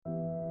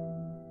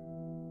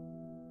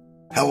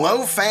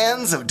Hello,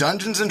 fans of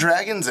Dungeons &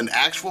 Dragons and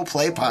actual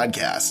play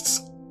podcasts.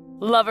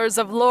 Lovers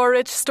of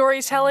lore-rich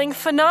storytelling,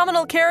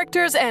 phenomenal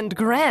characters, and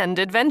grand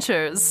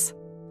adventures.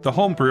 The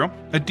Homebrew,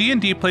 a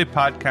D&D play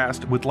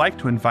podcast, would like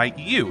to invite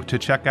you to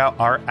check out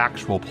our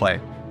actual play.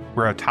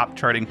 We're a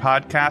top-charting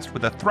podcast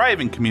with a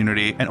thriving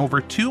community and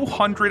over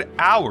 200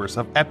 hours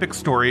of epic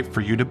story for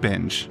you to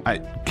binge.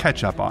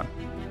 Catch up on.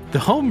 The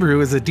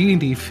Homebrew is a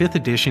D&D 5th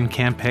edition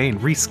campaign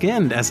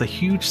reskinned as a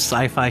huge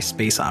sci-fi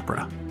space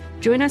opera.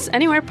 Join us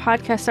anywhere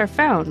podcasts are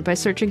found by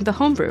searching The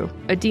Homebrew,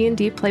 a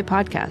D&D play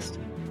podcast.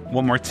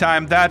 One more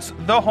time, that's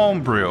The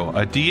Homebrew,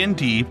 a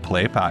D&D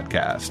play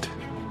podcast.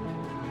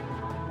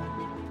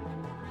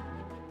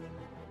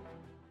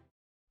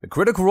 The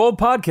Critical Role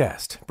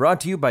Podcast,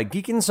 brought to you by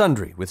Geek and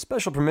Sundry, with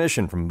special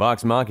permission from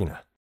Vox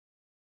Machina.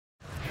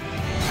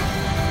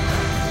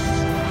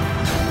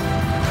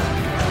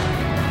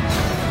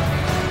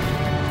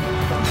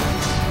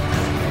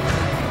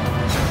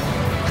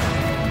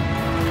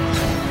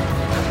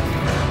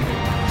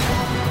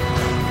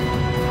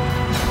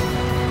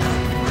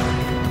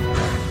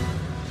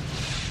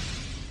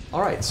 All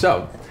right,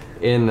 so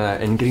in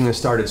getting this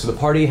started, so the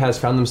party has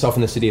found themselves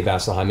in the city of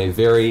Vasselheim, a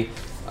very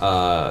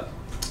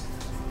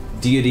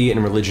deity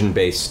and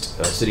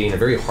religion-based city in a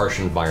very harsh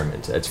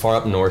environment. It's far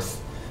up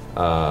north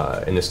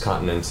in this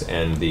continent,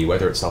 and the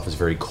weather itself is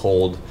very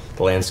cold.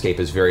 The landscape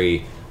is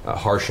very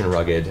harsh and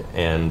rugged,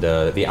 and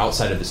the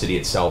outside of the city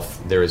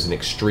itself, there is an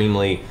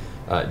extremely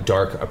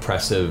dark,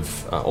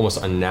 oppressive,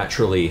 almost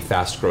unnaturally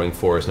fast-growing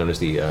forest known as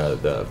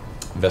the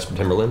Vesper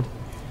Timberland.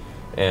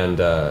 And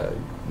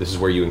this is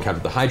where you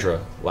encountered the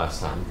Hydra last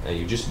time, and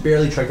you just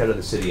barely trekked out of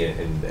the city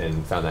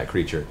and found that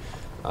creature.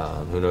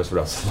 Who knows what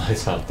else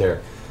lies out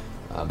there.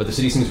 But the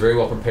city seems very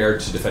well prepared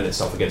to defend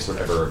itself against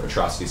whatever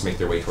atrocities make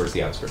their way towards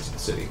the outskirts of the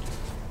city.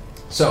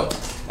 So,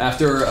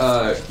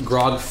 after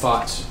Grog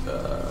fought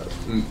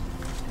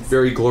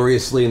very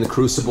gloriously in the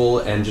Crucible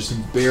and just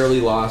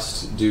barely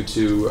lost due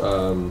to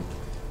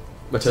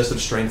a test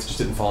of strength just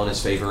didn't fall in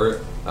his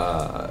favor,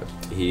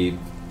 he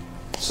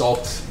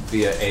sulked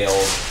via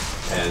ale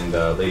and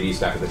ladies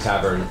back at the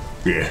tavern.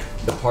 Yeah.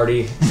 The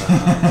party,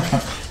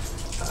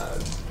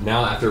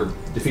 now after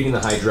defeating the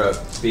Hydra,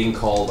 being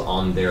called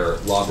on their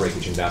law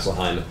breakage in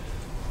Vasselheim,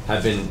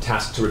 have been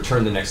tasked to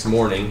return the next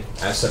morning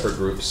as separate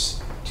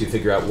groups to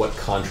figure out what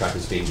contract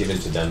is being given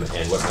to them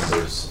and what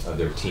members of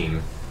their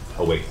team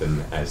await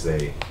them as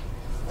they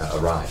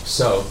arrive.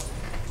 So,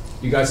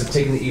 you guys have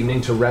taken the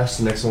evening to rest.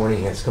 The next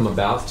morning has come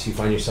about. You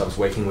find yourselves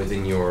waking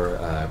within your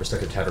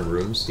respective tavern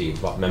rooms, the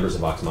members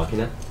of Vox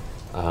Machina.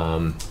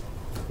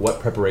 What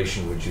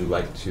preparation would you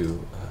like to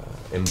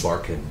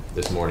embark in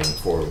this morning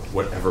for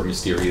whatever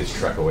mysterious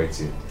trek awaits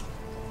you?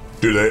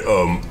 Do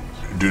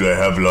they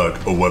have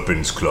like a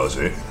weapons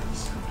closet?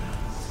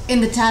 In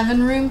the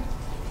tavern room?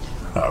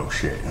 Oh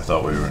shit, I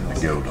thought we were in the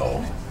guild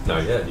hall. No,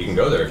 yeah, you can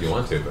go there if you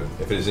want to, but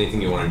if there's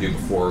anything you want to do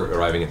before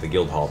arriving at the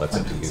guild hall, that's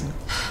up to you.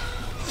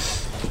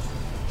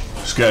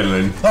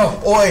 Scanlan.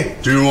 Oh, oi!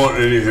 Do you want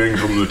anything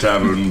from the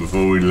tavern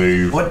before we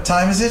leave? What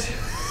time is it?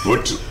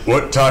 What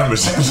time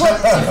is it?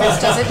 What difference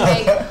does it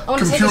make? I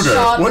want to take a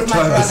shot with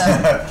my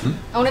brother.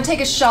 I want to take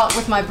a shot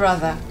with my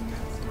brother.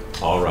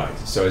 All right.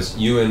 So as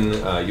you and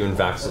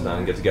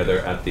Vaxadon get together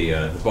at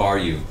the bar,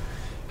 you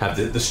have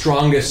the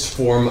strongest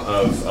form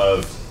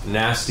of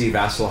nasty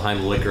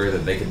Vasselheim liquor that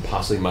they could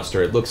possibly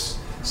muster. It looks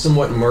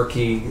somewhat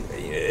murky.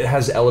 It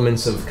has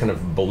elements of kind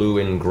of blue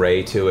and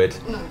gray to it.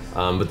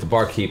 But the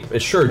barkeep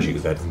assured you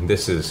that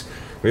this is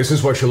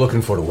what you're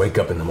looking for to wake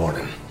up in the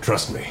morning.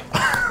 Trust me.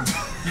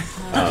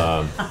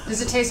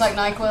 Does it taste like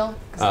NyQuil?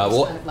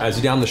 Well, as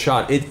you down the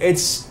shot,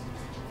 it's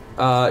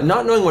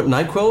not knowing what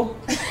NyQuil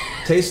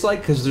tastes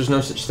like, because there's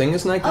no such thing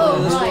as NyQuil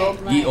in this world.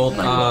 Ye old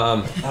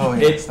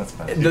NyQuil. Yes, that's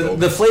bad.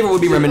 The flavor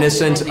would be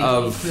reminiscent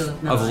of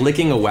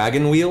licking a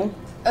wagon wheel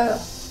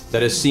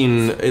that has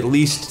seen at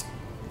least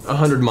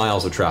 100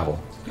 miles of travel.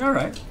 All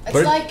right.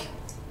 It's like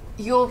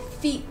your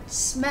feet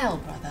smell,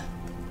 brother.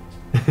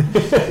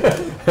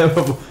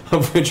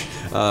 of which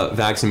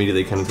Vax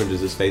immediately kind of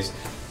turns his face.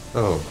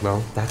 Oh,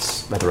 well,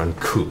 that's rather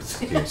uncouth,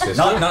 dear sister.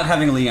 Not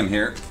having Liam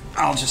here,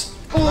 I'll just...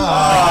 Oh,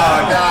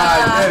 God.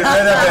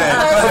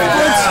 The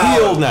foot's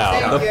healed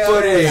now. The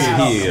foot is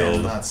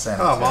healed.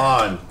 Come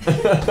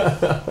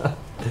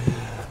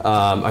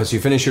on. As you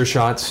finish your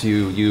shots,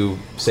 you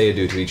say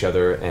adieu to each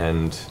other,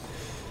 and...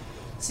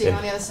 See you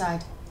on the other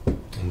side.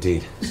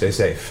 Indeed. Stay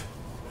safe.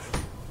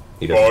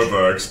 He Bye,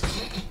 does.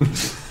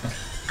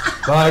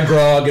 Vax. Bye,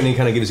 Grog, and he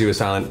kind of gives you a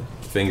silent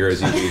finger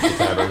as you leave the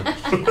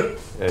tavern.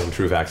 In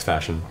true Vax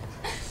fashion.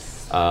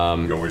 He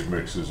always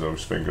mixes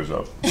those fingers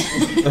up.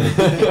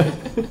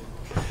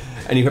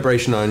 Any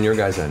preparation on your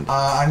guys' end?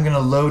 I'm gonna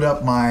load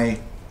up my...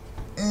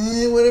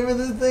 whatever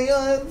the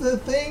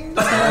thing...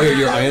 Oh,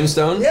 your Iron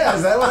Stone? Yeah,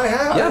 is that what I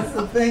have? Yeah. That's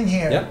the thing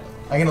here. Yep.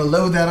 I'm gonna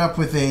load that up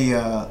with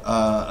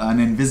an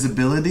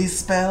invisibility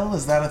spell.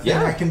 Is that a thing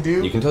I can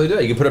do? You can totally do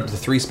it. You can put up to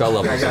 3 spell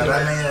levels.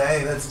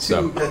 Hey, that's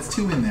two. That's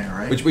 2 in there,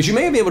 right? Which you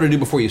may be able to do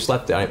before you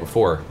slept the night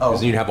before,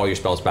 because then you'd have all your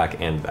spells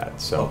back and that.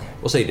 So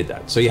we'll say you did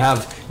that. So you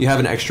have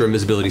an extra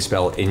invisibility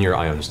spell in your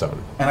Ion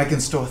Stone. And I can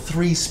store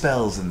 3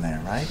 spells in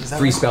there, right? Is that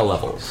 3 spell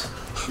levels.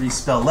 3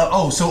 spell level.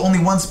 Oh, so only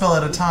 1 spell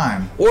at a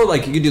time. Or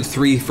like you could do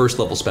 3 first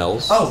level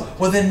spells. Oh,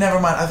 well then never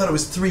mind. I thought it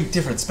was 3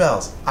 different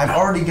spells. I've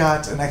already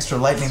got an extra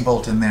lightning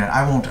bolt in there.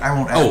 I won't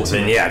add Oh, to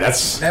then it. yeah,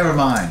 that's Never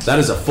mind. That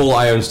is a full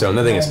Ion Stone.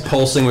 That thing is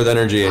pulsing with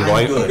energy and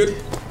I'm good.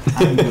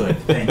 I'm good.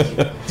 Thank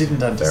you.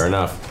 Didn't understand. Fair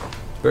enough.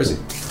 Percy.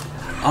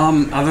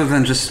 Other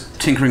than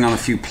just tinkering on a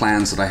few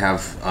plans that I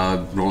have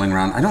rolling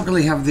around, I don't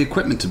really have the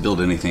equipment to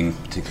build anything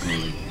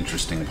particularly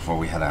interesting before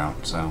we head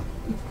out, so...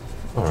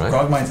 All right.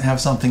 Grog might have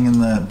something in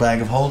the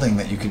bag of holding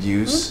that you could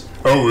use.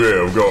 Oh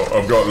yeah,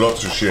 I've got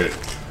lots of shit.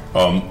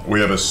 We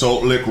have a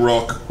salt lick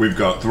rock. We've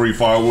got 3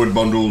 firewood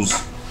bundles,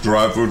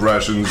 dry food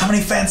rations. How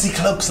many fancy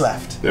cloaks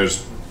left?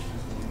 There's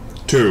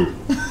 2.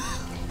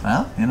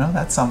 Well,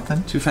 that's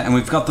something. And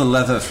we've got the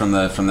leather from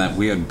that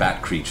weird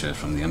bat creature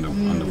from the under.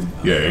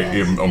 Yeah,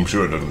 I'm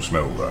sure it doesn't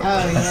smell right.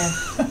 Oh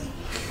yeah.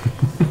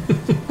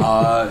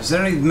 Is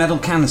there any metal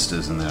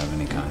canisters in there of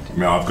any kind?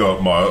 Now I've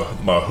got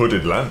my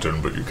hooded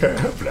lantern, but you can't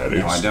have that.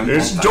 No, I don't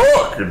It's want that.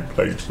 dark in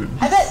places.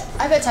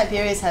 I bet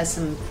Tiberius has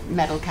some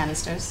metal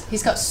canisters.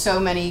 He's got so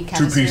many 2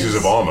 canisters. pieces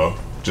of armor,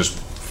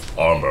 just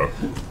armor.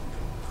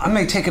 I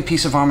may take a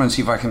piece of armor and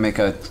see if I can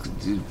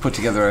put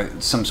together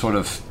some sort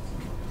of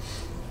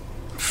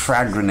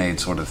frag grenade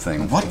sort of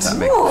thing. What?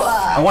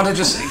 I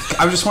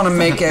just want to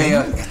make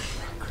a.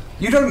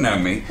 You don't know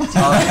me.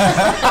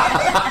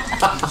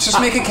 Just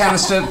make a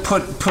canister.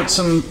 Put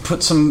some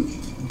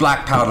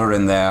black powder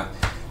in there.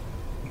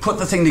 Put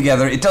the thing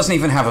together. It doesn't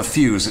even have a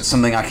fuse. It's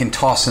something I can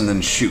toss and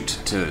then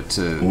shoot to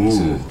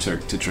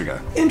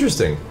trigger.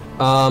 Interesting.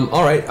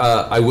 All right.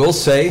 I will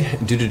say,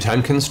 due to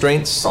time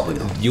constraints,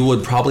 you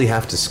would probably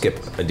have to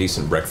skip a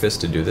decent breakfast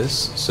to do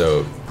this.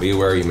 So be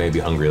aware you may be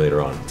hungry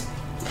later on.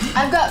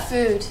 I've got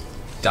food.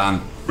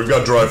 Done. We've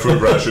got dry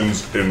food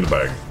rations in the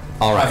bag.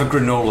 All right. I have a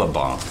granola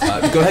bar.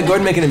 Go ahead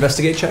and make an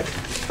investigate check.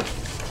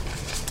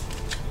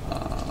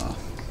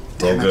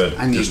 Roll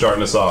good. You're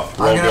starting us off.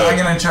 Roll I'm good.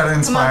 gonna try to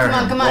inspire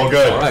him. Come on. Roll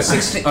good. All right.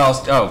 16.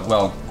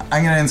 Well.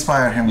 I'm gonna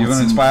inspire him. You're with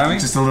gonna inspire me?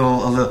 Just a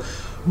little.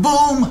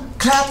 Boom!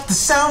 Clap the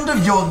sound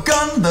of your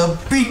gun. The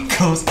beat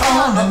goes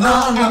on and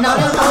on and on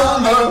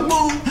and on.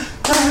 Boom!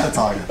 That's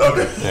all I got.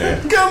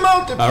 Okay. Come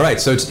out. All right.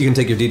 So you can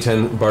take your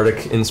D10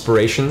 bardic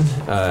inspiration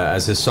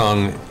as his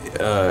song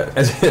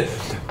as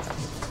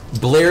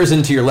blares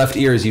into your left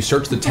ear as you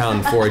search the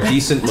town for a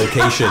decent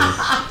location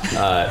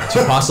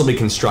to possibly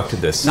construct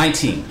this.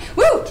 19.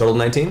 Woo! Total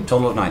 19?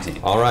 Total of 19.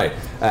 All right.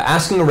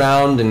 Asking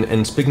around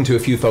and speaking to a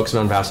few folks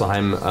around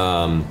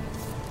Vasselheim,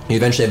 you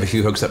eventually have a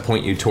few folks that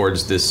point you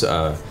towards this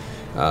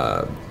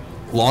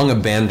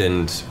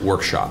long-abandoned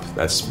workshop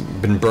that's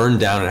been burned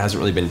down and hasn't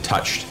really been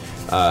touched.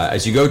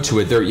 As you go to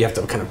it, you have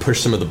to kind of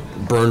push some of the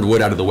burned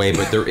wood out of the way,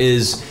 but there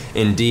is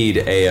indeed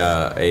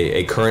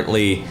a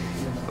currently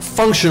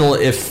functional,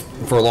 if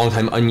for a long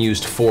time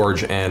unused,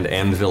 forge and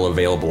anvil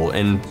available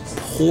in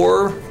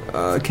poor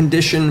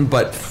condition,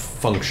 but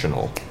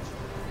functional.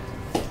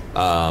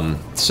 Given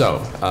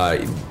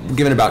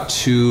about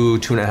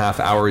 2.5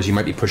 hours, you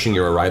might be pushing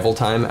your arrival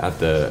time at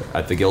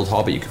the guild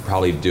hall, but you could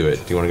probably do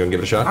it. Do you want to go give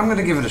it a shot? I'm going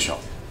to give it a shot.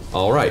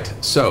 All right.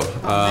 So,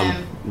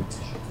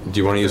 do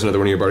you want to use another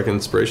one of your bardic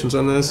inspirations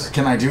on this?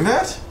 Can I do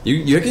that?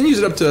 You can use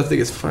it up to, I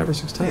think it's 5 or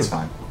 6 times. It's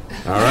fine.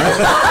 All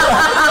right.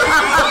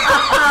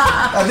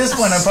 At this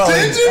point, I'm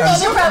probably.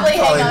 You'll probably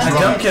hang on. I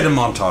don't get a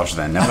montage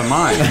then. Never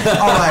mind.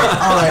 All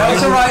right.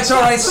 It's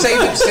all right.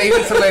 Save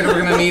it for later.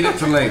 We're going to need it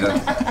for later.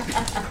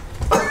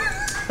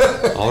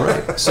 All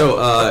right.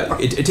 So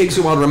it takes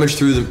you a while to rummage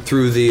through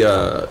the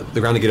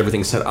ground to get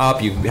everything set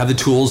up. You have the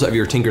tools of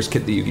your tinker's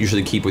kit that you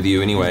usually keep with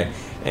you anyway,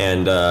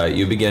 and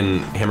you begin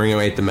hammering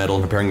away at the metal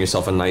and preparing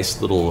yourself a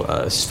nice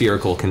little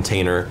spherical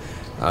container.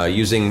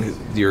 Using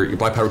your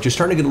black powder, which you're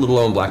starting to get a little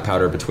low on black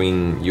powder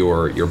between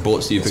your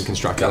bullets that you've been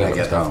constructing. Gotta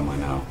get home, I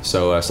know.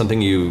 So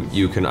something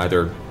you can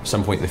either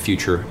some point in the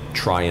future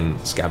try and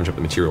scavenge up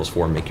the materials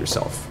for and make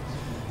yourself.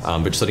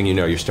 But just letting you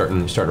know, you're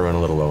starting to run a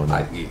little low on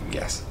that.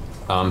 Yes.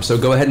 So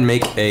go ahead and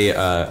make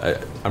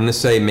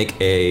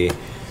make a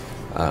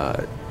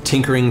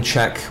tinkering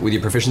check with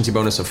your proficiency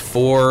bonus of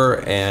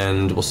 4,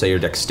 and we'll say your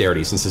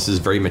dexterity, since this is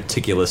very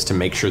meticulous to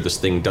make sure this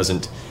thing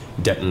doesn't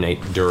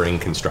detonate during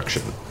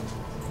construction.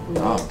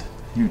 God,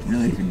 you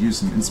really could use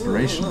some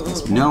inspiration at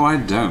this point. No, I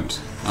don't.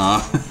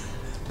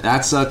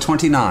 That's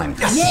 29.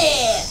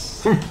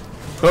 Yes!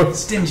 Yeah!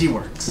 Stingy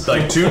works.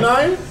 Like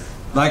 2-9?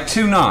 Like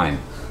 2-9.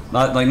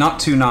 Like not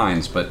 2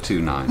 9s, but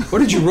 2-9. What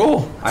did you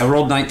roll? I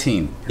rolled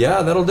 19.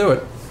 Yeah, that'll do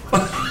it.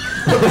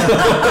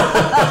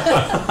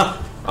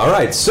 All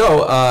right,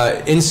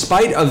 so in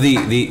spite of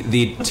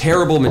the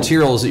terrible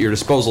materials at your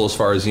disposal, as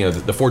far as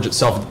the forge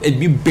itself,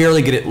 you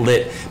barely get it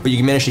lit, but you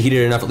can manage to heat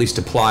it enough at least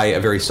to apply a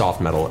very soft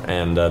metal.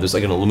 And there's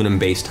like an aluminum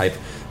base type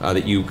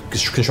that you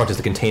construct as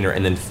the container,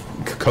 and then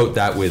coat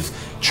that with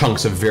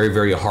chunks of very,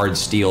 very hard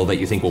steel that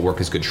you think will work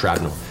as good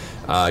shrapnel.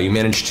 You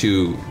manage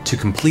to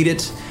complete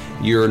it.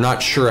 You're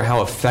not sure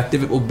how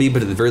effective it will be,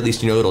 but at the very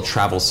least, it'll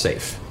travel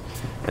safe.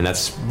 And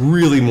that's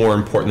really more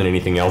important than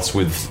anything else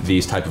with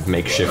these type of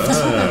makeshift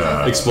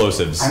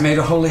explosives. I made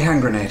a holy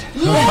hand grenade.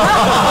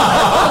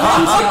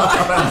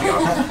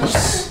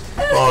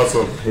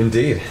 Awesome.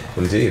 Indeed.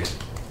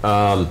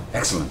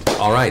 Excellent.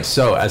 All right,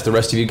 so as the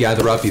rest of you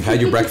gather up, you've had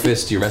your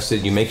breakfast, you're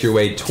rested, you make your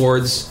way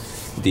towards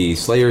the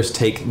Slayer's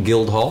Take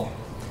Guild Hall.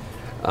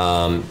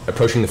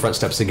 Approaching the front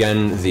steps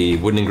again, the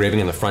wooden engraving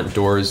on the front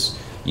doors,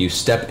 you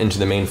step into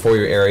the main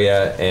foyer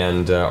area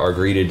and are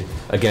greeted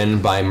again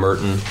by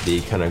Merton,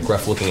 the kind of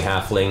gruff-looking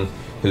halfling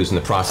who's in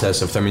the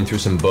process of thumbing through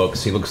some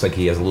books. He looks like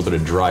he has a little bit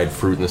of dried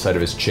fruit in the side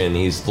of his chin.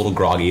 He's a little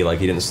groggy, like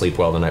he didn't sleep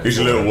well the night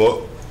before. He's a little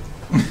what?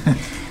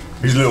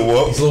 He's a little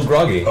what? He's a little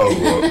groggy. Oh,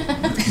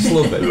 what? Just a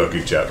little bit.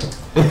 Lucky chap.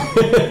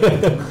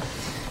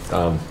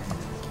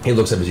 He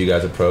looks up as you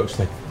guys approach,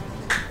 like,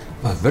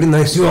 very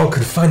nice. You all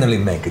could finally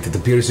make it. It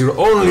appears you're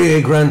only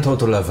a grand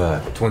total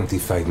of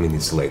 25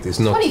 minutes late. It's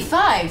not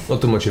 25? Not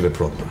too much of a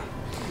problem.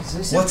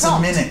 What's a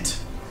minute?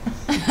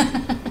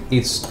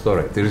 It's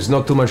alright. There is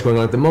not too much going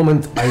on at the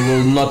moment. I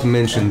will not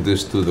mention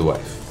this to the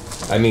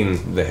wife. I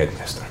mean, the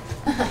headmaster.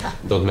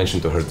 Don't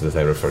mention to her that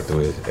I refer to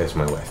it as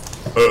my wife.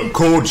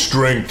 Cord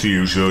strength to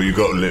you, so you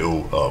got a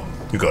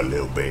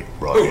little bit,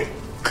 right?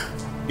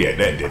 Yeah,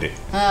 that did it.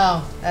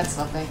 Oh, that's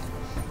lovely.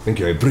 Thank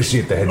you. I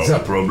appreciate the heads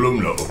up. No problem.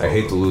 I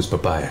hate to lose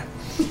papaya.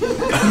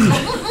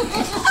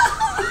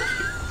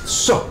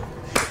 So,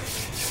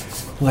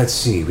 let's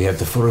see. We have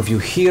the four of you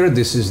here.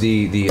 This is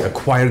the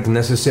acquired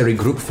necessary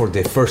group for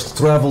the first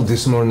travel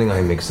this morning.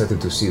 I'm excited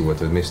to see what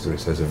the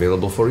mistress has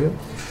available for you.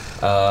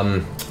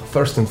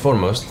 First and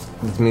foremost,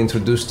 let me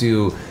introduce to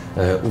you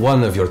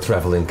one of your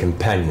traveling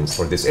companions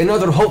for this.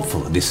 Another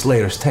hopeful, the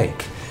Slayer's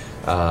Take.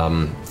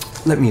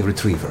 Let me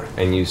retrieve her.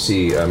 And you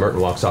see Merton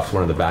walks off to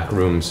one of the back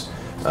rooms,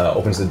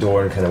 opens the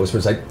door and kind of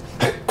whispers like,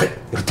 hey, quick,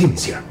 your team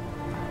is here.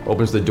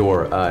 Opens the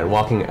door and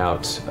walking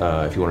out,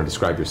 if you want to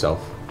describe yourself.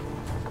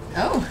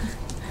 Oh.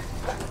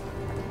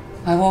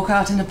 I walk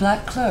out in a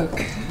black cloak.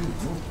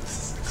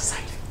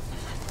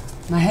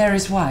 My hair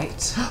is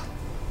white,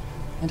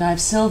 and I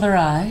have silver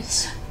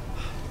eyes,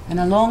 and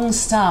a long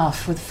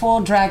staff with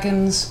 4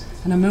 dragons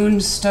and a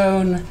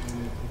moonstone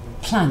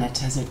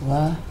planet, as it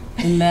were,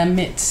 in their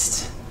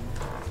midst.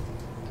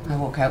 I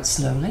walk out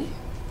slowly,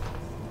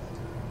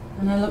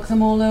 and I look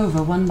them all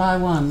over one by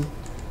one,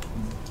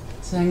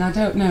 saying, I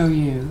don't know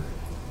you.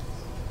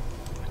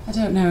 I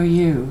don't know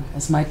you,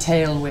 as my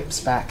tail whips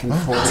back and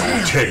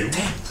forth. Tail?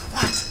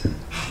 What?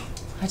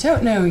 I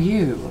don't know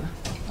you,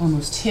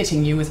 almost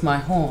hitting you with my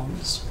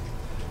horns.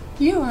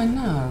 You I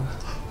know.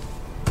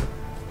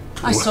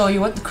 I saw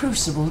you at the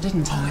Crucible,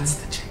 didn't I?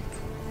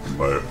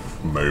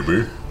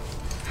 Maybe.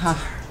 Huh.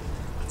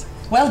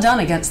 Well done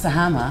against the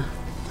hammer.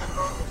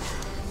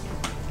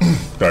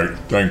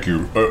 Thank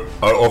you.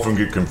 I often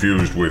get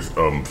confused with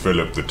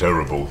Philip the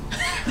Terrible.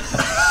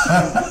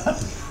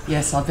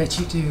 Yes, I'll bet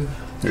you do.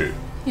 Yeah.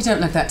 You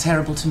don't look that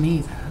terrible to me,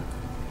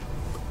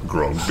 though.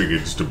 Grog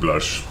begins to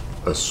blush,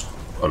 a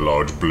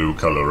large blue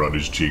color on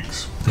his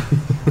cheeks.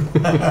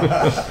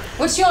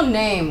 What's your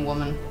name,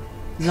 woman?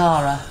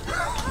 Zara.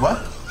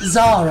 What?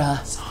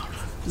 Zara.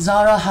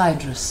 Zara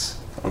Hydrus.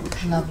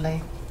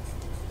 Lovely.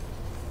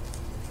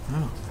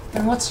 Oh.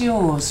 And what's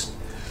yours?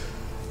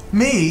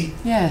 Me?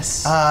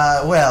 Yes.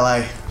 Well,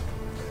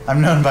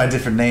 I'm known by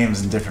different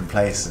names in different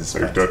places.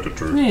 Ain't that the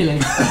truth?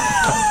 Really?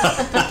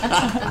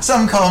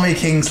 Some call me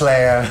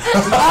Kingslayer.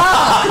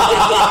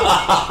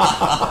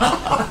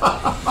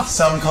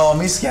 Some call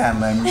me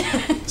Scanlan.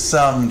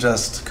 Some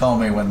just call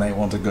me when they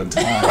want a good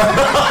time.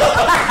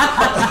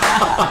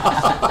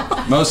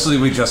 Mostly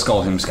we just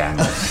call him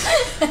Scanlan.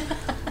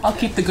 I'll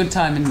keep the good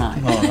time in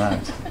mind. All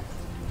right.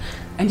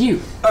 And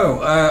you? Oh,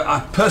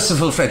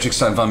 Percival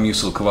Frederickstein von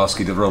Musel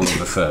Kowalski de Roland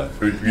III.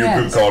 You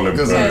Yes. could call him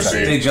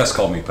Percy. They just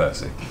call me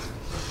Percy.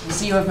 I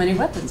see you have many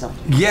weapons on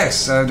you.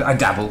 Yes, I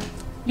dabble.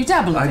 You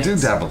dabble a I bit. do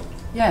dabble.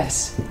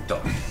 Yes.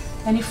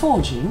 Any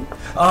forging?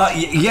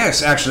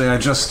 Yes, actually, I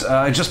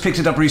just picked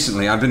it up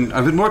recently. I've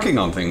been working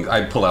on things.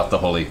 I pull out the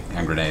holy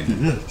hand grenade.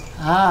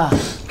 Ah.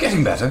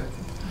 Getting better.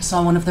 I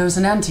saw one of those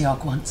in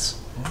Antioch once.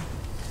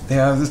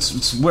 Yeah,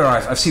 it's where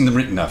I've seen them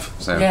written of.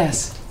 So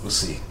Yes. we'll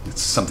see.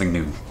 It's something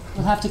new.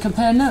 We'll have to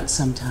compare notes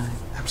sometime.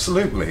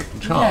 Absolutely.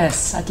 Charmed.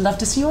 Yes, I'd love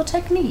to see your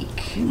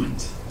technique.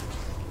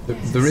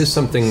 There is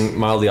something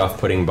mildly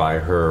off-putting by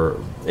her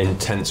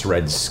intense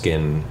red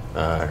skin,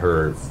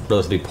 her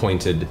relatively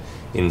pointed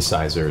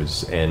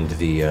incisors, and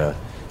the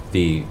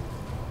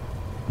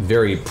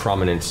very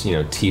prominent,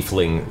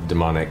 tiefling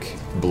demonic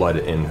blood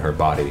in her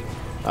body.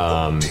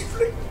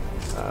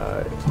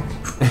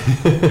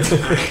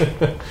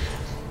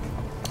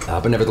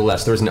 But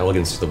nevertheless, there is an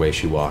elegance to the way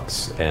she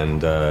walks,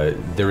 and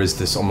there is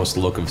this almost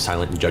look of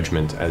silent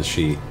judgment as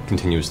she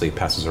continuously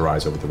passes her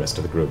eyes over the rest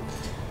of the group.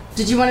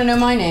 Did you want to know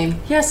my name?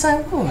 Yes,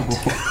 I would.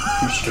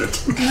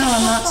 Shit. No,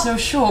 I'm not so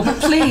sure, but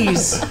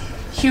please,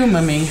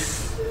 humor me.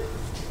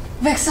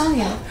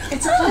 Vexalia,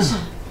 it's a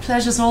pleasure.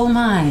 Pleasure's all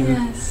mine.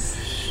 Yes.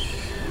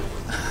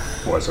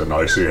 Was an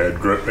icy head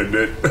grip, isn't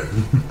it?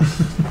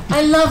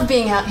 I love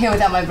being out here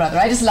without my brother.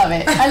 I just love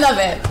it. I love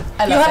it.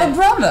 I love You have a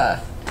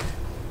brother?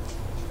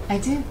 I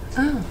do.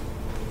 Oh.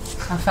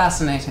 How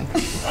fascinating.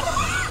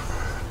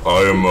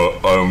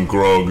 I am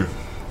Grog,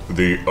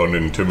 the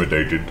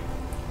unintimidated.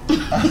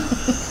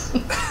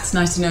 It's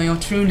nice to know your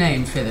true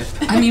name, Philip.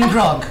 I mean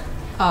Grog.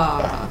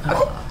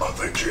 I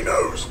think she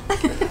knows.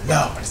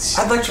 No,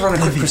 I'd like to run a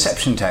quick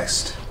perception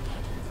test.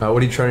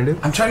 What are you trying to do?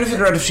 I'm trying to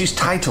figure out if she's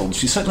titled.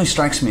 She certainly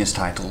strikes me as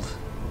titled.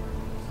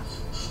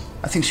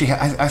 I think she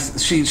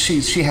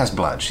has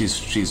blood.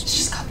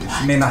 She's got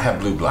blood. She may not have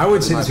blue blood. I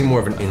would say this would be more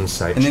of an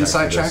insight check. An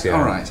insight check? Yeah.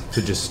 All right.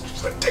 To just...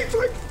 Take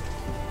flick.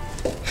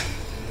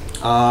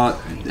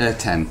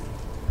 10.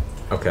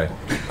 Okay.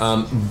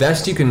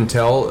 Best you can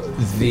tell,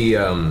 the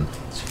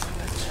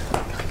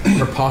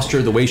her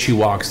posture, the way she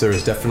walks, there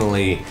is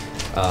definitely,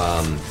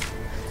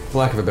 for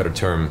lack of a better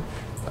term,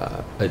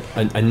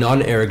 a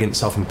non-arrogant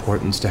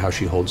self-importance to how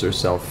she holds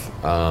herself.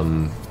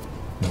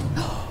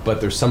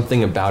 But there's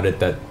something about it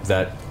that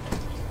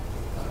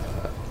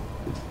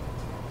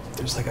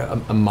there's like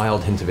a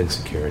mild hint of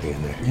insecurity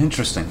in there.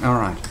 Interesting. All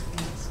right.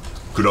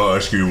 Could I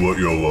ask you what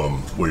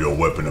your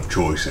weapon of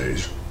choice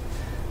is?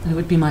 It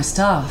would be my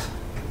staff.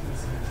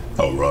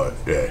 Oh, right,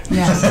 yeah.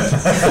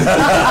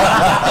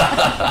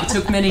 It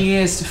took many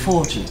years to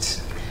forge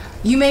it.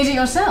 You made it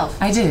yourself?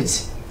 I did.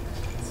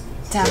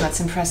 Damn, that's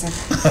impressive.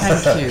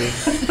 Thank you.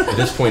 At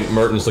this point,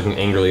 Merton's looking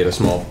angrily at a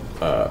small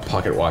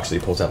pocket watch that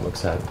he pulls out and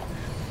looks at.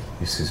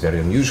 This is very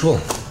unusual.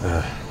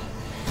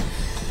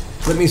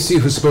 Let me see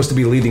who's supposed to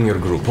be leading your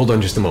group. Hold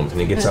on just a moment. And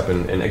he gets up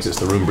and exits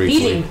the room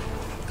briefly.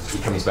 He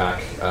comes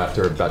back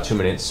after about 2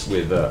 minutes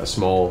with a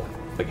small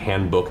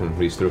handbook and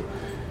reads through.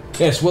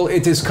 Yes, well,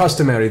 it is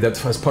customary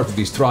that as part of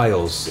these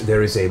trials,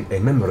 there is a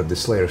member of the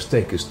Slayer's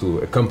stake is to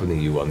accompany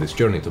you on this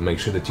journey to make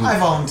sure that you... I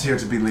volunteer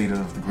to be leader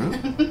of the group.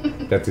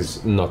 That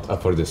is not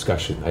up for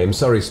discussion. I am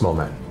sorry, small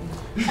man.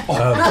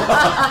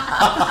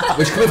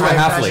 Which coming from a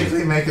halfling... I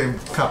magically make a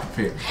cup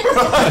appear.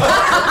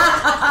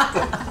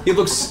 He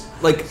looks,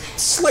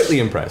 slightly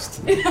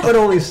impressed. But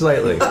only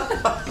slightly.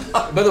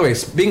 By the way,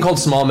 being called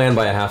small man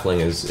by a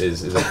halfling is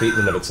a feat in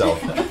and of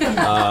itself.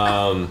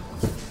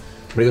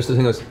 But he goes to the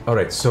thing and goes, all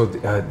right, so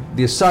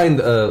the assigned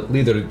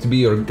leader to be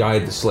your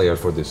guide, the Slayer,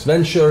 for this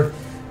venture.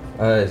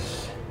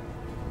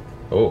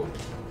 Oh.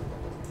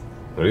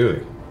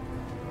 Really?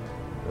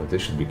 Well,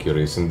 this should be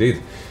curious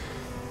indeed.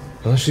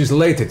 Well, she's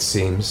late, it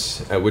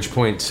seems. At which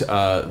point,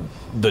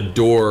 the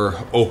door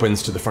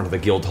opens to the front of the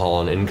guild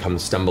hall and in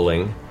comes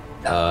stumbling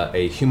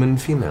a human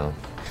female.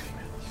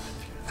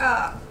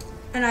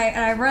 And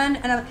I run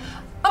and I'm,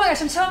 oh my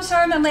gosh, I'm so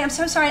sorry, I'm late, I'm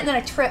so sorry, and then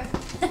I trip.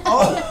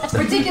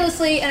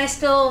 Ridiculously, and I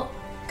spill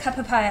cut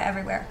papaya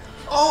everywhere.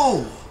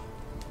 Oh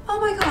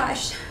my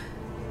gosh.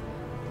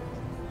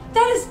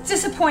 That is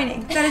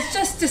disappointing. That is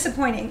just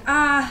disappointing.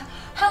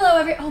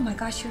 Hello, oh my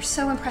gosh, you're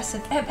so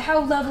impressive.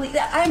 How lovely.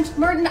 I'm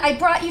Merton, I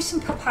brought you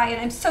some papaya,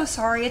 and I'm so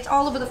sorry. It's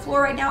all over the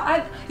floor right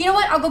now. You know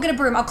what? I'll go get a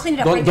broom. I'll clean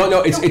it up right now.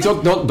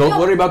 Don't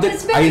worry about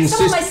it. I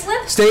insist.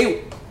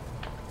 Stay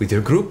with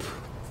your group.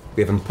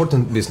 We have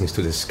important business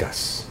to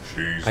discuss.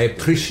 Jeez. I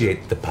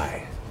appreciate the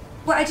pie.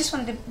 Well, I just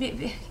wanted to.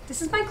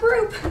 This is my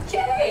group.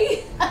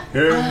 Yay! Yeah.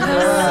 So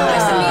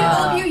nice to meet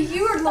all of you.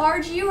 You are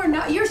large. You are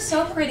not. You're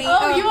so pretty.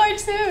 Oh, you are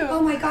too. Oh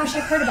my gosh,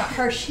 I've heard about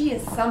her. She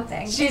is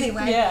something.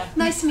 Anyway, yeah.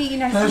 Nice to meet you.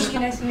 Nice to meet you.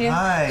 Nice to meet you.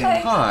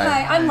 Hi.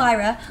 Hi. I'm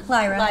Lyra.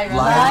 Lyra.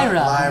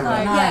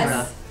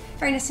 Yes.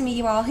 Very nice to meet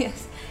you all.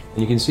 Yes.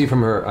 And you can see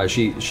from her,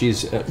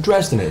 she's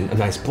dressed in a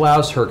nice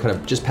blouse. Her kind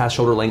of just past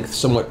shoulder length,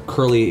 somewhat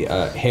curly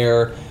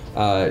hair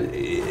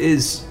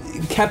is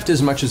kept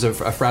as much as a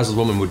frazzled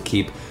woman would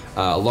keep.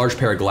 A large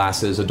pair of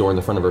glasses adorn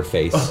the front of her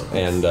face,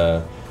 and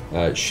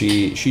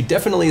she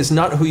definitely is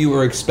not who you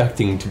were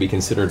expecting to be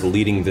considered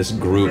leading this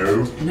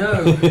group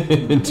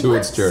into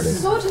its journey.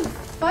 What sort of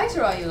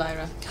fighter are you,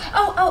 Lyra?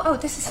 Oh,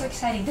 this is so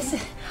exciting.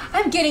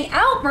 I'm getting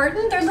out,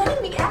 Merton. They're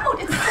letting me out.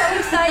 It's so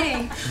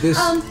exciting.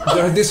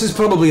 This is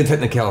probably a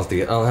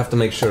technicality. I'll have to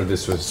make sure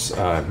this was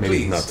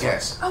maybe not.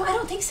 Yes. Oh, I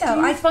don't think so.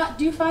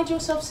 Do you find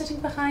yourself sitting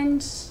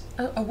behind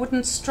a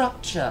wooden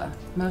structure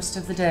most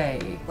of the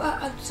day?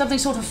 Something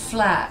sort of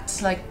flat,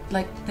 like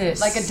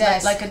this. Like a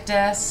desk. Like a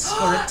desk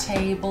or a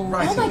table.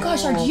 Right. Oh my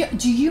gosh,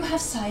 do you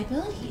have psi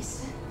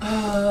abilities?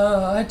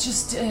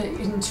 Just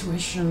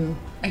intuition,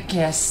 I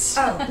guess.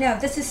 Oh, no,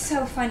 this is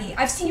so funny.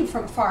 I've seen you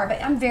from afar,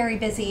 but I'm very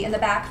busy in the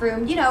back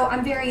room. You know,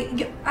 I'm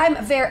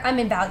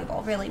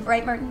invaluable, really,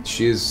 right, Merton?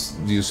 She is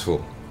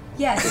useful.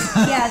 Yes.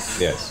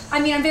 Yes.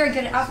 I mean, I'm very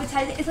good at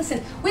advertising.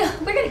 Listen, we're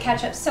going to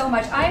catch up so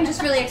much. I'm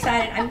just really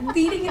excited. I'm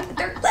leading it.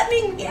 They're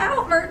letting me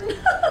out, Merton.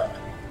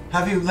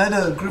 Have you led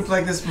a group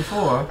like this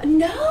before?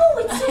 No,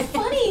 it's so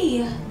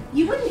funny.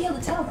 You wouldn't be able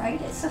to tell,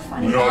 right? It's so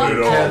funny. Not at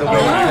all. Yeah, the way you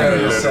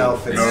carry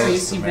yourself is Very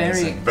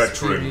amazing.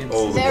 Veteran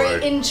all the Very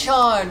way. in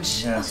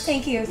charge. Yes.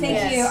 Thank you.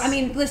 Yes. I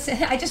mean,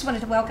 listen, I just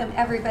wanted to welcome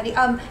everybody.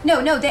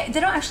 No, they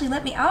don't actually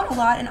let me out a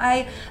lot, and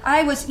I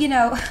was,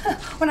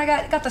 when I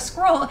got the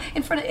scroll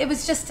in front of, it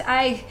was just,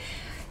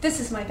 this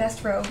is my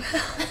best robe.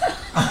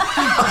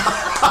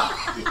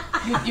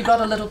 You got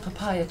a little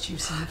papaya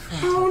juice in the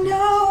front. Oh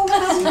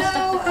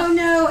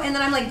no. And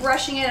then I'm like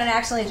brushing it and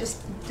actually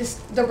just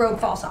the robe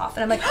falls off.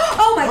 And I'm like,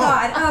 oh my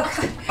God.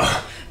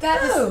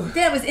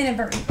 That was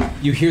inadvertent.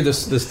 You hear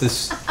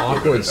this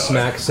awkward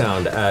smack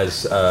sound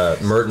as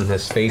Merton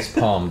has face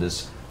palmed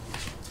as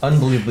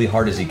unbelievably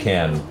hard as he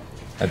can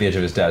at the edge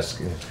of his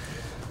desk.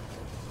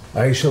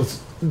 I shall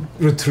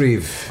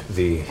retrieve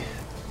the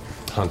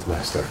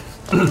Huntmaster.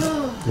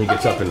 He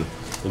gets up and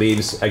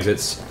leaves,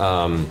 exits.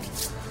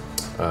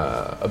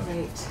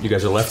 You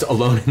guys are left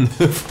alone in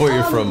the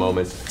foyer for a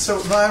moment. So,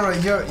 Lyra,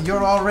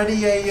 you're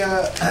already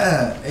a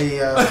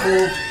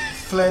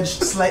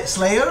full-fledged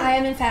slayer? I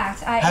am, in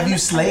fact. Have you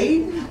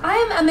slayed? I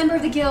am a member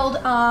of the guild.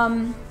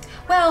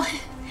 Well,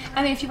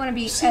 I mean, if you want to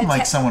be... You seem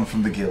like someone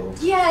from the guild.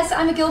 Yes,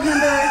 I'm a guild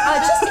member.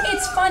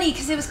 It's funny,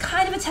 because it was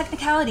kind of a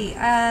technicality.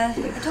 I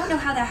don't know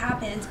how that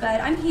happened,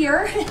 but I'm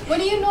here. What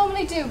do you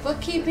normally do?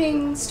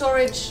 Bookkeeping,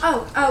 storage?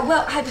 Well,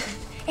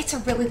 it's a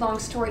really long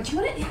story. Do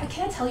you want to...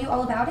 Can I tell you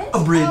all about it?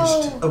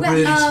 Abridged.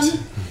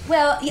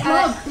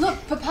 Look,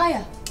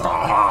 papaya.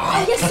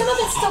 Oh, yes, some of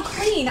it's still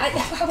clean.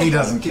 He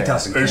doesn't care.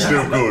 It's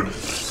still good.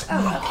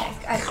 Oh, okay.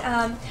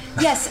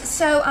 Yes,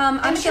 so,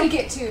 I'm a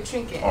trinket too,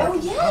 trinket. Oh,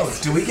 yes. Oh,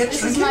 do we get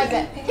This trinket? is my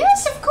bet.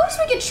 Yes, of course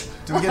we get...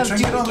 Do we get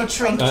trinket on the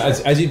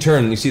trinket? As you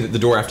turn, you see that the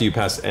door after you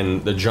pass,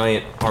 and the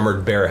giant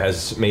armored bear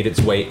has made its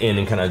way in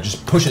and kind of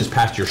just pushes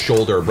past your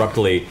shoulder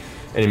abruptly,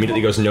 and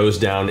immediately goes nose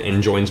down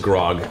and joins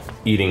Grog,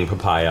 eating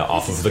papaya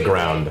off of the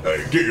ground.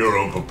 Hey, get your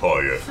own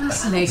papaya.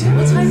 Fascinating.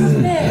 What type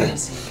of bear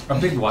is he? A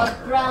big one. A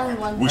brown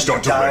one. We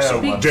start to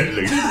wrestle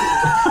gently. It's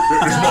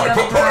my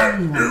papaya.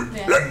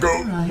 Let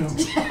go.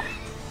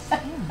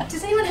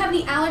 Does anyone have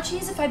any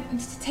allergies if I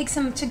take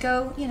some to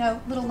go,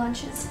 little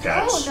lunches?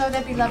 Cats. Oh, no,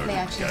 that'd be lovely,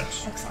 actually.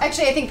 Cats.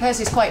 Actually, I think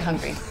Percy's quite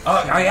hungry.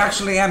 I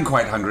actually am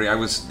quite hungry. I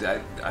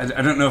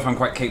don't know if I'm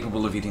quite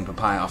capable of eating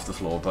papaya off the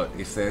floor, but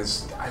if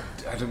there's, I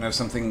don't know,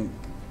 something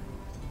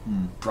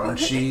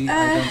brunchy,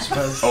 I don't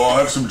suppose. Oh, I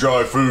have some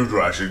dry food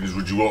rations.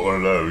 Would you want one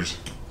of those?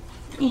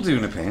 It'll do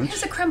in a pinch.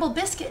 Here's a crumbled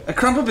biscuit. A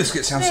crumble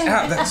biscuit sounds...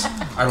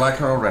 I like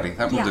her already.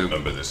 That will do.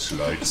 Remember this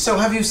slide. So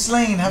have you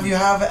slain? Have you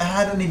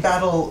had any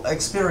battle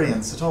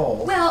experience at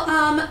all? Well,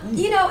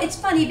 it's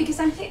funny because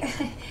I'm here.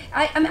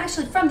 I'm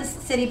actually from this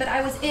city, but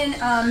I was in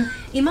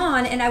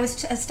Iman and I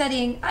was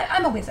studying.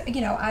 I'm a wizard, the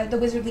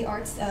wizardly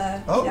arts.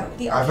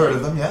 The I've heard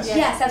of them. Yes.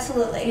 Yes,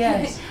 absolutely.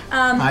 Yes.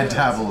 I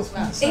dabble with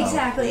them.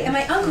 Exactly, and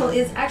my uncle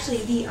is actually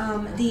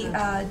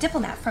the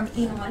diplomat from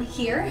Iman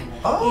here in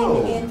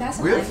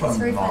Vasselheim. We're from It's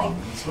very Iman funny.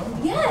 as well.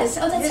 Yes.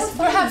 Oh, that's so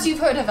funny. Perhaps you've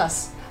heard of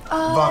us.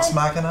 Vox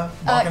Machina?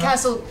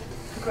 Castle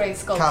Grey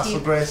Skull Castle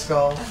Keep. Grey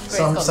Skull.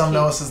 Some Skull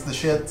know Keep. us as the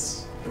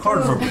shits.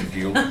 Hard for a big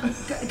deal.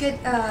 Good.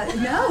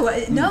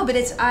 No, but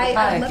it's.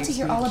 I'd love to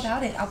hear all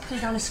about it. I'll put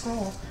it on a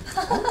scroll.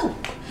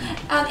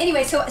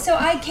 Anyway, so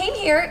I came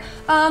here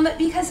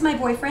because my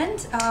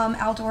boyfriend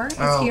Aldor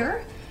is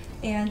here,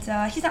 and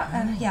he's not.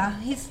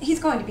 He's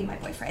going to be my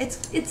boyfriend.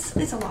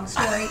 It's a long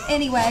story.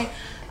 Anyway,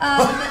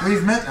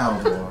 We've met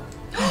Aldor.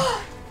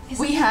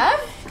 We have?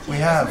 We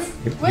have.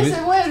 Where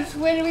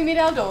did we meet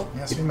Aldor?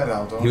 Yes, we met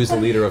Aldor. He was the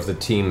leader of the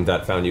team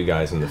that found you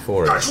guys in the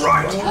forest. That's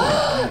right.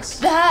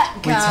 That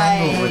We guy.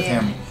 tangled with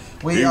him.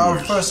 Our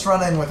first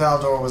run-in with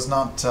Aldor was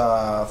not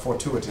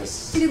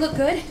fortuitous. did he look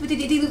good? Did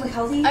he look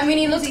healthy? I mean,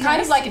 he looks Was kind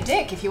nice? of like a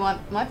dick, if you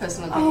want my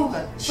personal opinion.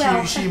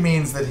 But She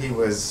means that he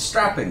was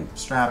Strapping.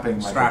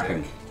 strapping like a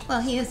dick. Well,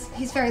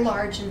 he's very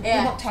large, and we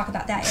won't talk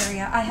about that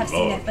area. I have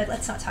seen it, but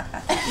let's not talk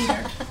about that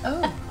either.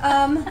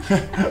 I'm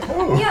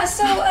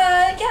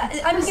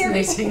here.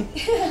 Fascinating.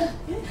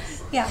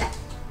 Yeah.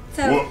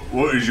 So.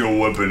 What is your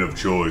weapon of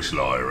choice,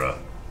 Lyra?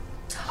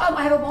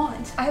 I have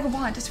a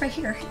wand. It's right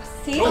here.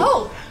 See?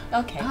 Oh,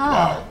 okay.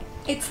 Ah.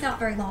 It's not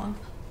very long.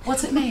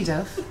 What's it made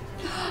of?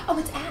 Oh,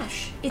 it's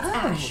ash. It's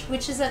ash,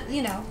 which is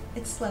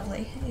it's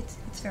lovely.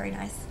 It's very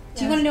nice.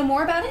 Do you want to know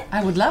more about it?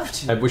 I would love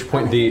to. At which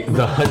point the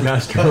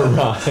Huntmaster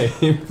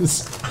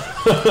arrives.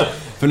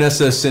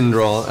 Vanessa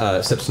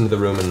Sindral steps into the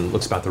room and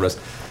looks about the rest.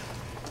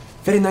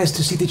 Very nice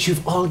to see that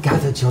you've all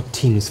gathered your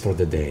teams for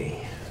the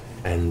day.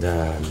 And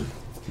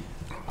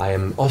I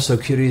am also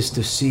curious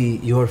to see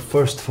your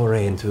first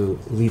foray into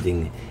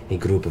leading a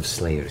group of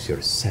slayers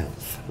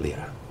yourself,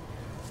 Lyra.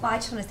 Well, I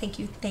just want to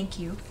thank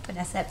you,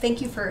 Vanessa.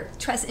 Thank you for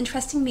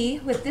entrusting me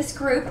with this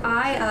group.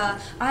 I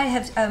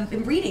have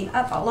been reading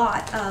up a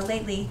lot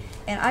lately,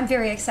 and I'm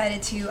very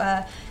excited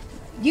to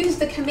use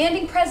the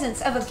commanding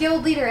presence of a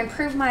guild leader and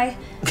prove my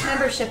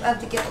membership of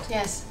the guild.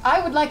 Yes,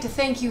 I would like to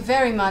thank you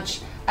very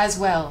much as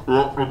well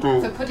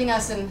for putting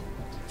us in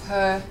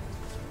her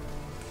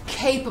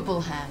capable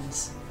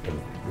hands.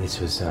 This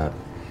was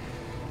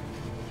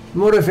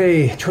More of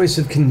a choice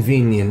of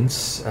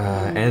convenience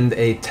and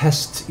a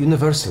test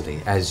universally,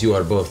 as you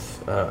are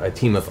both a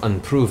team of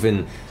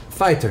unproven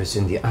fighters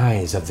in the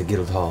eyes of the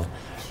Guildhall.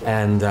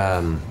 And,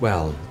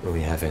 well,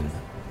 we have a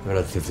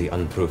relatively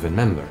unproven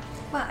member.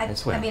 Well,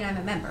 I mean, I'm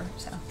a member,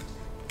 so.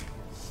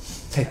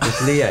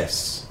 Technically,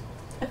 yes.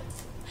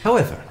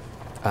 However,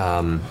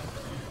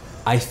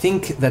 I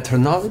think that her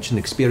knowledge and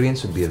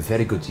experience would be of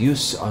very good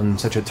use on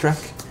such a trek.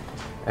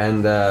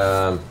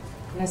 And,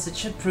 Yes, it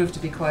should prove to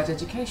be quite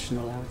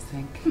educational, I would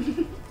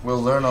think.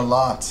 We'll learn a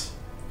lot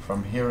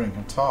from hearing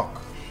her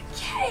talk.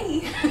 Yay!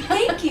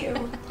 Thank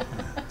you.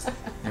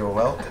 You're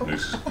welcome.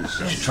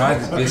 Try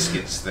the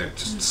biscuits. They're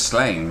just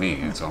slaying me.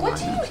 That's all What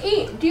do you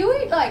eat? Do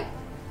you eat like?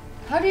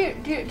 How do you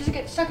does it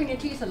get stuck in your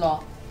teeth a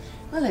lot?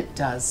 Well, it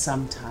does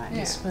sometimes,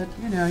 Yeah.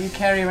 but you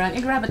carry around.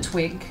 You grab a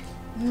twig,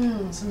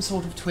 some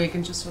sort of twig,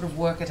 and just sort of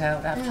work it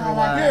out after a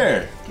while.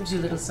 Yeah. Gives you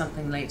a little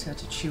something later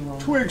to chew on.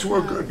 Twigs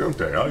work good, don't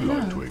they? I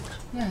like twigs.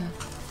 Yeah.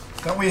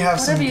 Don't we have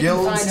Whatever some you can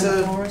guilds find in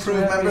the to forest, prove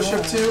wherever you membership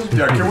are. to?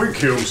 Yeah, can we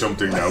kill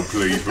something now,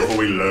 please, before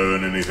we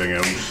learn anything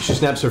else? she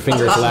snaps her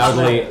fingers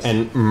loudly,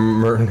 and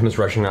Merton comes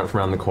rushing out from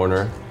around the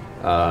corner,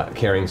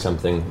 carrying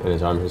something in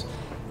his arms.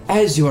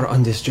 As you are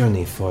on this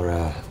journey for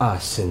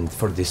us and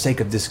for the sake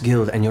of this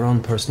guild and your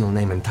own personal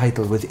name and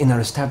title within our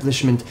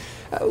establishment,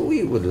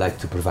 we would like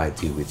to provide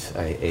you with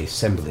a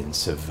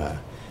semblance of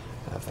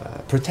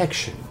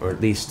protection, or at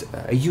least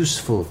a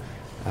useful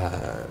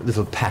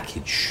little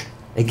package,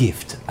 a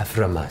gift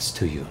from us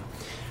to you.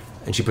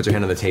 And she puts her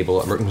hand on the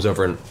table. Merton comes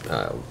over and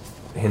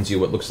hands you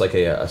what looks like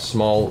a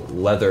small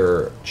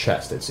leather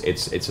chest.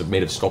 It's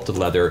made of sculpted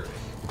leather.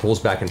 He pulls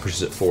back and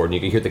pushes it forward, and you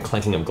can hear the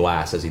clanking of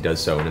glass as he does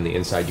so. And on the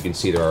inside, you can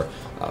see there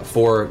are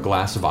 4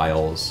 glass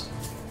vials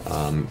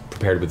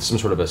prepared with some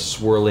sort of a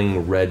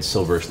swirling red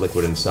silverish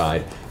liquid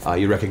inside.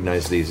 You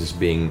recognize these as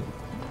being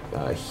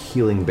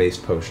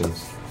healing-based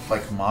potions.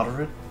 Like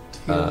moderate?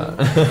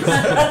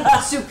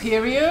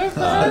 Superior?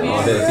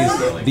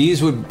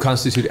 These would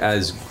constitute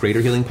as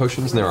greater healing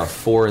potions, and there are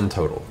 4 in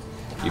total.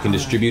 You can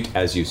distribute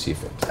as you see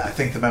fit. I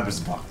think the members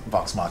of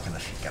Vox Machina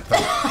should get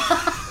them.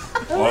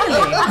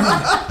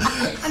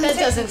 That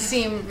doesn't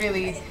seem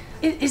really.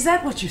 Is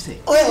that what you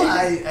think? Well,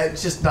 I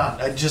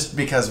just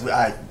because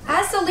I.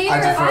 As the leader,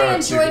 defer I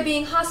enjoy to-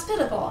 being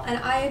hospitable, and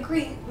I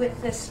agree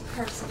with this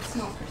person,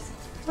 small person.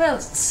 Well,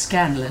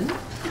 Scanlan,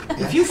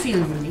 if you feel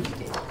you need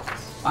it.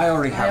 I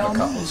already have a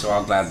couple, so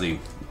I'll gladly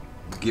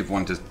give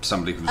one to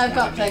somebody who's I've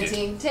going got to need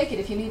plenty. Take it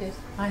if you need it.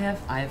 I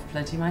have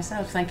plenty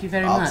myself. Thank you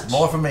very much.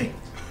 More for me.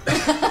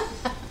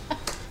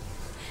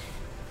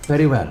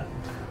 Very well.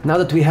 Now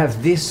that we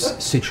have this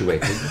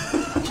situated,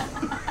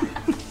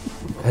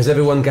 has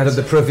everyone gathered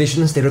the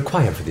provisions they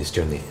require for this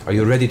journey? Are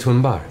you ready to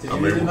embark? I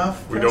mean,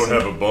 we don't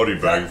have a body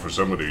bag for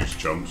some of these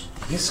chumps.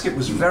 Biscuit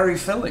was very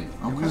filling.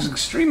 It was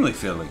extremely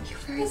filling.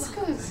 Very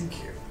good.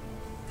 Thank you.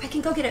 I can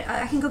go get it.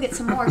 I can go get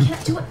some more.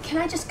 Can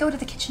I just go to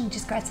the kitchen and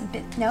just grab some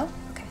bit? No?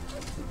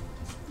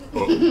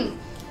 Okay.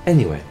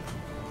 Anyway,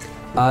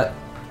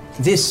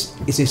 this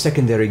is a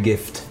secondary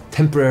gift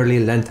temporarily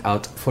lent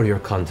out for your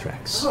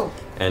contracts. Oh.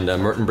 And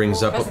Merton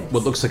brings up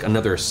what looks like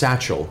another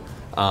satchel.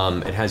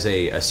 It has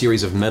a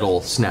series of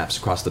metal snaps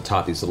across the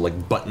top, these little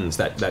like buttons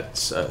that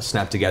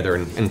snap together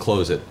and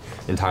close it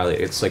entirely.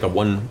 It's like a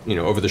one,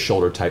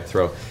 over-the-shoulder type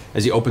throw.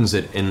 As he opens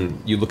it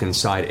and you look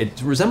inside,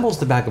 it resembles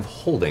the bag of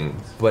holding,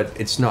 but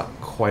it's not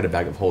quite a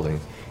bag of holding.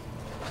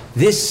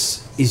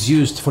 This is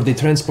used for the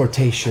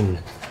transportation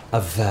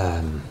of,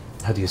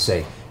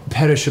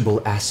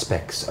 perishable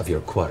aspects of your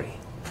quarry.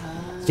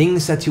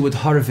 Things that you would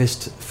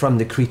harvest from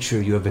the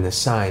creature you have been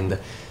assigned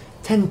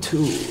tend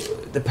to,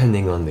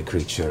 depending on the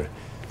creature,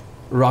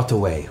 rot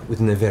away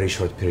within a very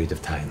short period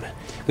of time.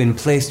 When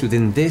placed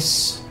within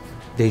this,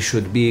 they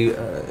should be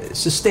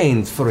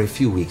sustained for a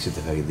few weeks at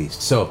the very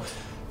least. So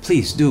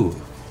please do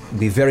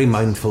be very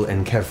mindful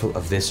and careful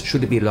of this.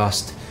 Should it be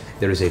lost,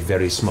 there is a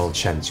very small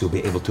chance you'll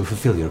be able to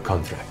fulfill your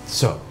contract.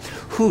 So,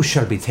 who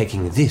shall be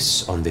taking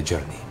this on the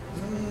journey?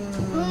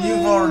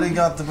 You've already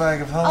got the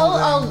bag of holding. I'll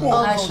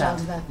I hold shall. on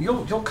to that.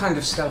 You're kind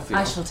of stealthy.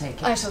 I shall take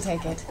it. I shall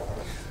take it.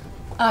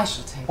 I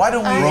shall take it. Why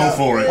don't we Roll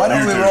for it. Why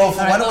don't You we do. roll?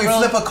 Why don't we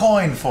I'll roll. flip a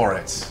coin for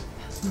it?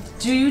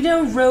 Do you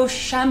know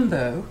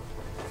Rochambeau?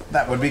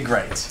 That would be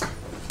great.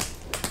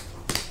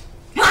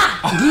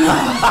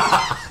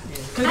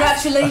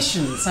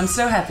 Congratulations! I'm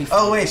so happy for you.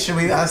 Oh wait, should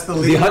we ask the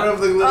leader of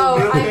the group?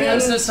 I'm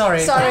so sorry.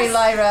 Sorry,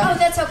 Lyra. Oh,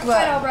 that's quite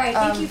Well, all right.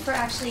 Thank you for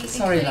actually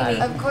sorry, including me.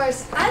 Lyra. Of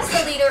course. As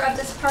the leader of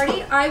this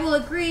party, I will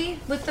agree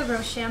with the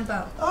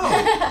Rochambeau.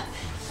 Oh,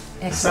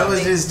 so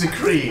it is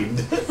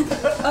decreed.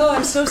 Oh,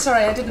 I'm so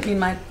sorry. I didn't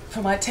mean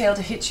for my tail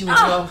to hit you with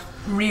your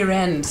rear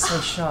end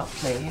so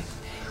sharply.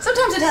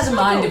 Sometimes it has a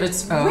mind of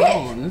its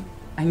own.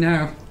 I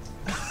know.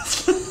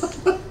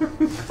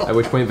 At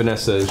which point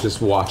Vanessa is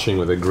just watching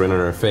with a grin on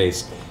her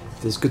face.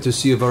 It is good to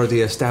see you've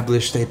already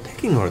established a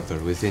pecking order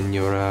within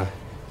your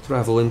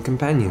travel and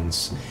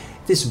companions.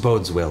 This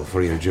bodes well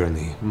for your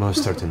journey,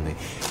 most certainly.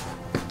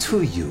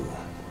 To you.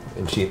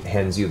 And she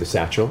hands you the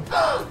satchel.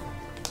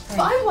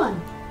 I won.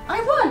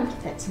 I won.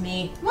 That's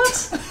me. What?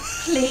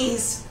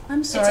 Please.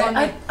 I'm sorry.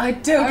 I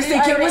don't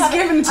think it was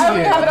given to I you.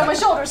 already have it on my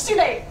shoulders. Too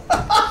late.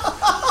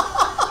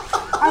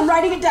 I'm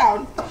writing it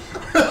down.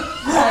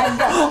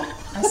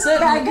 I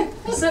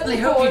certainly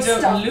hope you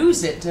don't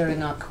lose it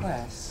during our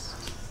quest.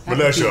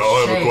 Vanessa,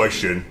 I have a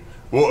question.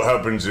 What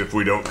happens if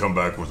we don't come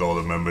back with all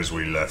the members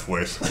we left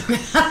with?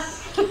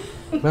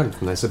 Well,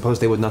 I suppose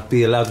they would not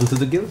be allowed into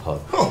the guild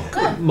hall.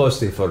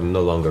 Mostly for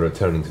no longer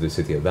returning to the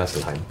city of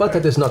Vasselheim. But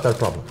that is not our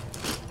problem.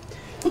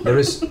 There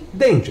is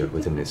danger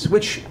within this,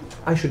 which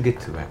I should get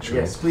to, actually.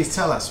 Yes, please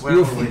tell us. Where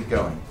are we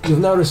going? You've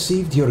now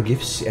received your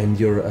gifts and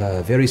your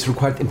various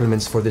required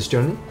implements for this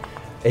journey.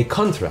 A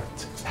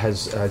contract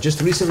has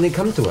just recently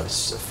come to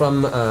us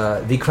from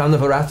the Crown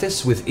of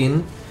Arathis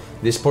within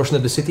this portion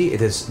of the city.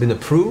 It has been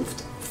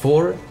approved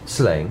for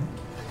slaying.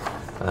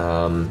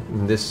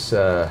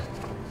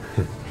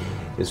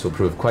 This will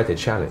prove quite a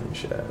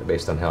challenge,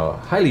 based on how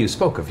highly you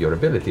spoke of your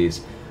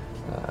abilities.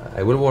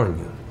 I will warn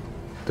you,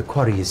 the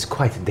quarry is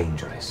quite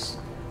dangerous.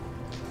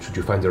 Should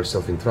you find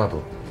yourself in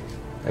trouble,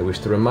 I wish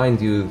to remind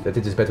you that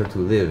it is better to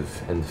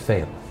live and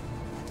fail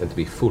than to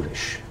be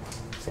foolish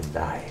and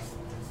die.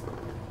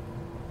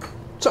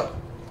 So,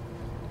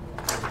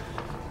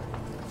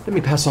 let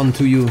me pass on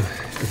to you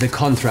the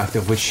contract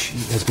of which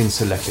has been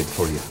selected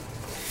for you.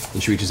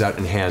 And she reaches out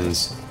and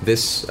hands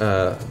this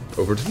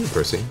over to you,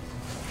 Percy.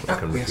 I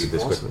can read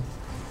this quickly.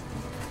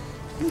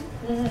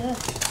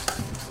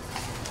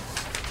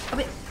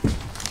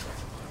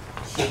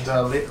 Should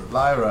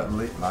Lyra?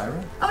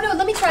 Oh no,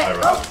 let me try it.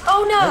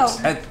 Oh no.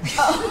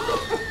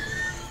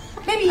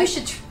 Maybe you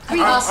should read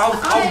us.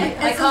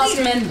 I cast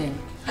mending.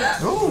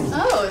 Oh,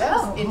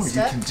 that was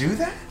you can do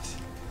that?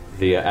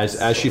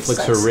 As she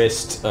flicks her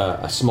wrist,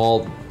 a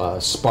small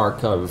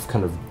spark of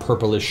kind of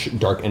purplish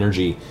dark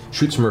energy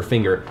shoots from her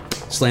finger,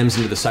 slams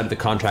into the side of the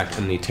contract,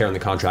 and the tear in the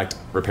contract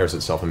repairs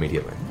itself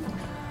immediately.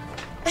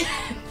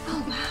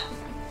 Oh wow.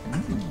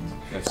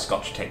 If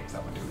Scotch tape,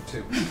 that would do it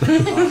too.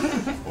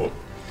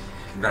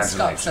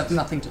 Scots have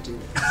nothing to do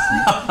with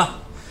it.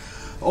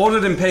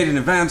 Ordered and paid in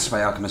advance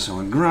by Alchemist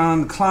Owen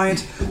Grant,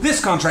 client.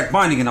 This contract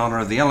binding in honor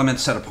of the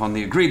elements set upon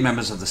the agreed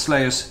members of the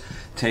Slayers.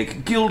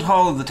 Take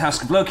Guildhall of the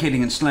task of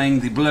locating and slaying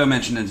the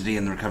below-mentioned entity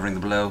and recovering the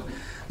below.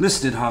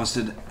 Listed,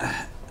 harvested,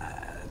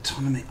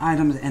 autonomy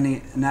items,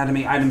 any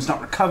anatomy items not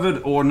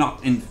recovered or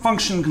not in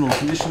function or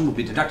condition will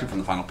be deducted from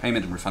the final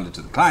payment and refunded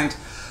to the client.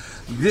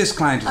 This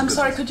client is I'm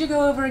sorry, could you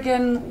go over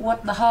again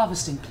what the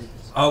harvesting, please?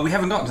 We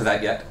haven't gotten to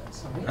that yet.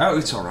 Oh,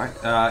 it's all right.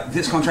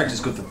 This contract is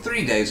good for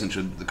 3 days, and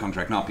should the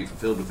contract not be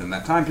fulfilled within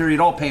that time period,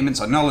 all payments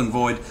are null and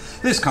void.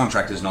 This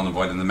contract is null and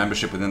void, and the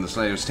membership within the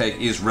Slayer's Take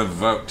is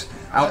revoked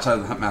outside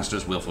of the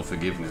Master's willful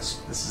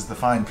forgiveness. This is the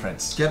fine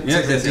print. Get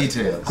to the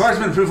details. Quarry's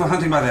been approved for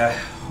hunting by the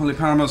holy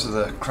paramours of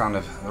the Crown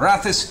of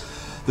Arathis.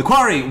 The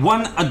quarry,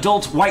 one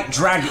adult white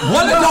dragon.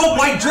 One adult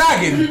white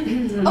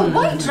dragon! A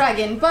white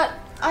dragon, but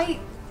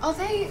are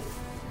they...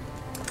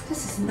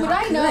 This is not Would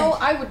I know?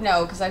 I would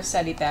know, because I've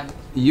studied them.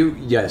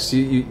 Yes,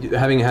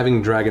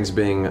 having dragons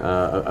being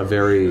a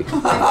very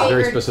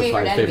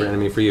specified favorite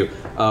enemy for you.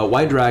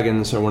 White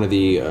dragons are one of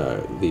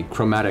the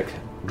chromatic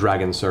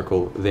dragon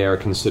circle. They are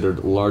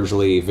considered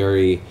largely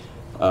very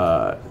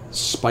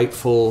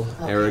spiteful,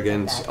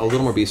 arrogant, a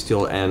little more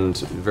bestial, and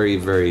very,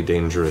 very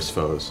dangerous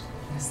foes.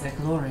 Yes, they're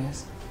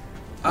glorious.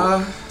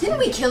 Didn't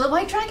we kill a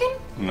white dragon?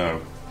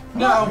 No.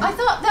 Well, I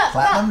thought that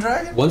Platinum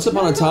dragon? Once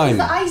upon a time,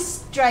 the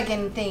ice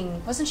dragon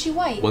thing. Wasn't she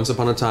white? Once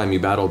upon a time, you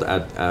battled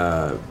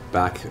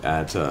back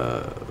at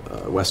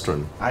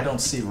Westron. I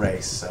don't see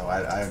race, so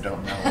I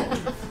don't know.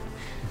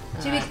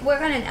 What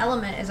kind of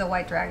element is a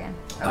white dragon?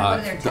 What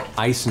are their The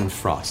ice and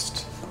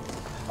frost.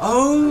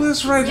 Oh,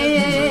 that's right.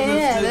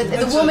 Yeah.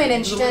 The woman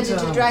and she turned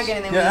into a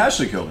dragon, and then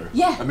Ashley killed her.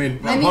 Yeah. I mean,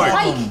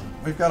 Pike.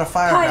 We've got a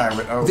fire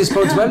guy. This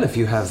bodes well if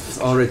you have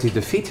already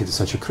defeated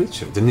such a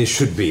creature. Then this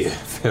should be a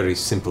very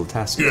simple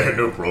task. Yeah,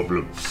 no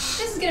problem.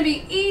 This is gonna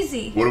be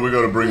easy. What do we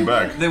got to bring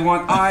back? They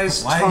want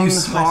eyes, tongue,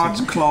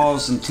 heart,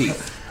 claws, and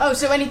teeth. Oh,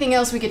 so anything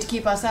else we get to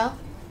keep ourselves?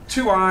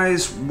 2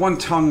 eyes, 1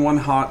 tongue, 1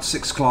 heart,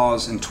 6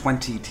 claws, and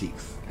 20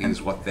 teeth is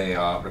what they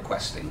are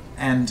requesting.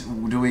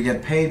 And do we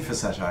get paid for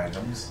such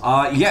items?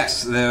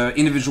 Yes, there are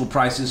individual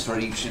prices for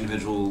each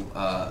individual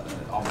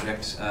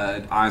object.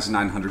 Eyes are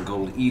 900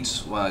 gold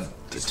each.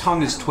 The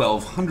tongue is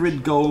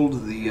 1,200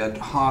 gold. The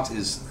heart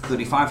is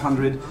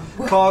 3,500.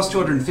 Claws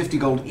 250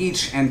 gold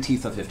each, and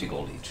teeth are 50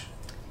 gold each.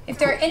 If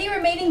there are any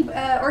remaining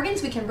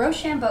organs, we can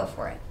Rochambeau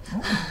for it.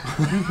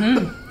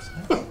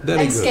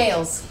 And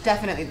scales,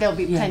 definitely. There'll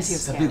be plenty of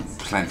scales.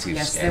 Plenty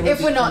of scales.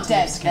 If we're not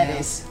dead, that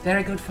is.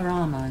 Very good for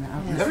armor.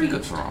 Very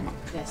good for armor.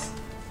 Yes.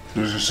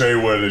 Does it say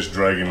where this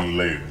dragon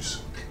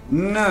lives?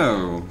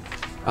 No.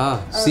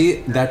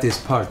 See, that is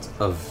part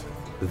of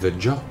the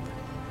job.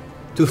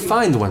 To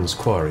find one's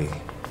quarry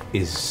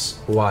is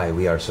why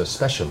we are so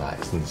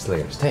specialized in the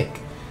Slayer's Take.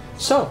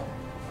 So,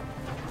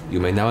 you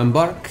may now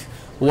embark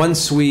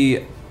once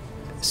we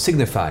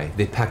signify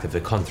the pact of the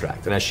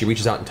contract. And as she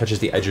reaches out and touches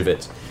the edge of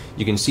it,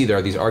 you can see there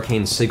are these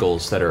arcane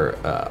sigils that are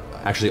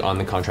actually on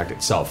the contract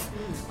itself.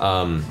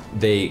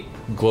 They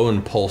glow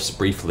and pulse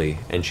briefly,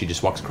 and she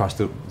just walks across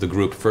the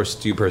group.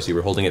 First to you, Percy,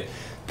 we're holding it.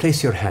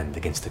 Place your hand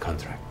against the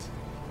contract.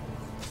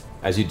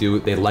 As you do,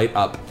 they light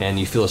up, and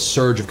you feel a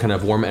surge of kind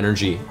of warm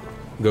energy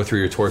go through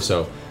your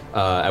torso,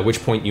 at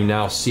which point you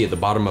now see at the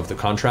bottom of the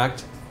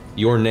contract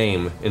your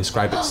name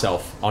inscribe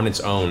itself on its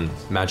own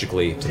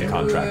magically to the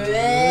contract.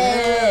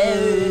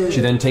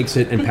 She then takes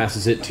it and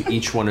passes it to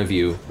each one of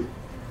you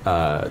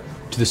to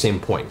the same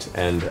point,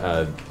 and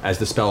as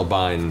the spell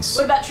binds...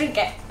 What about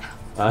Trinket?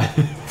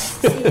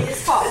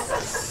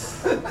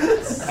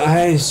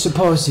 I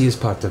suppose he is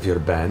part of your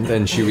band,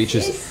 and she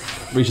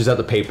reaches out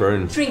the paper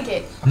and...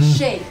 Trinket,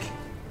 shake.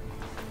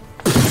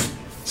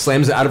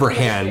 Slams it out of her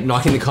hand,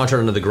 knocking the contract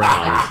onto the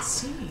ground.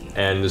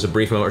 And there's a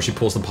brief moment where she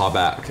pulls the paw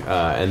back,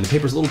 and the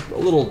paper's a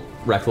little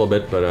wrecked a little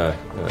bit, but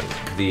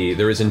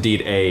there is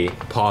indeed a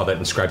paw that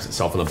inscribes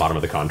itself on the bottom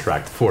of the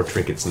contract for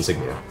Trinket's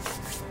insignia.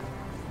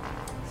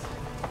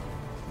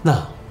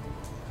 Now,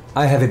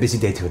 I have a busy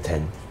day to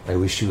attend. I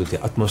wish you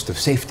the utmost of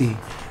safety,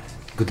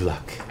 good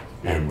luck,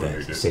 and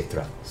safe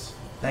travels.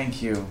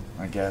 Thank you,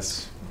 I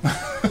guess.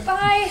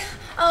 Bye.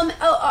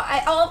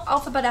 I'll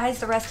alphabetize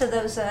the rest of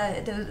those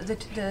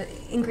the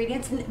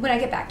ingredients when I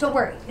get back. Don't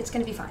worry, it's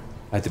gonna be fine.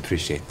 I'd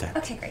appreciate that.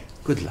 Okay, great.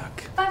 Good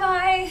luck.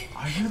 Bye.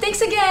 Thanks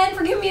again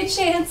for giving me a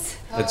chance.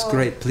 That's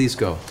great. Please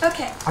go.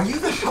 Okay. Are you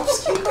the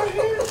housekeeper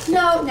here?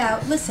 No.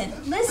 Listen.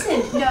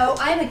 No,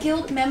 I'm a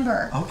guild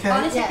member. Okay.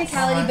 On a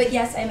technicality, but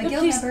yes, I'm a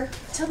guild member.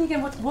 Tell me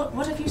again,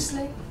 what have you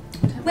slain?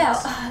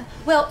 Well,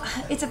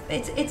 it's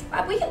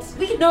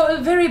we can. No,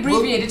 very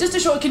abbreviated. Just a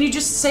short. Can you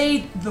just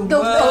say the word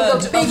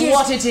the biggest, of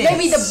what it is?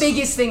 Maybe the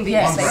biggest thing that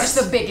you say. Just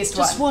the biggest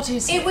one. Just what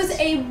is it? It was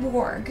a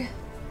warg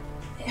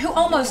who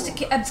almost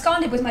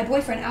absconded with my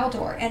boyfriend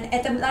Aldor, and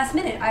at the last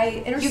minute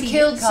I interceded. You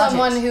killed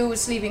someone who was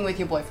sleeping with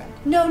your boyfriend.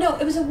 No,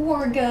 it was a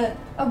warg. A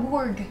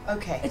warg.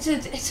 Okay. Is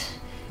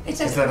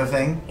that a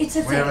thing? It's a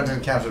we thing. haven't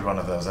encountered one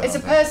of those. It's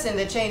a person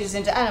that changes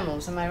into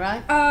animals. Am I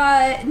right?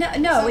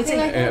 No. It's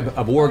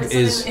A warg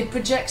is It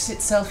projects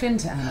itself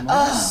into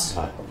animals.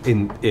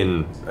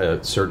 in a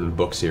certain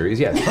book series,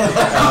 yes.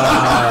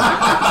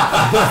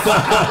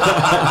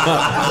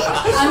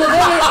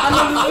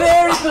 I'm a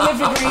very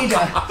prolific reader,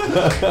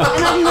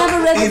 and I've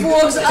never read the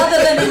wargs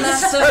other than in that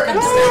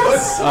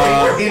circumstance.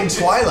 In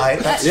Twilight.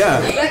 That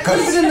could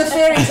have been in the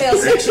fairy tale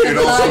section of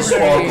the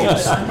library. It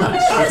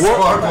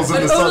sparkles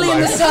in the Only in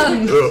the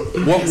sunlight. sun.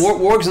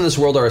 Wargs in this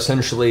world are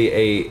essentially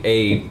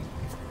a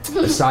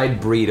side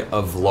breed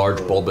of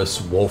large bulbous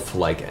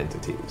wolf-like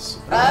entities.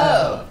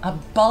 Oh. A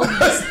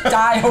bulbous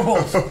dire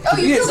wolf. Oh,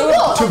 you killed a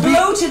wolf. A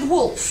bloated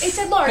wolf. It's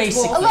a large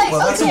basically. wolf. Like,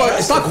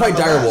 It's not quite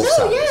dire wolf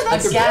size. yeah,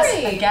 that's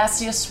A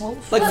gaseous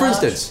wolf. Like, for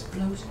instance,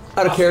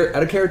 out of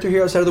character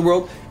here outside of the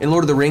world, in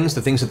Lord of the Rings,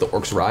 the things that the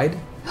orcs ride.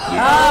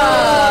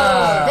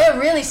 They're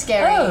really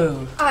scary.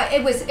 Oh.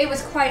 It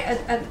was quite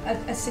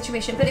a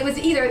situation, but it was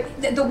either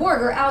the warg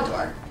or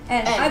Aldor,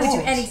 and I would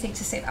do anything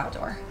to save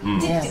Aldor.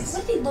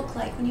 What did he look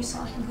like when you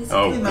saw him?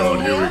 Oh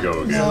god, here we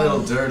go again. A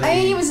little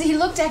dirty. He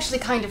looked actually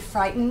kind of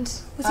frightened.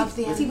 Was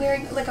he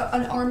wearing like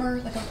an armor,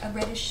 like a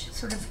reddish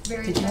sort of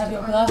very? Did you have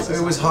your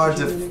glasses? It was hard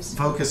to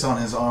focus on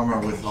his armor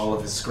with all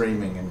of his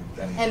screaming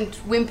and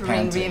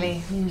whimpering, panting.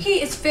 really.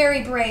 He is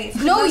very brave.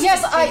 No,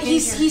 yes, he We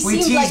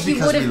seemed like teased he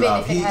because would we have been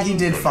love. if it hadn't. He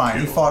did fine.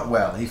 He fought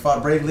well. He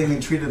fought bravely and he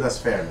treated us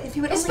fairly.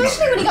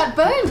 Especially when he got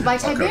burned by I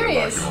cut it back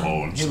Tiberius. in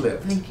horns. He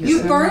lived.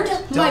 You burned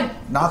my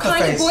Not the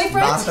kind face. of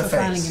boyfriend. Not the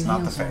face.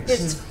 Not the face.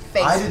 His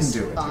face I didn't was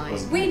do it.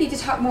 fine. We need to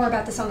talk more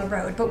about this on the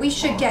road, but we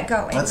should get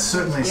going. Let's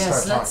certainly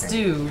Yes, start let's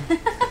talking. do.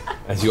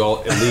 As you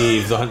all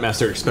leave, the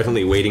Huntmaster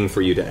expectantly waiting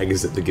for you to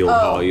exit the guild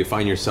hall. You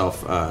find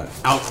yourself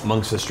out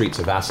amongst the streets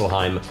of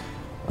Vasselheim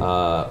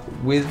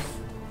with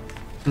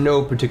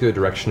no particular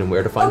direction in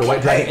where to find the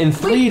White Dragon in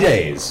 3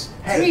 days.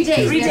 3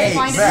 days. 3 days.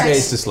 Find 3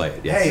 days to slay it,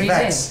 yes. Hey, 3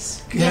 Vex.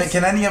 days.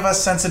 Can any of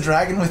us sense a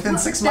dragon within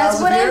 6 miles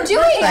That's what of here? I'm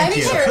doing. Thank I'm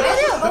you. sure. I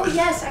know. Oh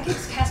yes, I can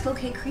cast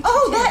locate creature.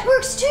 Oh, too. that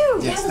works too.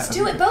 Yeah, Yes, let's that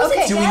do would it. be- Both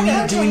Okay.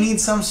 together. Do we need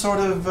some sort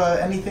of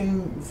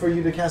anything for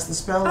you to cast the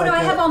spell? Oh no,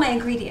 I have all my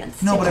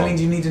ingredients. No, but I mean,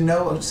 do you need to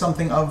know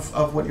something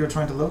of what you're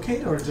trying to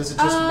locate, or does it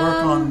just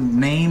work on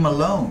name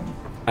alone?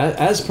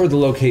 As per the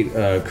locate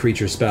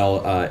creature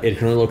spell, it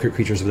can only locate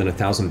creatures within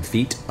 1,000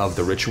 feet of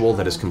the ritual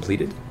that is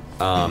completed.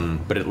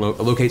 But it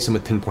locates them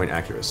with pinpoint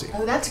accuracy.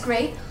 Oh, that's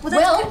great. Well,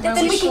 that's good.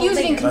 Then we can use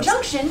it in Let's-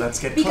 conjunction let's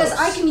get because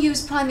close. I can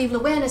use primeval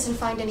awareness and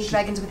find any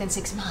dragons within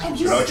 6 miles.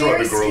 Can I try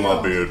to grow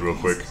my beard real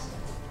quick?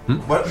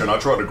 What? Can I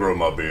try to grow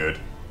my beard?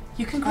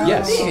 You can grow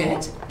Yes. a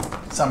beard.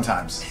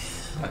 Sometimes.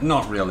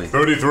 Not really.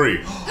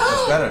 33.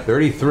 That's better.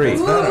 33.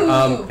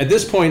 At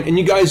this point, and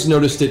you guys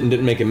noticed it and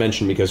didn't make a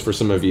mention because for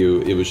some of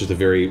you, it was just a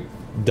very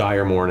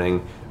dire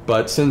morning.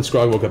 But since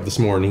Grog woke up this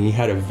morning, he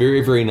had a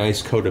very, very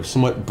nice coat of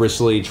somewhat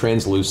bristly,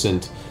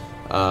 translucent,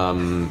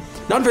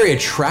 not very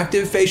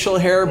attractive facial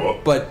hair,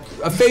 but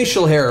a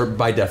facial hair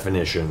by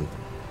definition.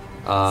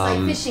 It's like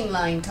a fishing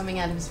line coming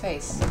out of his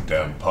face.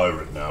 Damn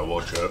pirate now,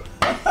 watch out.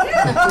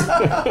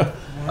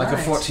 Like a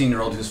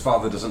 14-year-old whose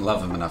father doesn't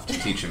love him enough to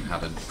teach him how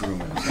to groom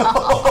him.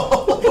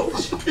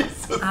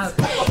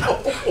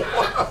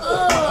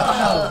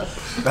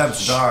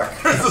 That's dark.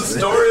 There's a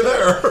story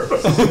there.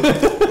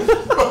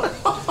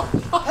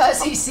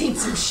 Percy's seen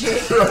some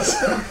shit.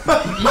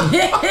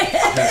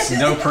 There's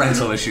no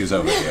parental issues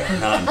over here.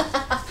 None.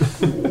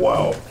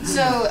 Wow.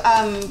 So,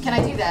 can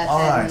I do that? All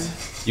then?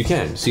 right. You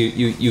can. So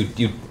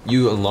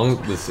you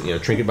along with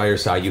Trinket by your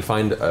side, you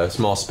find a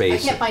small I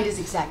space. can't find his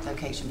exact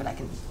location, but I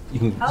can. You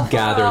can How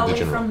gather far are the we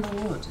general. from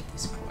the wood at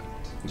this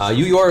point?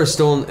 You are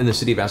still in the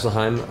city of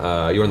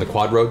Vasselheim. You're in the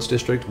Quad Roads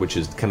district, which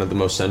is kind of the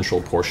most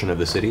central portion of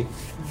the city.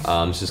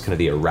 This is kind of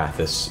the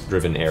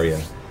Arathis-driven area.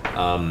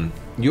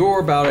 You're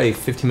about a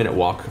 15-minute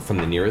walk from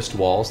the nearest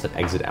walls that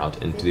exit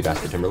out into the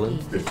Vasper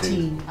Timberland.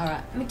 15. All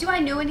right. I mean, do I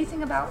know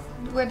anything about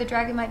where the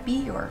dragon might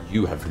be, or?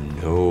 You have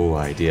no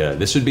idea.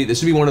 This would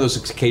be one of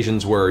those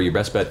occasions where your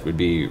best bet would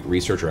be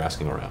research or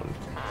asking around.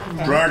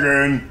 Okay.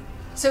 Dragon.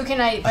 So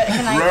can I?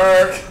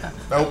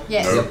 Nope.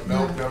 Yes.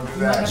 Nope. Don't do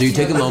that. So you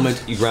take a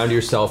moment, you ground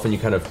yourself, and you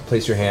kind of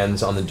place your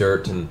hands on the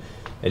dirt and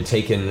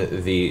take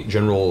in the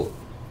general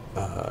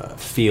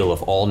feel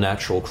of all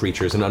natural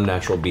creatures and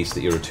unnatural beasts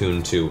that you're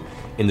attuned to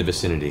in the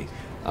vicinity.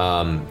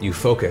 You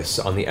focus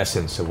on the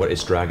essence of what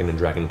is dragon and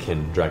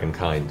dragonkin,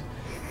 dragonkind,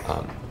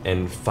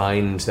 and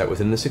find that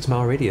within the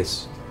 6-mile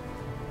radius,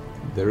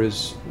 there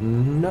is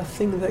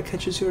nothing that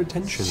catches your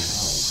attention.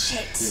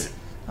 Shit.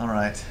 All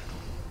right.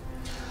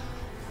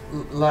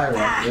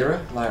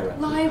 Lyra. Lyra,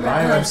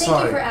 I'm thank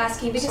sorry. you for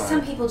asking, because Sorry.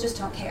 some people just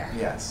don't care.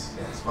 Yes.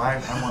 I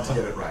want to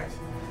get it right.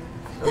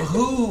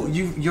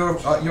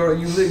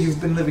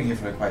 You've been living here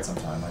for quite some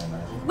time, I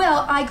imagine.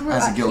 Well, I grew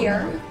As a up guild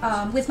here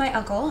member. with my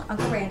uncle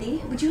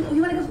Randy. You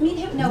want to go meet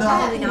him? No, No,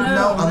 probably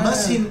not.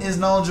 unless he is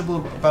knowledgeable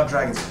about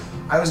dragons.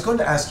 I was going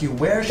to ask you,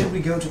 where should we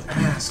go to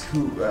ask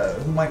who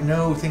might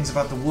know things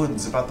about the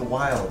woods, about the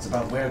wilds,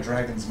 about where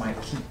dragons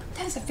might keep?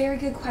 That is a very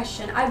good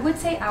question. I would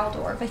say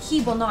Aldor, but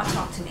he will not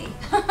talk to me.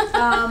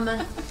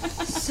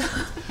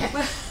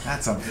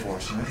 That's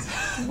unfortunate.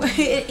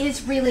 It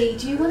is really.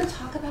 Do you want to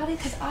talk about it?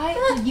 Because I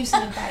could use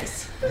some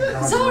advice.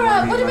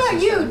 Zora, what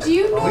about you? Do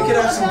you know We could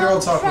have some girl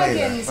about talk later,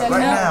 dragons but and-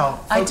 right now,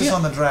 I focus do-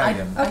 on the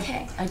dragon.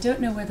 Okay. I don't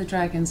know where the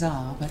dragons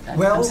are, but I'm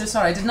Well- so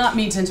sorry. I did not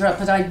mean to interrupt,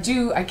 but I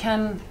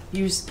can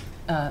use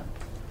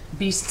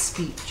beast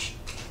speech.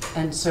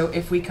 And so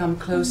if we come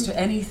close to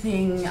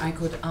anything, I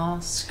could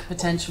ask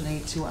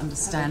potentially to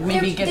understand,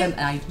 maybe get an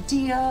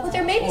idea. Well,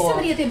 there may be or-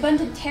 somebody at the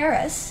Abundant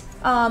Terrace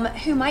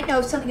who might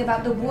know something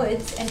about the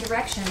woods and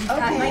directions.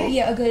 That Okay. might be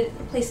a good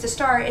place to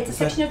start. It's a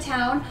section of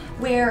town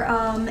where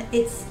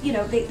it's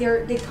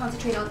they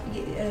concentrate on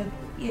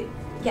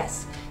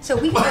yes. So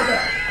we can go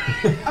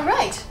there. All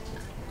right.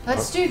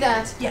 Let's do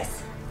that.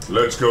 Yes.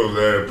 Let's go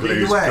there,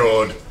 please, way.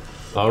 God.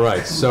 All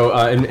right, so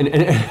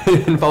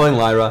in following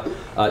Lyra,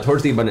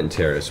 towards the Abundant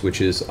Terrace,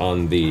 which is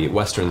on the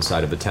western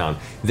side of the town,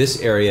 this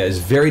area is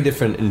very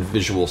different in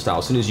visual style.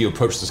 As soon as you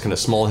approach this kind of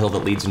small hill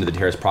that leads into the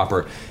terrace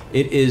proper,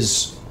 it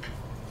is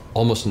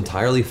almost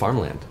entirely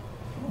farmland.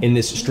 In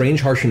this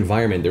strange, harsh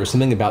environment, there is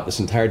something about this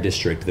entire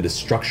district that is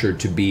structured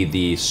to be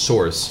the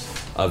source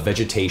of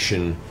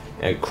vegetation,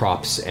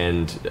 crops,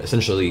 and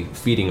essentially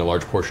feeding a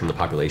large portion of the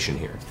population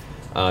here.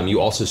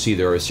 You also see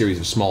there are a series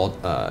of small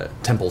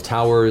temple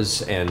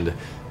towers and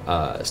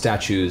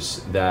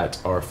statues that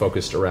are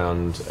focused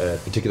around a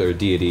particular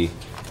deity.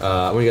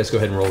 I want you guys to go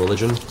ahead and roll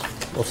religion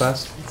real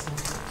fast.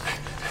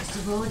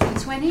 Just roll a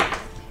d20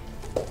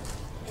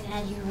 and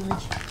add your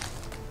religion.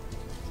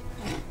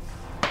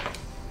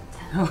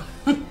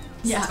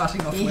 Yeah.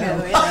 Starting off well.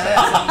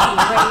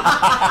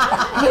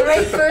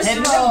 Great first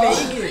roll.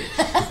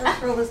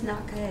 First roll was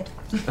not good.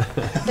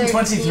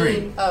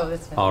 23. Oh,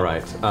 that's fine. All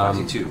right.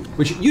 22.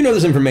 Which you know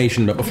this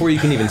information, but before you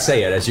can even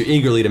say it, as you're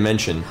eagerly to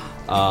mention,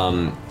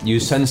 you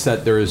sense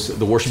that there is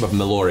the worship of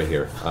Melora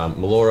here.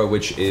 Melora,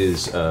 which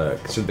is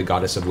considered the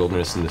goddess of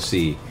wilderness and the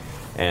sea,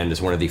 and is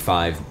one of the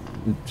 5,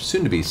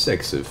 soon to be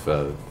 6, if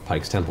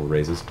Pike's Temple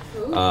raises,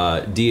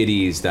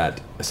 deities that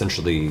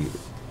essentially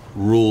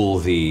rule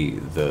the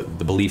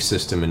belief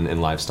system and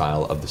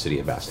lifestyle of the city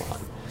of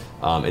Vasselheim.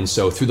 And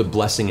so through the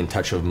blessing and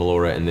touch of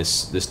Melora in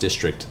this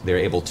district, they're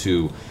able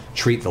to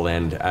treat the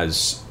land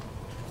as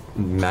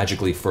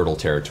magically fertile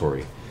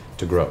territory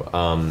to grow.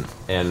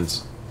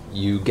 And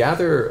you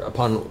gather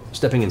upon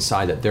stepping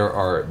inside that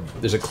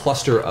there's a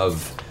cluster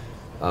of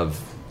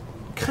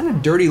kind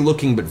of dirty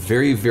looking but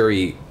very,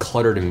 very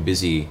cluttered and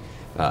busy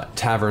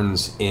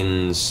taverns,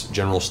 inns,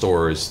 general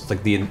stores,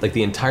 like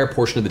the entire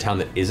portion of the town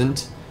that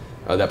isn't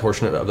that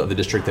portion of the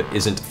district that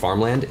isn't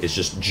farmland is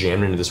just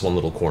jammed into this one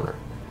little corner.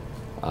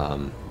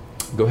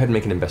 Go ahead and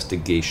make an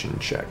investigation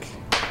check.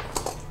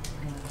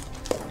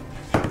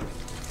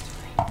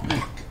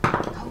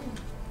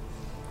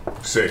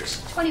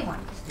 Six. 21.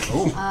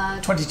 Oh,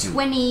 22.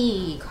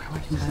 20.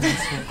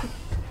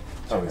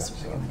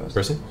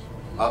 Percy?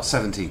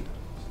 17.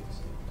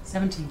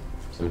 17.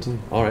 17.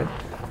 All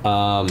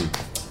right.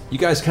 You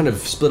guys kind of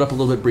split up a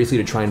little bit briefly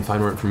to try and find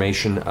more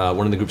information.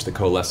 One of the groups that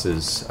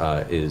coalesces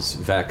is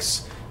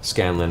Vex,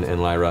 Scanlan,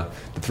 and Lyra.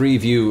 The 3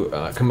 of you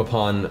come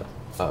upon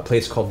a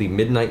place called the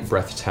Midnight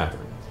Breath Tavern.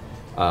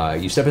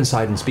 You step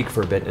inside and speak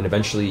for a bit, and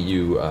eventually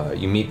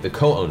you meet the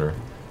co-owner,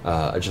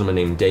 a gentleman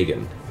named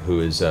Dagon, who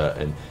is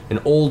an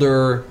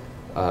older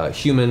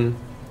human.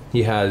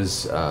 He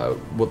has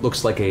what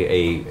looks like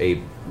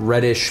a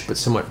reddish but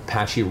somewhat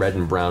patchy red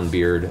and brown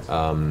beard,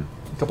 a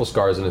couple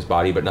scars on his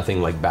body, but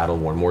nothing like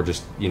battle-worn, more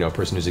just, a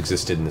person who's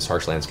existed in this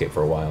harsh landscape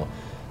for a while.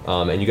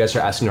 And you guys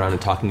are asking around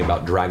and talking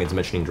about dragons,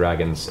 mentioning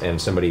dragons, and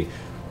somebody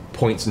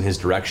points in his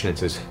direction and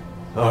says,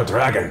 "Oh,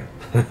 dragon.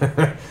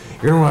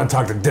 You're gonna want to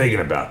talk to Dagon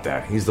about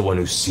that. He's the one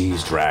who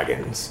sees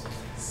dragons."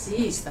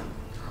 Sees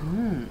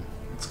them.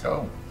 Let's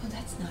go. Oh,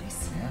 that's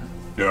nice.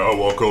 Yeah, I'll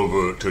walk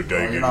over to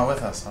Dagon. Oh, you're not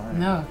with us, all right.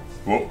 No.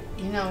 Well,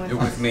 You're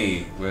with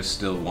me. We're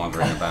still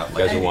wandering about. You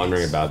guys are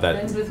wandering about that.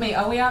 Friends with me.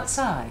 Are we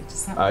outside?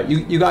 Is that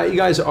You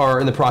guys are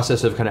in the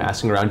process of kind of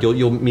asking around.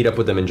 You'll meet up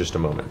with them in just a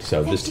moment.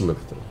 So just to move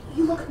with them.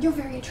 You're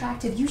very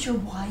attractive. Use your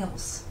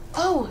wiles.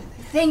 Oh,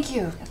 thank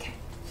you. Okay.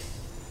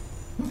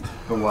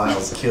 The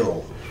wiles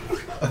kill.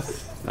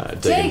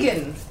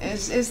 Dagon,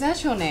 is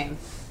that your name?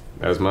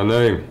 That's my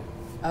name.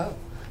 Oh.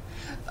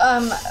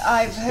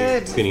 I've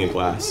heard Cleaning a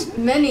glass.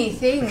 many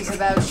things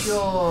about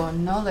your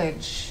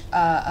knowledge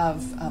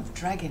of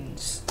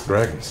dragons.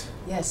 Dragons.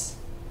 Yes.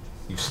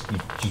 You've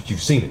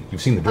seen it.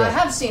 You've seen the I dragon.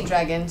 have seen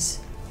dragons,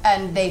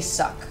 and they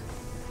suck.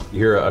 You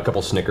hear a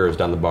couple snickers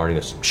down the bar, and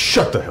he goes,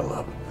 "Shut the hell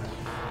up."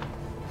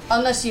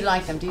 Unless you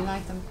like them. Do you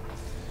like them?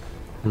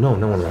 No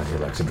one around here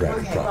likes a dragon,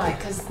 Okay, probably. right,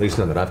 'cause- At least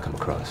none that I've come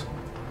across.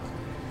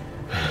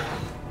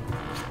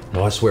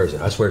 No, I swears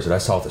it. I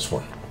saw this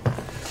one.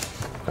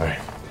 All right.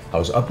 I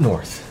was up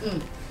north,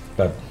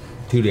 about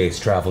 2 days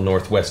travel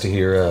northwest of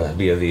here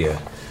via the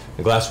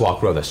Glass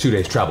Walk Road. That's 2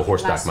 days travel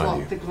horseback,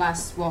 mind you. The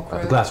Glass Walk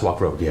Road. The Glass Walk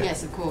Road, yeah.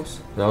 Yes, of course.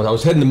 I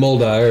was heading to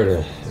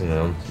Moldire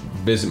to,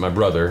 visit my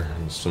brother.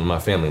 Some of my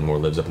family more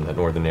lives up in that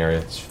northern area.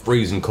 It's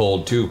freezing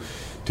cold, too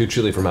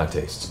chilly for my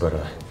tastes. But I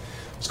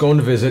was going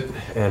to visit,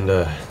 and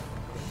no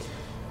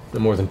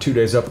more than 2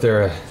 days up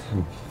there, a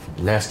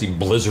nasty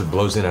blizzard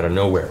blows in out of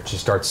nowhere. It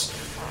just starts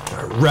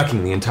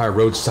wrecking the entire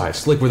roadside.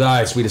 Slick with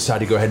ice, we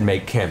decided to go ahead and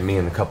make camp, me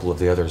and a couple of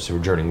the others who were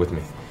journeying with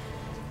me.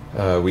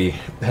 We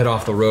head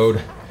off the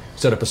road,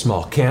 set up a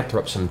small camp,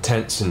 throw up some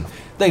tents, and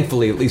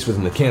thankfully, at least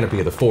within the canopy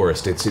of the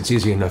forest, it's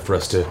easy enough for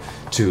us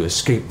to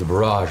escape the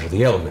barrage of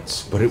the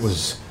elements. But it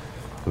was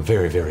a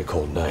very, very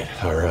cold night.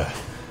 Our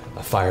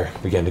fire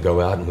began to go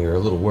out, and we were a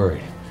little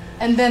worried.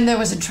 And then there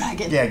was a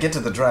dragon. Yeah, get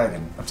to the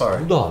dragon. I'm sorry.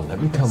 Hold on, let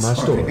me tell my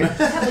story.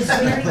 That was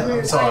very rude.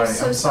 I'm sorry. I'm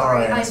so I'm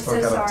sorry. sorry. I'm so spoke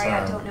out of sorry. I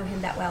turn. don't know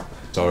him that well.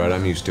 It's all right,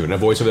 I'm used to it. And a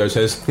voice over there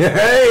says, "Hey,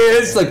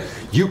 it's like,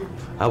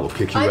 I will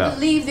kick you I out.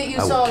 believe that you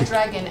I will saw a kick-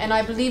 dragon, and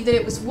I believe that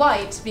it was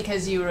white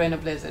because you were in a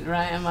blizzard,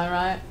 right? Am I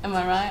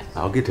right?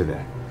 I'll get to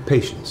that.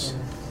 Patience.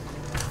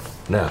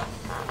 Now,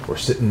 we're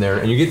sitting there,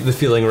 and you get the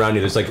feeling around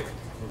you, there's like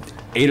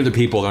 8 other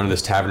people in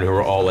this tavern who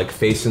are all like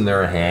facing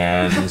their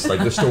hands.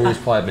 Like the story's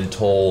probably been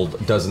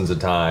told dozens of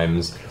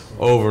times,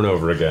 over and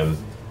over again.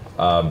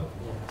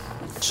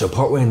 So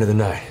partway into the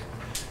night,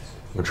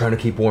 we're trying to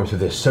keep warm through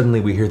this. Suddenly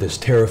we hear this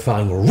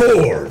terrifying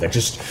roar that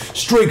just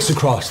streaks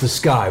across the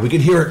sky. We can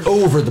hear it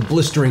over the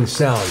blistering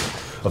sound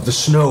of the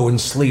snow and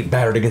sleet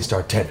battered against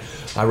our tent.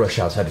 I rush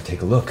outside to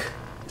take a look.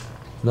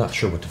 Not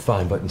sure what to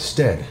find, but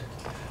instead,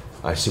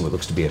 I see what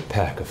looks to be a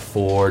pack of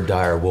 4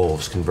 dire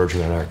wolves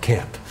converging on our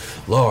camp.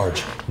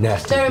 Large,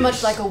 nasty Very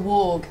beasts. much like a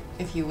warg,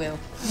 if you will.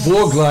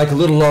 Warg-like, a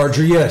little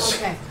larger, yes.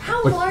 Okay.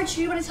 How But- large?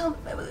 Do you want to tell?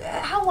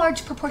 How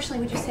large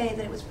proportionally would you say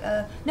that it was?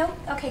 No.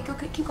 Okay. Go.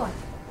 Keep going.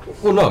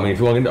 Well, no, I mean, if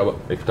you want to know,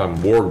 if you're talking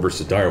warg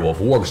versus direwolf,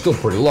 warg's still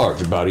pretty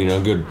large, about, a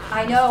good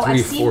I know. 3,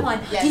 I've seen 4. one.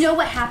 Yes. You know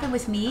what happened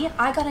with me?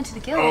 I got into the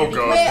guild. Oh, because-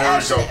 God. Wait,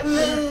 There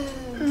we actually,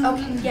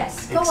 Okay.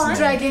 Yes. Go on.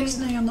 dragon.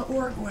 on the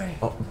orc way.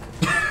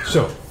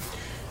 So,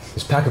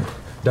 this pack of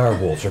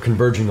direwolves are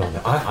converging on me.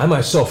 I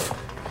myself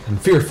am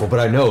fearful, but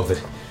I know that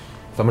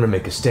if I'm going to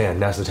make a stand,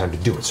 now's the time to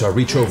do it. So I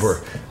reach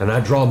over and I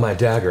draw my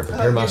dagger and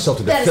prepare myself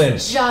to That defend.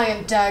 is a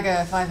giant dagger,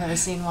 if I've ever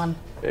seen one.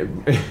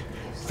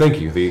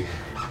 Thank you. He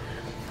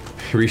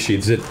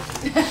resheathes it.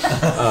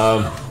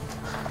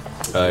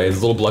 A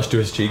little blush to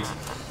his cheeks.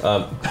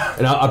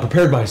 And I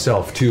prepared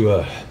myself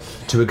to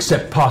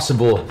accept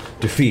possible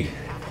defeat.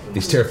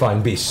 These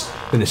terrifying beasts.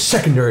 Then a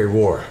secondary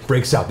roar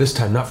breaks out, this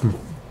time not from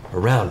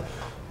around,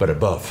 but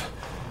above.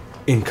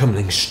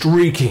 Incoming,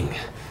 streaking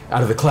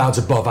out of the clouds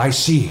above, I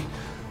see,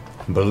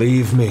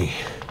 believe me,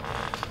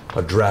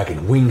 a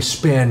dragon,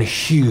 wingspan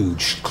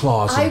huge,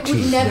 claws I and teeth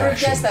would never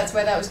gnashing. guess that's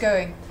where that was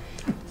going.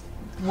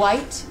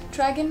 White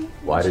dragon?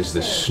 White as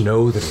the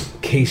snow that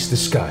encased the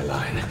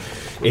skyline.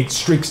 It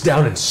streaks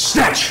down and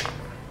snatch!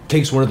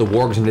 Takes one of the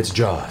wargs in its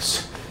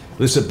jaws.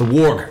 Lifts up the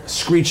warg,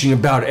 screeching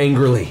about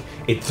angrily.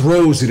 It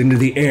throws it into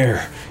the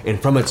air, and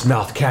from its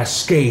mouth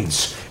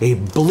cascades a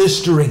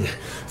blistering,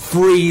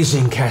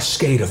 freezing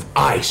cascade of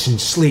ice and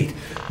sleet.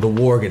 The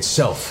warg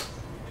itself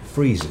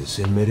freezes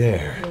in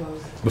midair.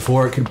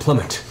 Before it can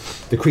plummet,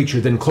 the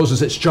creature then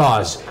closes its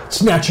jaws,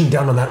 snatching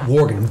down on that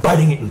warg and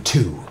biting it in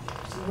 2.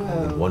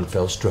 In one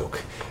fell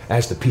stroke,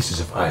 as the pieces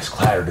of ice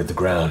clattered to the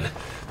ground,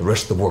 the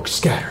rest of the warg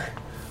scatter.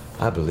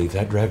 I believe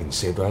that dragon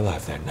saved our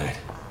life that night.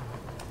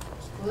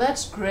 Well,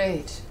 that's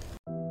great.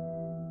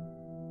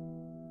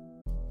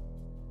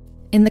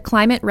 In the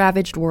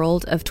climate-ravaged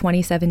world of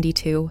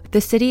 2072, the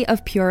city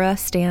of Pura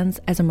stands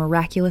as a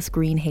miraculous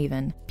green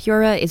haven.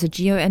 Pura is a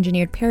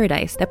geoengineered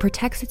paradise that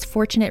protects its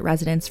fortunate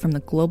residents from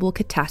the global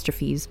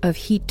catastrophes of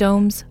heat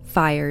domes,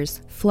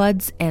 fires,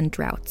 floods, and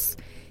droughts.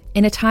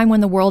 In a time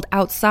when the world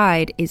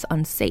outside is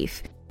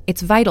unsafe,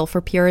 it's vital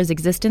for Pura's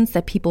existence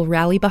that people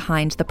rally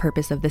behind the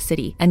purpose of the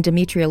city, and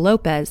Demetria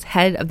Lopez,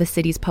 head of the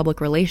city's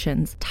public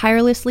relations,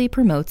 tirelessly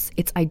promotes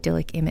its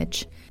idyllic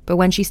image. But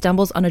when she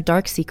stumbles on a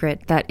dark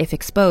secret that, if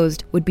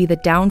exposed, would be the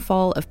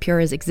downfall of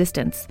Pura's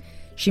existence,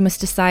 she must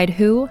decide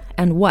who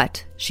and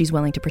what she's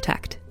willing to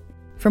protect.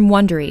 From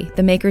Wondery,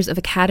 the makers of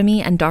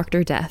Academy and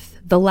Dr. Death,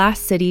 The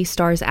Last City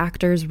stars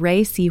actors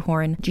Ray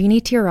Seahorn,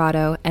 Jeannie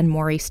Tirado, and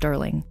Maury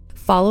Sterling.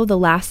 Follow The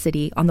Last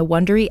City on the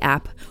Wondery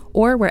app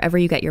or wherever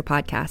you get your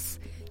podcasts.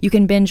 You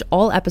can binge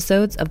all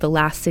episodes of The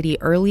Last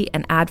City early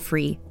and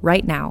ad-free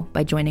right now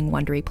by joining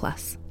Wondery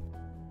Plus.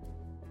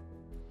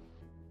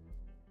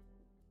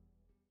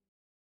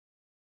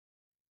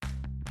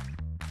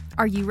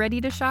 Are you ready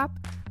to shop?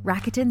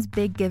 Rakuten's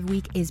Big Give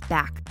Week is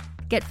back.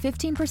 Get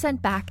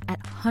 15% back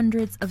at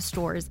hundreds of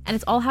stores, and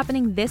it's all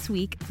happening this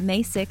week,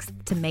 May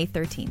 6th to May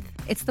 13th.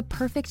 It's the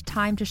perfect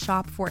time to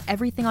shop for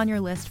everything on your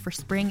list for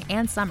spring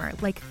and summer,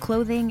 like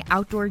clothing,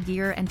 outdoor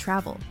gear, and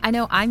travel. I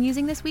know I'm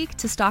using this week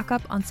to stock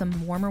up on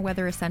some warmer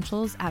weather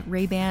essentials at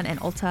Ray-Ban and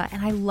Ulta,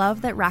 and I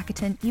love that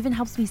Rakuten even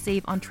helps me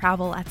save on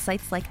travel at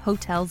sites like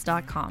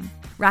Hotels.com.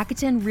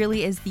 Rakuten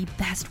really is the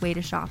best way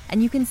to shop,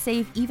 and you can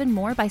save even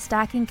more by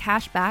stacking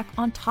cash back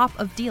on top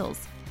of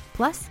deals.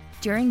 Plus,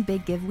 during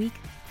Big Give Week,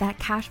 that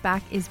cash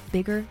back is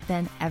bigger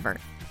than ever.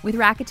 With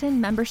Rakuten,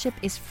 membership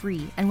is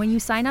free, and when you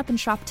sign up and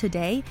shop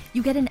today,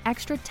 you get an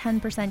extra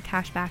 10%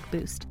 cash back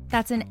boost.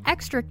 That's an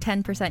extra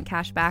 10%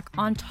 cash back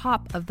on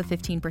top of the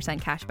 15%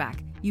 cash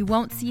back. You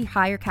won't see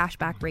higher cash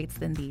back rates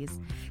than these.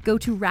 Go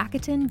to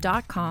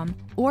Rakuten.com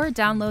or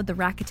download the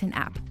Rakuten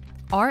app.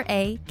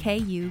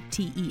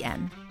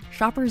 Rakuten.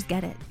 Shoppers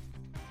get it.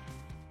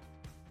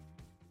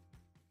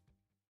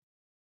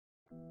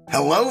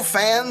 Hello,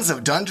 fans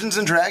of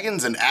Dungeons &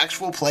 Dragons and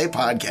actual play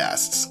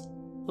podcasts.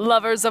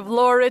 Lovers of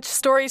lore-rich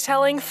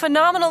storytelling,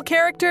 phenomenal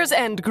characters,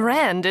 and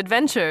grand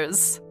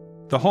adventures.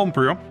 The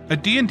Homebrew, a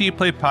D&D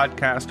play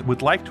podcast,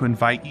 would like to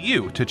invite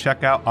you to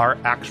check out our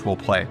actual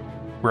play.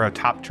 We're a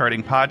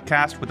top-charting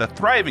podcast with a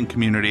thriving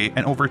community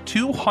and over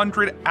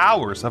 200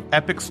 hours of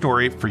epic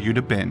story for you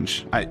to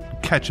binge.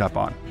 Catch up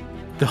on.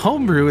 The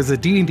Homebrew is a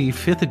D&D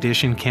 5th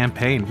edition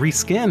campaign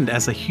reskinned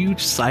as a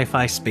huge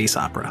sci-fi space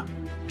opera.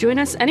 Join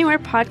us anywhere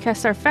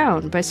podcasts are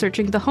found by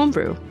searching The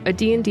Homebrew, a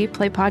D&D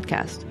play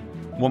podcast.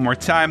 One more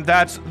time,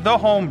 that's The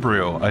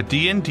Homebrew, a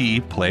D&D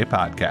play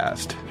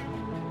podcast.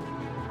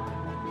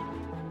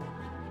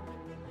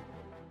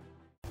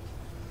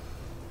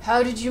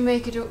 How did you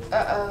make it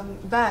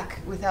back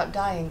without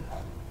dying?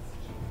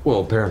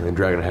 Well, apparently the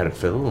dragon had it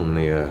filled, and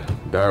the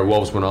dire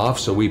wolves went off,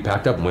 so we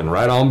packed up and went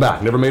right on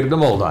back. Never made it to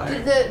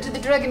Moldai. Did the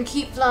dragon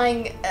keep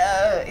flying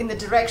in the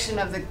direction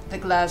of the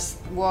glass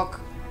walk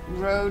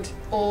road,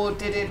 or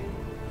did it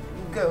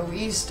go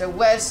east or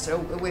west, or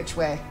which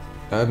way?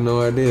 I have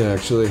no idea,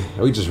 actually.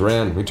 We just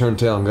ran. We turned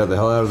tail and got the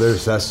hell out of there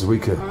as fast as we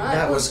could. Right.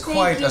 That was Thank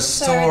quite you, a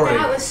sir. story.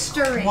 That was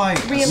stirring.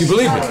 Really You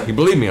believe me? You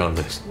believe me on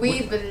this?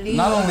 We believe.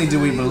 Not only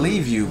do we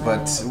believe you,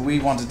 but we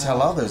want to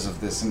tell others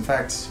of this. In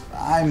fact,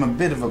 I'm a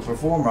bit of a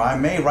performer. I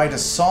may write a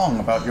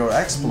song about your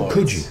exploits.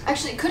 Could you?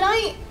 Actually, could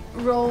I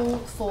roll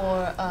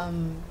for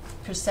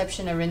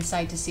perception or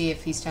insight to see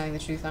if he's telling the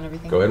truth on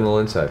everything? Go ahead and roll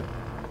insight.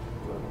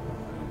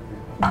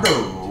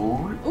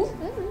 No.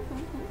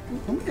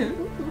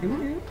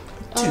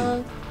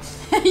 Two.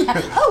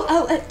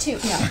 Yeah. 2.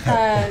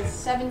 No.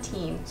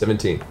 17.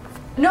 17.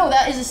 No,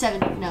 that is a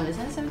 7. No, is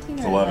that a 17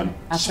 or 11?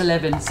 That's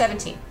 11.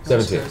 17.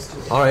 17.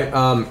 All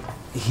right.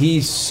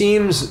 He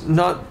seems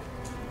not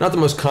the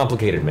most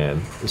complicated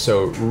man,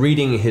 so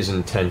reading his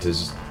intent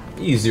is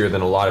easier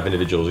than a lot of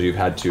individuals you've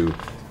had to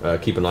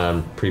keep an eye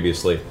on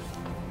previously.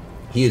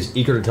 He is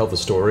eager to tell the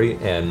story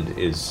and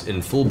is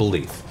in full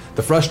belief.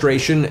 The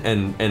frustration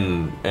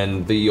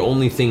and the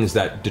only things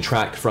that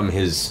detract from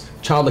his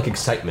childlike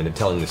excitement at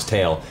telling this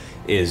tale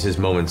is his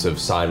moments of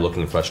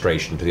side-looking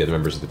frustration to the other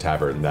members of the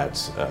tavern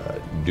that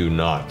do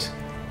not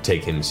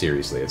take him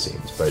seriously, it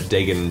seems. But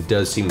Dagon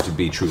does seem to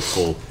be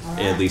truthful,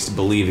 at least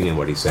believing in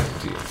what he's saying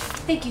to you.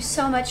 Thank you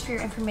so much for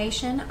your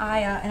information.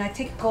 I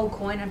take a gold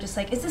coin. I'm just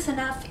like, is this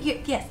enough?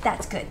 Yes,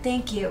 that's good.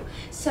 Thank you.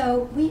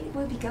 So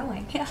we'll be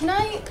going. Yeah. Can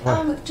I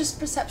just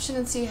perception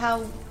and see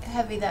how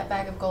heavy that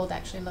bag of gold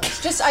actually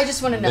looks? I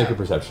just want to know. Make a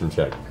perception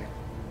check.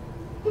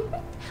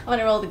 I want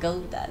to roll the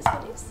gold dice,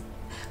 please.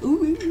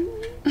 Ooh.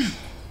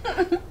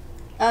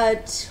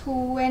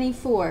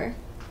 24.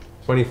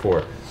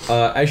 24.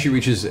 As she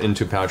reaches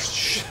into a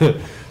pouch,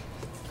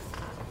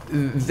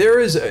 there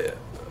is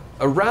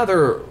a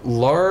rather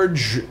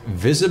large,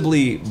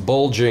 visibly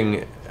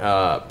bulging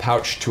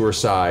pouch to her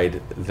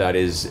side that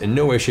is in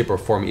no way, shape, or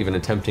form even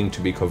attempting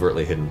to be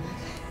covertly hidden.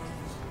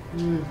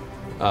 She's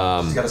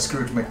got a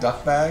Scrooge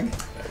McDuck bag?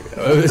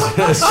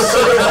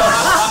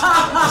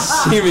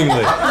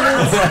 Seemingly.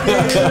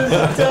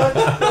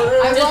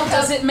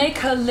 Does it make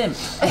her limp?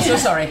 I'm so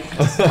sorry.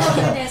 Oh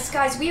goodness,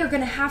 guys, we are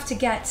gonna have to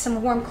get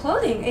some warm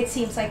clothing. It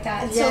seems like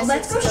that. Yes, so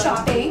let's go it's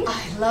shopping.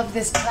 I love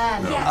this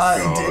plan.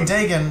 Yes.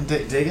 Dagon.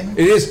 It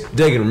is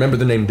Dagon. Remember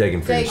the name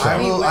Dagon for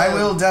yourself. I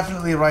will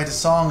definitely write a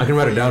song. I can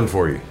write it down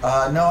for you.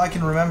 No, I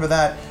can remember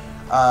that.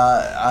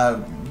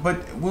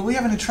 But will we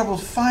have any trouble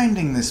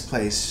finding this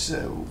place?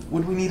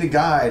 Would we need a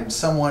guide,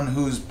 someone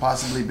who's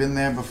possibly been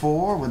there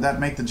before? Would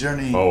that make the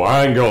journey? Oh,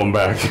 I ain't going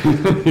back.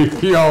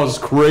 Y'all's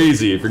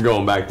crazy if you're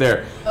going back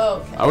there.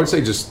 Okay. I would say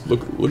just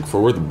look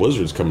for where the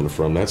blizzard's coming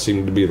from. That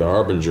seemed to be the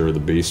harbinger of the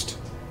beast.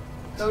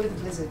 Go to the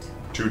blizzard.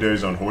 2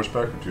 days on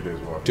horseback or 2 days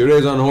walking? 2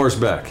 days on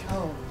horseback.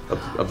 Oh.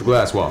 Up the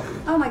glass walk.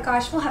 Oh my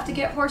gosh, we'll have to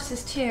get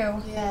horses too.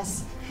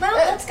 Yes. Well,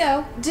 let's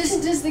go.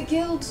 Does the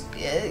guild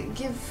give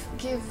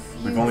you?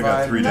 We've only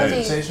got 3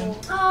 days.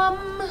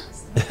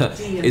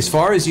 As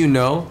far as you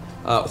know,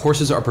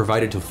 horses are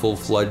provided to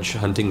full-fledged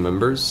hunting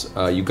members.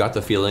 You got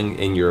the feeling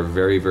in your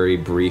very, very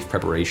brief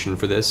preparation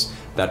for this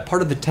that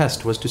part of the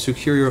test was to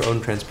secure your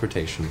own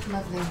transportation.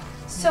 Lovely.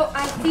 So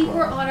I think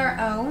we're on our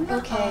own.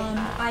 Okay.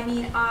 I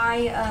mean,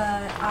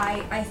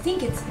 I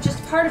think it's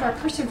just part of our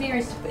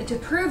perseverance to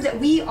prove that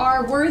we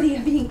are worthy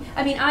of being.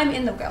 I mean, I'm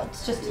in the guild,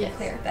 just to be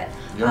clear. But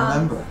You're a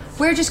member.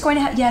 we're just going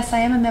to have. Yes, I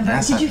am a member.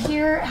 Yes, Did you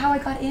hear how I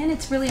got in?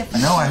 It's really a fun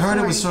No, I heard it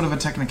story. was sort of a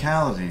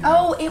technicality.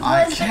 Oh, it was.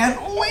 I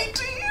can't wait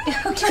to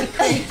hear. Okay,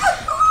 great.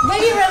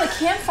 Maybe around the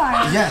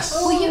campfire. Yes.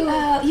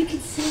 Well, you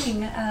could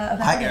sing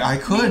about it. I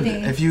could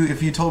maybe.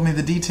 if you told me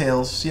the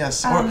details.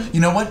 Yes. Or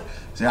you know what?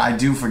 See, I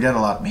do forget a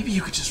lot. Maybe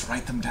you could just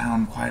write them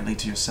down quietly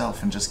to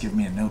yourself and just give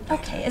me a note.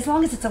 Okay, as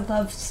long as it's a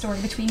love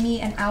story between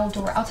me and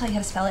Aldor, I'll tell you how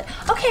to spell it.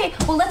 Okay,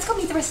 well, let's go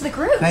meet the rest of the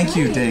group. Thank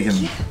you,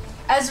 Dagon.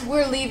 As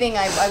we're leaving,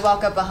 I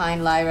walk up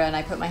behind Lyra and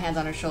I put my hands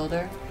on her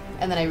shoulder,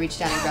 and then I reach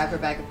down and grab her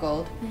bag of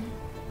gold,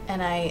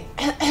 and I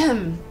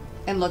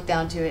and look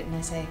down to it and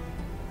I say,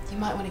 "You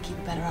might want to keep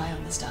a better eye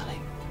on this,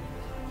 darling.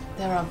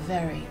 There are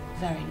very,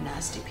 very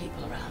nasty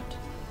people around."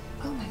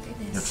 Oh my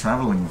goodness. You're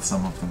traveling with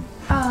some of them.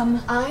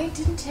 I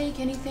didn't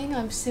take anything.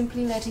 I'm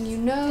simply letting you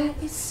know.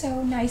 That is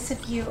so nice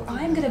of you.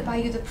 I'm gonna buy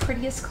you the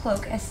prettiest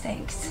cloak as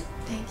thanks.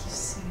 Thank you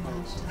so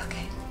much.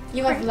 Okay.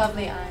 You have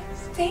lovely eyes.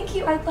 Thank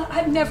you.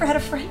 I've never had a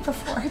friend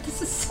before.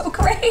 This is so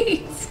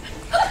great.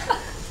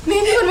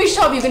 Maybe when we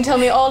shop, you can tell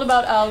me all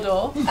about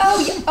Aldor.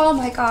 Oh, yeah. Oh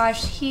my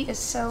gosh, he is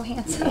so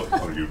handsome.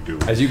 What are you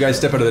doing? As you guys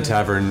step out of the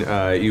tavern,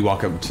 you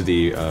walk up to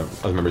the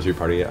other members of your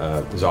party,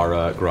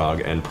 Zara,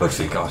 Grog, and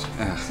Percy. God.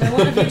 So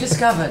what have you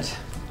discovered?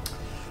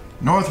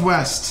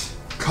 Northwest,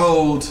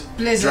 cold,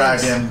 Blizzard.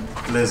 dragon,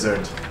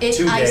 blizzard.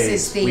 2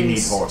 ices days. We things.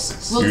 need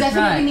horses. We'll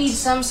definitely Right. need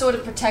some sort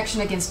of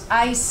protection against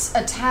ice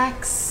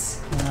attacks.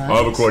 I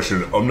have a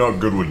question. I'm not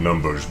good with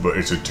numbers, but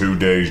it's a 2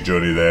 days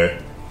journey there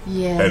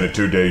Yeah. and a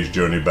 2 days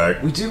journey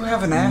back. We do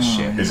have an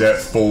airship. Is that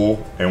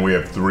full and we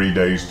have 3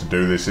 days to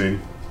do this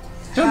in?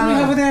 Don't we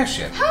have an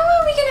airship? How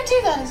are we gonna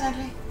do that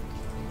exactly?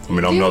 I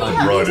mean, I'm not the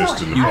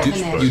brightest in the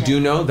bunch, but... You do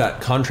know that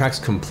contracts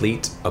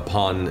complete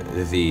upon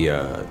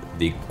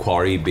the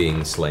quarry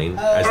being slain.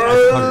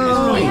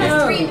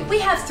 We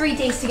have 3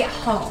 days to get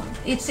home.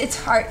 It's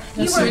hard.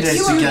 You were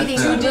days to get reading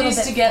there. a 2 little days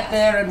bit. to get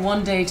there and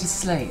 1 day to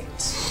slay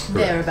it.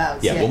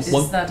 Thereabouts. Yeah, yes.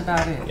 Is that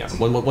about it? Yeah,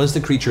 once the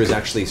creature is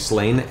actually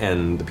slain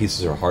and the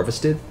pieces are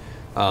harvested,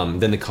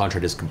 then the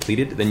contract is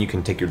completed. Then you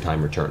can take your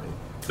time returning.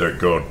 Thank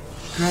God.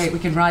 Great, we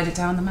can ride it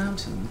down the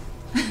mountain.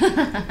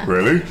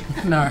 Really?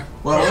 No.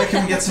 Well, where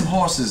can we get some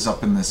horses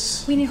up in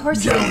this? We need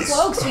horses and Yes.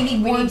 cloaks. We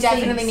need warm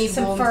definitely things, need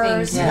some warm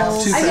furs. things. Yeah.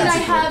 wool. Two I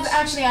mean,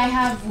 fancy I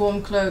have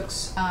warm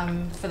cloaks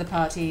for the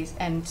parties,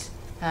 and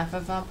half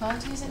of our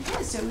parties in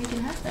here, so we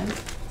can have them.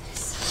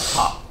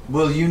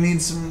 Will you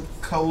need some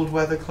cold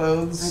weather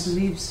clothes? I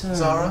believe so.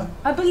 Zara?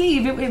 I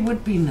believe it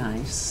would be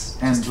nice.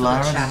 And Just for the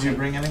Lyra, did chatting. you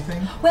bring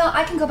anything? Well,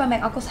 I can go by my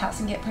uncle's house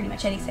and get pretty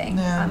much anything.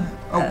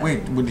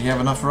 Wait, would you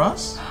have enough for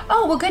us?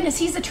 Oh, well, goodness,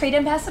 he's the trade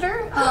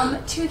ambassador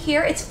to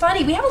here. It's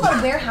funny, we have a lot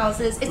of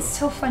warehouses. It's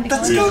so fun to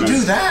Let's go go in.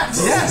 do that.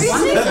 Yes.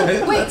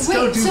 Wait,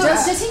 go wait. do So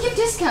that. does he give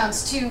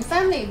discounts to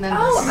family members?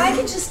 Oh, I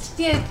can just,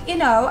 you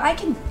know, I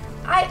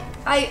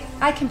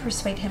can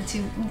persuade him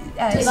to.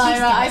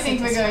 Lyra, I think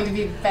we're going to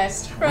be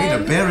best Way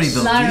friends. to bury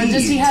the Lyra, lead.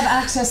 does he have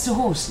access to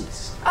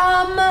horses?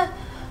 I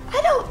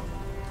don't.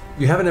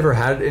 You haven't ever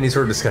had any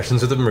sort of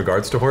discussions with them in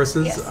regards to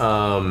horses. Yes.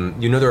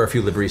 You know there are a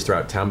few liveries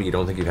throughout town, but you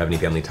don't think you have any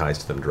family ties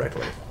to them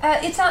directly.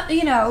 It's not,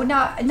 you know,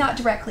 not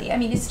directly. I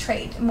mean, it's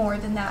trade more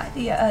than that.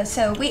 Yeah.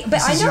 So we. But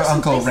This I is know your some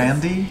Uncle places.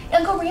 Randy?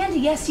 Uncle Randy,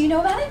 yes. Do you know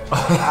about him?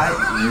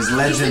 His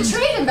legend. He's the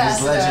trade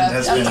ambassador. His legend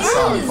has Oh, been he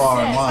sung is.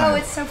 far and wide. Oh,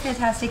 it's so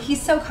fantastic.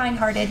 He's so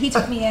kind-hearted. He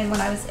took me in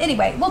when I was.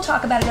 Anyway, we'll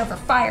talk about it over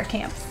fire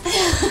camp.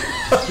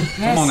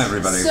 Come on,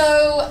 everybody.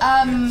 So,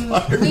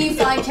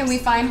 can we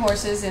find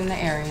horses in the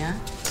area?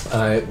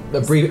 A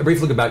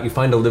brief look about, you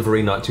find a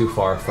livery not too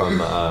far from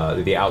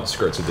the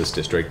outskirts of this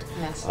district.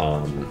 Yes.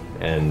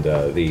 And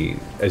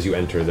as you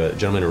enter, the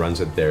gentleman who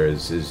runs it there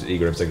is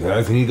eager. It's like, well,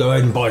 if you need to go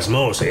ahead and buy some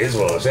horses,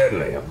 well,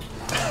 certainly.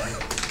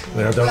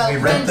 Well, don't we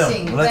rent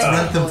them. Let's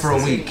rent them for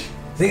a week.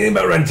 Thinking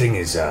about renting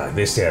is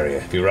this area.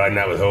 If you're riding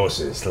out with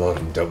horses, a lot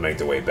of them don't make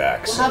their way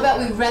back. Well, how about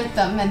we rent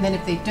them, and then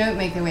if they don't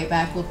make their way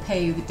back, we'll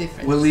pay you the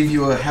difference. We'll leave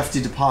you a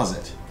hefty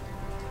deposit.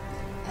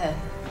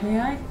 May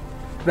I?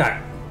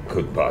 That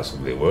could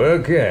possibly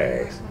work,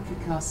 yes.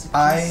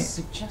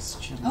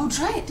 Suggestion. Oh,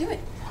 try it. Do it.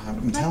 I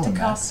wouldn't tell him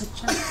that.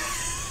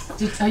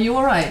 Suggestion. Are you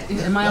all right?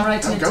 Am I all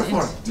right to? Go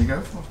for it. You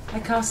go for it. I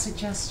cast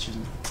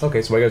suggestion.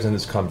 Okay, so while you guys are in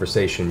this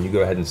conversation, you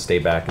go ahead and stay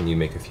back and you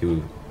make a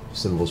few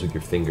symbols with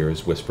your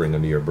fingers, whispering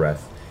under your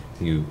breath.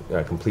 You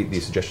complete the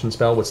suggestion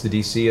spell. What's the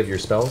DC of your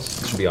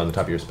spells? It should be on the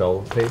top of your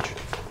spell page.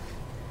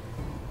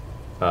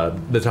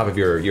 The top of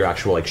your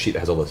actual sheet that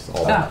has all the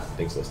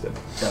things listed.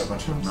 Got a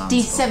bunch of them.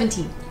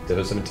 D17.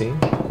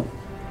 D17?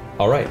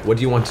 All right, what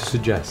do you want to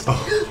suggest?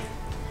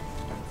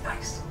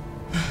 Nice.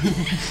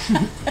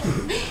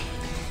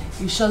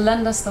 You shall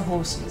lend us the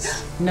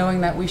horses,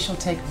 knowing that we shall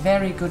take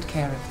very good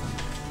care of them.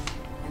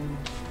 And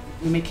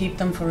we may keep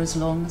them for as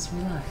long as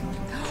we like.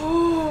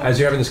 As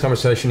you're having this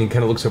conversation, he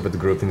kind of looks up at the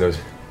group and goes,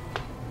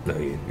 "No,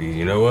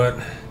 you know what?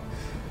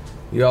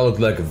 You all look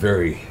like a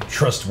very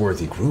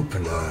trustworthy group,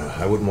 and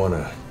I wouldn't want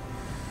to,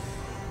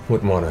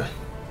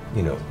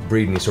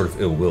 breed any sort of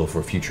ill will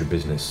for future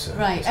business."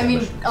 Right. I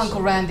mean,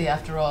 Uncle Randy,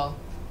 after all.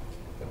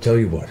 I'll tell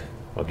you what.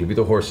 I'll give you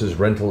the horses,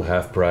 rental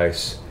half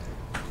price.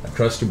 I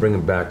trust you bring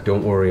them back.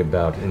 Don't worry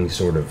about any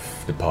sort of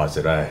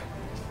deposit. I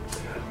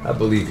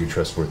believe you're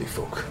trustworthy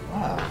folk.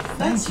 Wow,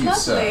 That's thank you,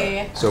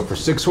 lovely. So for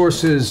 6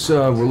 horses,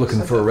 we're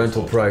looking for a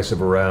rental price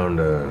of around,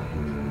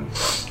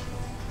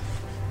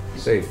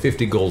 say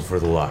 50 gold for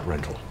the lot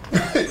rental.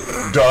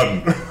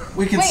 Done.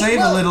 We could save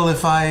a little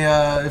if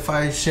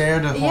I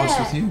shared a horse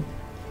with you.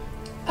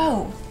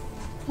 Oh,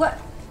 what?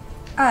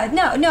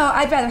 No,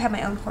 I'd rather have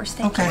my own horse.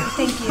 Thank you.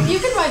 Thank you. You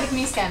can ride with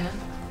me, Scanlan.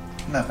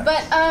 No,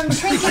 thanks. But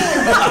Trinket.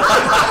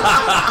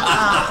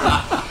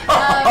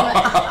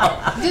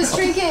 Does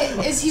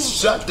Trinket? Is he?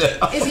 Shut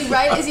down. Is he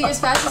right? Is he as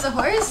fast as a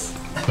horse?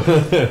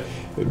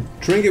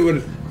 Trinket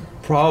would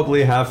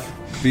probably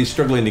be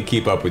struggling to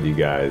keep up with you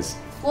guys.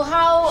 Well,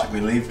 how? Should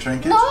we leave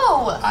Trinket? No.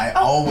 I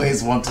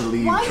always want to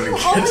leave Why do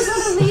Trinket. you always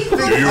want to leave? Do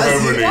you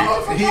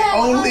have any? He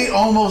only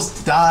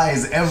almost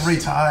dies every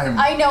time.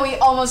 I know he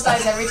almost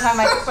dies every time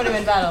I put him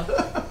in battle.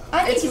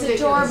 I think he's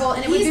adorable,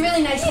 and it would be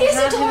really nice to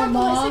have him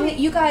along.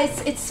 You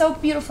guys, it's so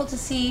beautiful to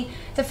see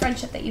the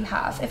friendship that you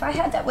have. If I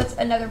had that with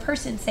another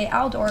person, say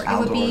Aldor, it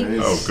would be.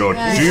 Oh God!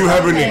 Do you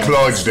have any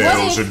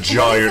Clydesdales or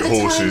giant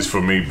horses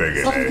for me, big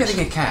Stop ass? getting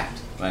a cat,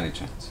 by any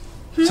chance.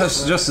 So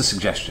it's just a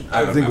suggestion.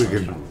 I think we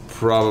could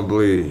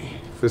probably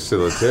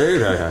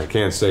facilitate. I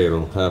can't say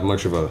it'll have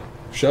much of a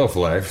shelf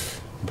life,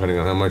 depending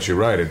on how much you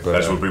ride it. But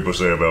that's what people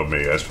say about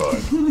me. That's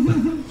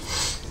fine.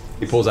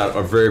 He pulls out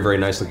a very, very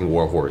nice-looking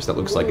war horse that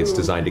looks like it's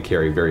designed to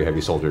carry very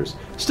heavy soldiers.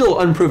 Still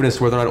unproven as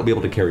to whether or not it'll be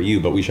able to carry you,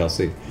 but we shall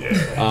see.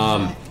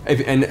 Yeah.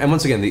 And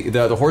once again,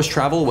 the horse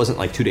travel wasn't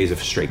like 2 days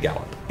of straight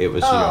gallop. It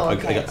was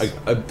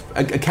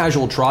a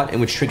casual trot in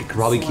which Trinket could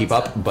probably keep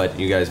up, but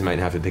you guys might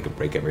have to take a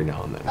break every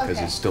now and then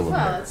because it's still a Well,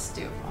 mare. that's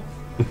doable.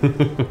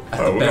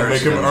 We're gonna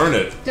make him earn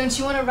it. Don't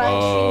you want to ride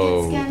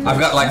Trinket, Scanlan? I've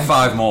got like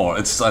 5 more.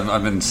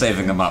 I've been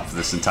saving them up for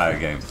this entire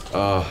game.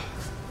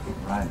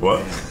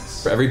 What?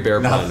 For every bear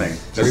pun, Nothing.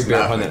 every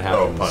bear pun nothing.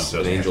 that happens,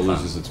 an angel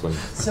loses its wings.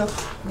 So,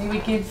 may we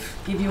give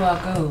you our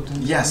gold?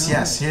 And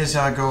Yes. Here's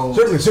our gold.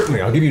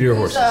 Certainly. I'll give you your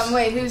horses.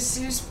 Wait, who's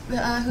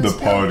The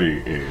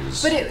party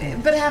is.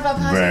 But have our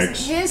Rex.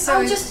 passes here, so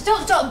I'll just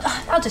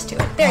I'll just do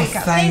it. There you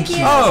go. thank you.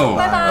 Oh,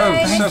 Bye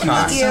bye. so Nice to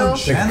kind. meet you. So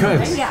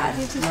generous. Yeah.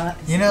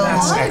 You know,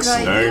 That's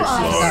excellent. Thanks,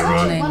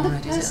 Lyra. Name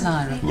already. It's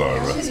Lyra.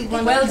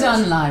 Lyra. Well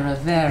done, Lyra.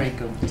 Very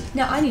good.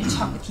 Now I need to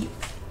talk with you.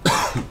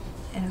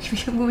 And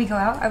when we go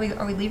out, are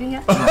we leaving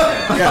yet?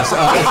 Yes.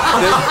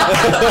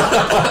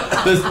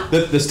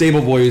 The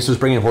stable boy starts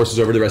bringing horses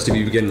over. The rest of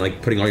you begin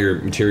putting all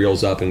your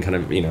materials up and kind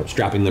of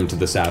strapping them to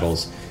the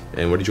saddles.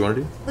 And what did you want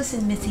to do?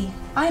 Listen, Missy,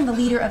 I am the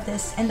leader of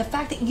this, and the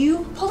fact that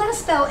you pulled out a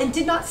spell and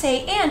did not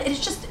say, and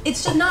it's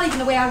just not even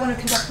the way I want to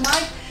conduct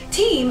my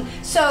team.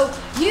 So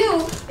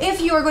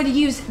if you are going to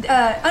use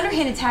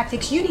underhanded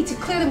tactics, you need to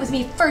clear them with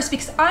me first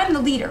because I'm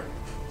the leader.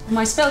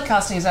 My spell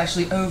casting is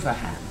actually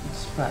overhand,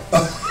 but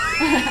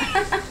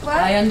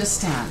I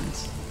understand,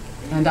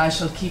 and I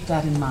shall keep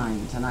that in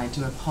mind. And I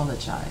do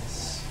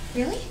apologize.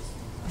 Really?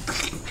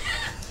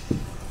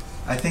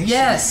 I think.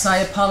 Yes, I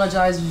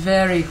apologize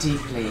very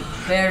deeply,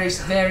 very,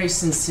 very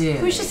sincerely.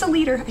 I was just a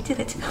leader. I did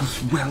it.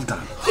 Well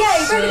done.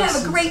 Yay, we're gonna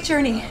have a great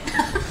journey.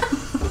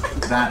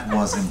 That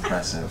was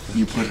impressive.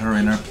 You put her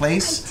in her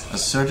place,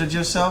 asserted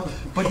yourself,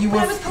 but you were.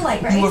 I was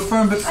polite, right? You were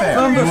firm but fair.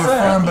 I Firm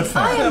am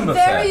but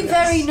very,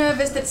 fair. very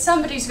nervous that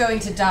somebody's going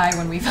to die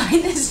when we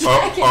find this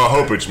I dragon.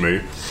 hope it's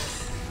me.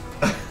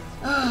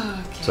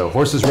 So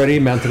horses ready,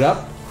 mounted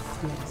up.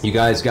 You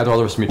guys gather all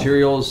the rest of the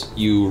materials.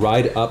 You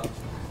ride up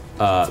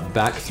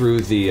back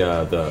through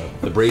the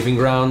braving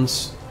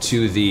grounds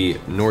to the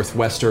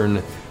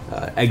northwestern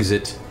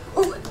exit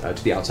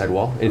to the outside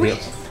wall. Anything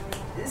else?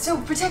 So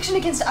protection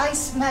against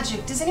ice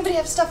magic. Does anybody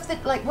have stuff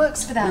that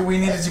works for that? We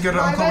needed to go to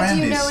Lyra, Uncle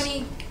Randy's. do you know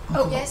any?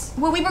 Oh yes.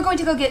 Well, we were going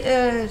to go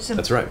get some.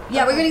 That's right.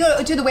 Yeah, we're going to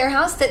go to the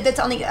warehouse that's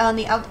on the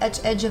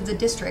edge of the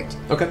district.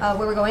 Okay.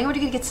 Where we're going, we're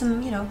going to get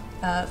some,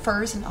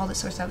 furs and all this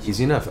sort of stuff.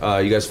 Easy enough.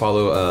 You guys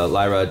follow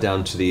Lyra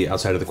down to the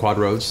outside of the quad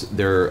roads.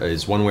 There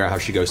is one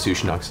warehouse she goes to.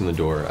 She knocks on the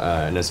door,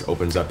 and as it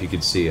opens up, you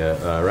can see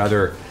a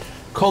rather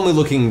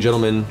calmly-looking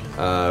gentleman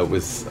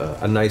with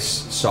a nice,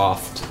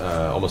 soft,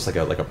 almost like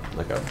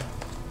a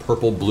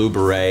purple blue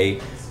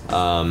beret,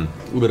 a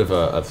little bit of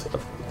a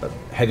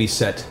heavy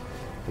set.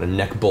 And a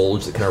neck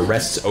bulge that kind of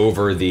rests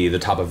over the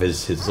top of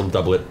his little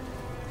doublet.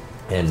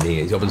 And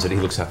he opens it and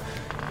he looks up.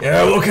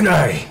 Yeah, what can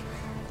I?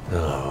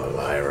 Oh,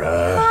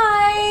 Lyra.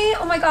 Hi.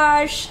 Oh my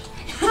gosh.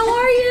 How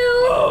are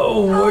you?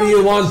 Oh, what do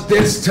you want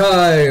this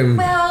time?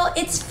 Well,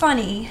 it's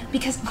funny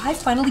because I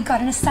finally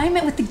got an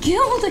assignment with the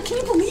guild. Can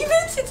you believe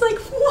it? It's like,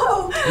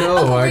 whoa.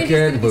 No, I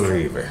can't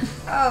believe it.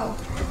 Oh,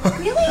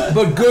 really?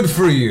 But good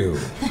for you.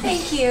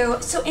 Thank you.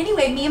 So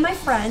anyway, me and my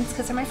friends,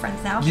 because they're my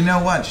friends now. You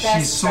know what?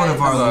 She's sort of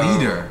our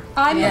leader.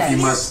 I'm the You leader.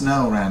 must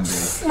know, Randy.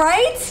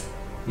 Right?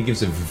 He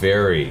gives a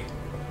very,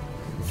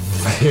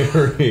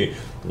 very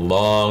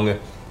long,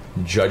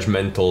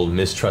 judgmental,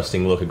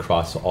 mistrusting look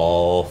across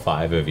all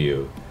 5 of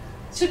you.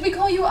 Should we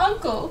call you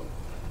Uncle?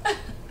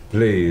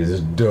 Please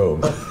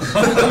don't. You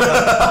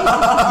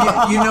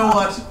know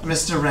what,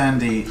 Mr.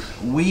 Randy?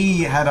 We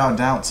had our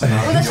doubts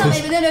about Well, that's not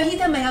yours. no, he's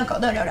not my uncle.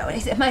 No.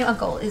 My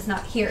uncle is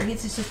not here.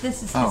 He's just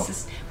this is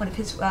one of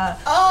his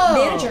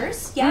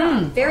managers. Yeah,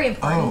 very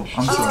important. Oh, I'm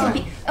He's sorry.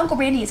 gonna be, Uncle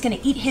Randy is going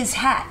to eat his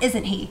hat,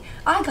 isn't he?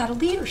 I got a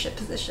leadership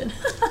position.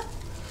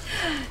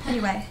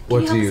 Anyway,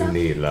 What can do you you help us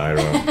need,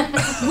 Lyra?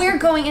 out? We're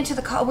going into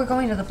we're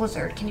going to the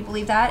blizzard. Can you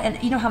believe that?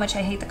 And you know how much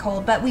I hate the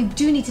cold, but we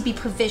do need to be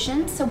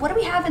provisioned. So what do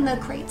we have in the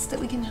crates that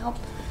we can help?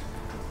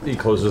 He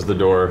closes the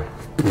door.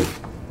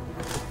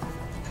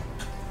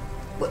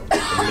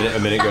 A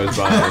minute goes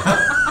by.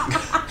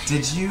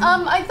 Did you?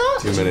 I thought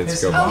 2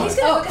 minutes go Oh, by. he's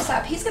gonna hook us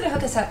up. He's gonna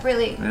hook us up.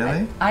 Really?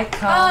 Really? I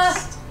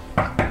cast.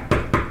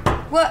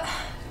 What?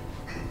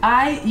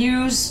 I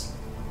use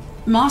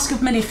Mask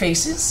of Many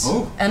Faces,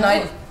 and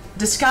I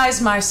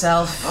disguise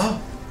myself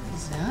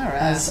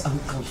as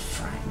Uncle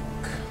Frank.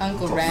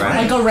 Uncle Randy. Randy.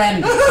 Uncle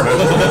Randy.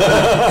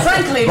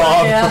 Frankly,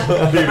 Bob.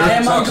 my dear, I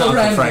am Uncle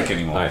Randy.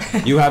 anymore. All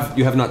right. You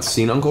have not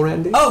seen Uncle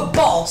Randy? Oh,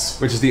 balls!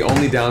 Which is the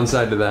only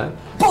downside to that.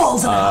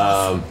 Balls in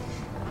the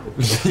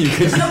You could,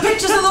 There's no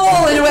pictures of the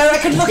wall anywhere I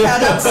can look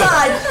at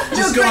outside.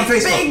 Just No go on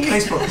great Facebook. big,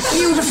 Facebook.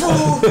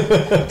 beautiful.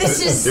 This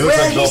is It looks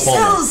where like he Bill Palmer.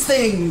 sells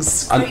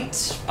things.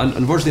 Great.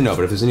 Unfortunately, no.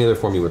 But if there's any other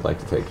form you would like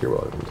to take, you're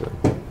welcome to.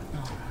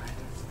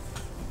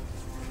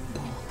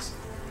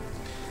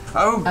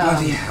 Oh,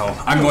 bloody hell.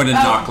 I'm going to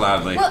knock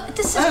loudly. Well,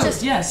 this is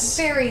just yes.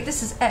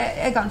 this is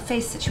egg on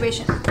face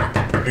situation.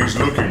 He's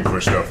looking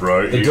for stuff,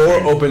 right? The door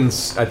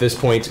opens at this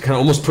point, kind of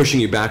almost pushing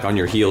you back on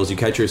your heels. You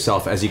catch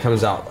yourself as he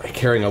comes out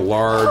carrying a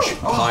large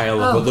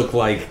pile of what look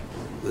like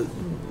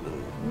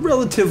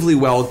relatively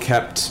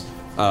well-kept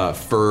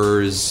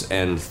furs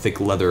and thick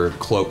leather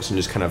cloaks, and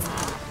just kind of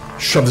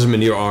shoves them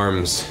into your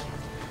arms.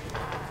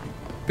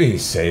 Be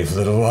safe,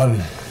 little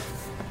one.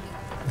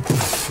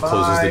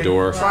 Closes the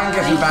door. Try and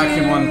get him back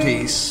in one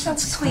piece.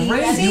 That's sweet.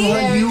 great. See?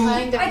 You-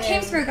 I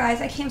came through,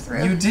 guys. I came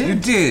through. You did? You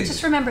did.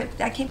 Just remember,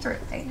 I came through.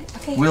 Okay.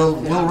 We'll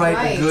write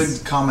Right. a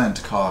good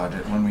comment card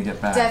when we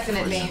get back.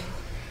 Definitely.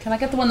 Can I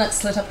get the one that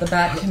slit up the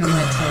back? You know,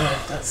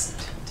 that's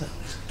to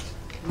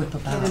whip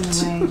about. Get in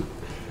the way.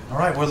 All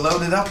right, we're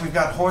loaded up. We've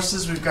got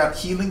horses. We've got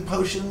healing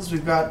potions.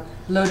 We've got.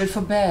 Loaded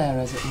for bear,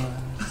 as it were.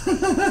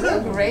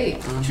 Oh, great.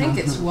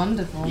 Trinket's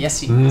wonderful. Yes,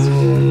 he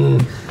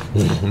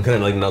Kind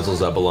of like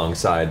nuzzles up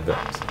alongside, but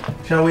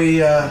Shall we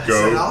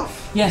set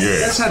off? Yes. Yeah.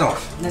 Let's head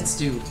off. Let's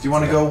do. Do you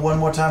want to go one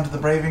more time to the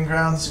Braving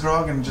Grounds,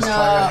 Grog, and just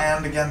try your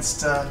hand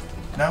against?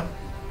 No.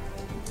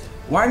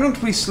 Why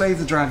don't we slay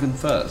the dragon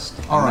first?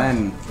 All right.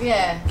 And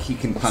Yeah. then he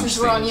can punch Since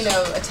we're on, things.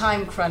 a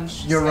time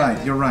crunch. You're so-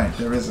 right. You're right.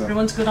 There is a.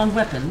 Everyone's good on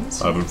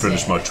weapons. I haven't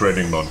finished my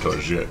training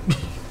montage yet.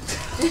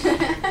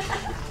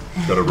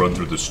 Gotta run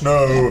through the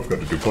snow, I've got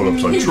to do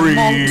pull-ups on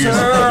trees, I've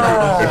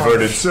got to do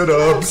inverted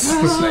sit-ups.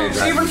 Slay the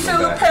dragon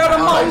from the back.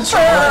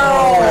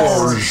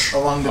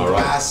 Along the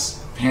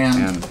glass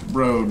hand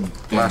road.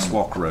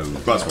 Glasswalk Road.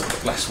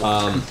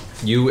 Glasswalk.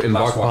 you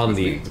embark Glasswalk upon with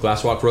the me.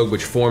 Glasswalk Road,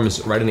 which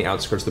forms right in the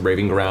outskirts of the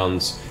Braving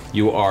Grounds.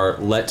 You are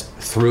let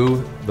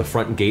through the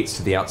front gates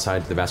to the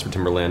outside, to the Vasper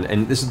Timberland,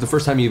 and this is the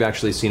first time you've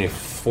actually seen a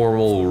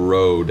formal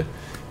road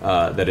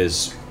that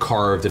is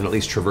carved and at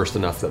least traversed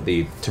enough that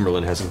the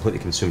timberland has completely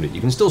consumed it. You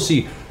can still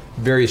see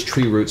various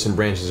tree roots and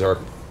branches are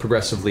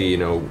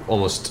progressively,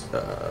 almost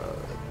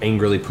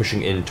angrily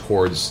pushing in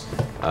towards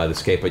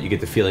this gate, but you get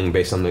the feeling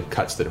based on the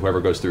cuts that whoever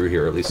goes through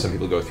here, or at least some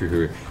people go through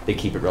here, they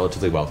keep it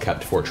relatively well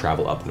kept for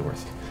travel up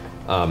north.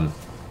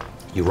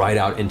 You ride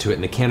out into it,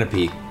 and the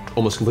canopy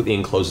almost completely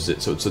encloses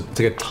it, so it's like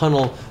a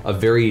tunnel of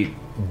very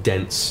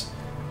dense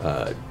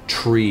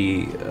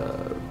tree,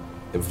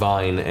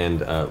 vine, and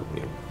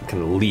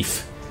kind of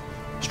leaf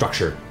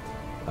structure.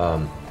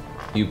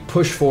 You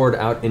push forward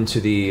out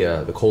into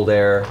the cold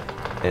air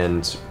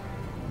and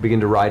begin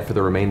to ride for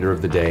the remainder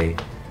of the day.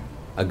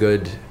 A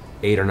good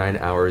 8 or 9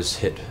 hours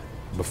hit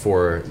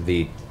before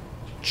the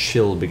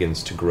chill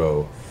begins to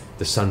grow.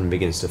 The sun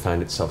begins to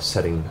find itself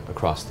setting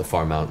across the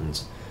far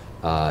mountains,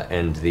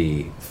 and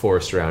the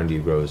forest around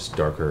you grows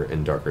darker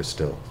and darker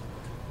still.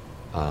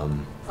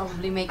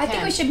 Probably make I camp.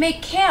 think we should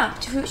make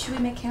camp. Should we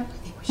make camp?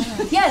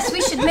 Yes,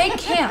 we should make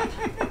camp.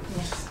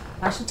 Yes.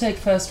 I shall take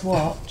first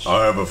watch.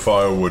 I have a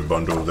firewood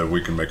bundle that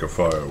we can make a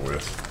fire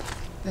with.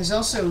 There's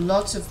also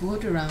lots of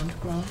wood around,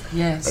 Grog.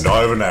 Yes. And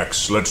I have an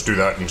axe. Let's do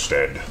that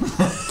instead.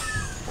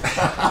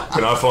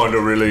 Can I find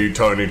a really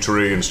tiny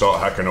tree and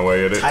start hacking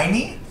away at it?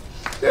 Tiny?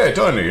 Yeah,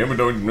 tiny. We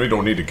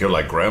don't need to kill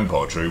like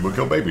grandpa tree. We'll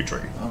kill baby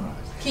tree.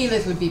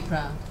 Keyleth would be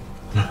proud.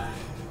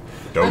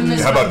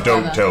 How about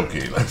don't tell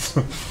Keyleth?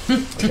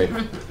 Okay.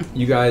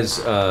 You guys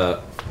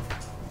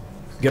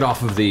get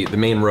off of the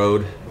main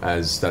road,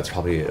 as that's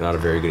probably not a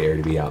very good area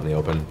to be out in the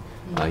open.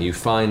 You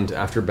find,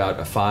 after about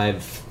a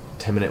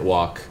 5-10 minute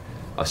walk,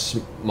 a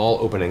small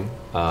opening,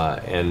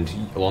 and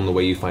along the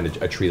way you find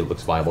a tree that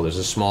looks viable. There's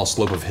a small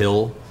slope of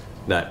hill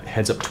that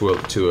heads up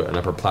to an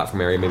upper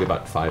platform area, maybe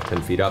about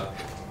 5-10 feet up,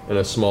 and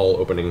a small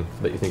opening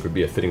that you think would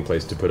be a fitting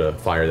place to put a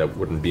fire that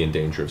wouldn't be in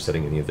danger of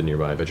setting any of the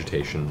nearby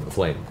vegetation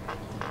aflame.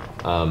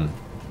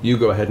 You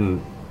go ahead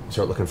and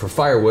start looking for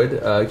firewood.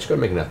 Just go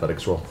and make an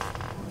athletics roll.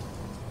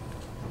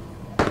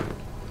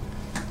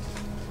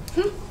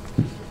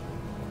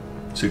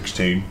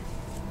 16.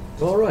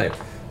 All right.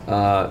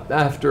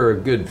 After a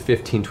good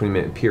 15-20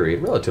 minute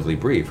period, relatively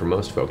brief for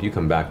most folk, you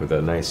come back with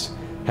a nice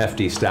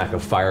hefty stack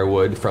of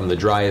firewood from the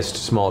driest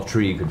small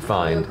tree you could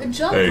find. Good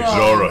job, Hey, Grog.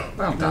 Zora.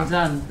 Well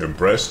done.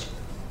 Impressed?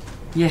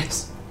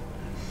 Yes.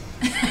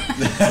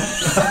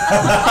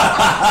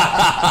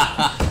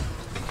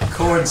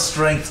 Cord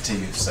strength to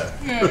you, sir.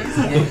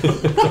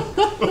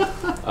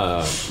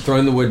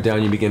 Throwing the wood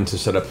down, you begin to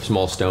set up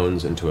small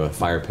stones into a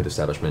fire pit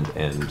establishment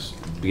and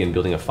begin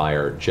building a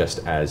fire just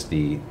as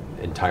the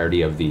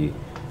entirety of the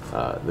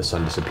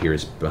sun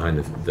disappears behind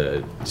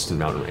the distant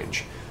mountain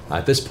range.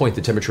 At this point,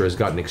 the temperature has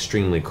gotten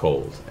extremely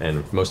cold,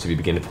 and most of you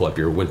begin to pull up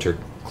your winter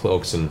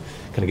cloaks and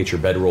kind of get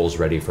your bedrolls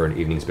ready for an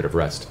evening's bit of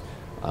rest.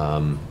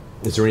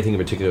 Is there anything in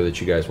particular that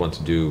you guys want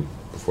to do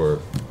before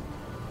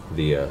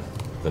the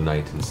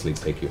night and sleep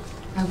take you?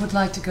 I would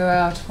like to go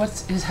out.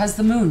 Has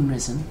the moon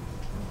risen?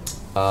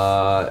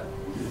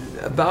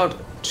 About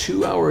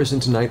 2 hours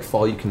into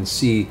nightfall, you can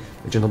see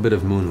a gentle bit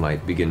of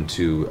moonlight begin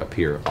to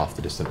appear off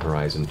the distant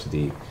horizon to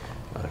the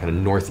kind of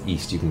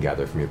northeast you can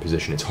gather from your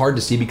position. It's hard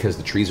to see because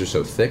the trees are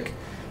so thick,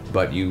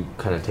 but you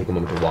kind of take a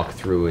moment to walk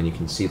through and you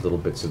can see little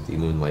bits of the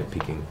moonlight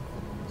peeking.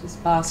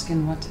 Just bask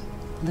in what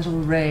little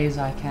rays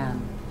I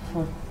can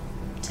for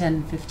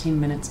 10-15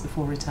 minutes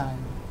before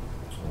retiring.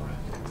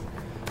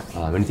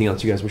 Anything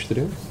else you guys wish to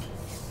do?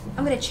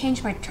 I'm gonna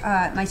change my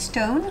my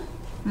stone,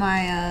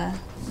 my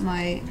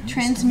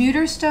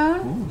transmuter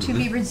stone, to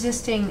be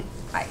resisting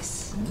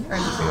ice.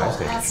 Oh,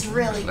 that's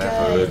really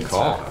good. Good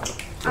call.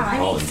 I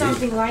need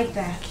something like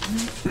that.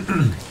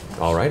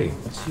 Alrighty.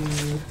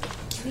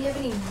 Do we have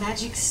any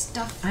magic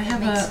stuff I that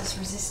have makes a- us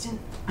resistant?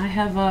 I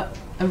have a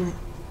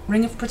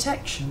ring of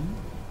protection.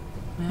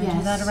 May I do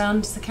Yes. that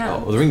around the camp? Oh,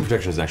 well, the ring of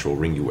protection is an actual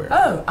ring you wear.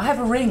 Oh, I have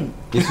a ring.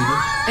 Yes, you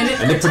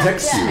do. And it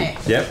protects you. me.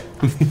 Yep.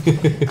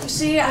 You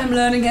see, I'm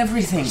learning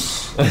everything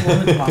all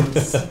at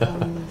once.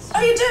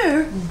 Oh, you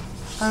do?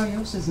 Oh,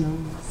 yours is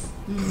nice.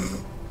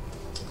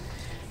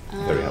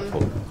 Very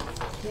helpful.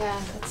 Yeah,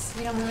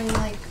 we don't have any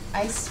like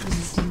ice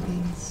resisting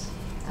things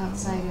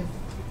outside of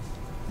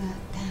that.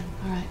 Damn,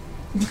 alright.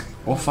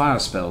 Or fire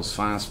spells.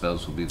 Fire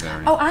spells will be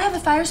very... Oh, I have a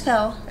fire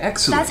spell.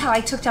 Excellent. That's how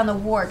I took down the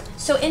ward.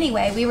 So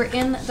anyway, we were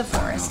in the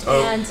forest,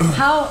 Oh. and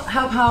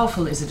How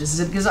powerful is it? Is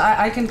it because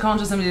I can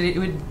conjure something that it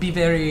would be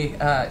very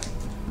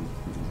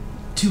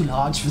too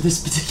large for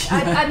this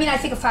particular. I mean, I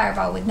think a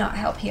fireball would not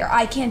help here.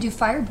 I can do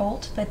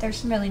firebolt, but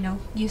there's really no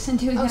use in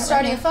doing that.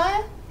 Starting right a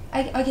fire?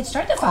 I could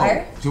start the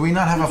fire. Do we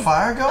not have a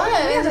fire going?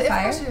 Oh, we have a of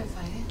fire. course we have a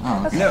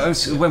fire. Okay. No,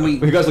 it's when we...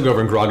 You guys look over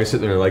and Grog is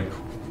sitting there like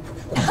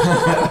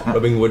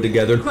rubbing wood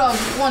together. Grog,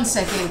 1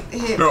 second.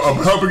 Here. No,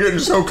 I'm helping getting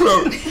so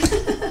close.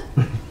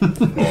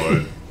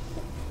 Oh,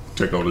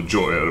 taking all the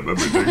joy out of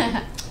everything.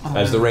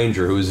 As the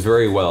ranger, who is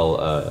very well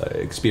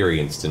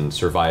experienced in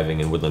surviving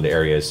in woodland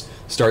areas,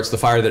 starts the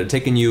fire that had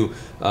taken you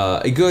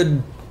a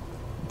good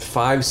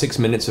 5-6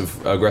 minutes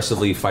of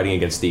aggressively fighting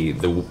against the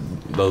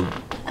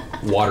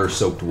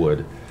water-soaked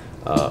wood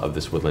of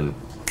this woodland.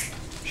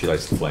 She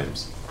lights the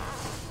flames.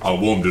 I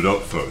warmed it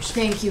up first.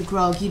 Thank you,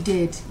 Grog. You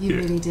did. You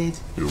Yeah. really did.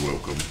 You're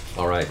welcome.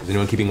 All right. Is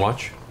anyone keeping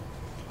watch?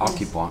 I'll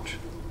keep watch.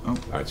 All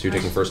right. So you're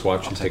taking first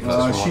watch. You take second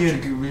watch. She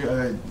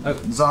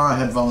had, Zara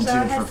had volunteered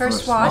Zara had for first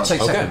first watch. I'll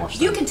take Okay. second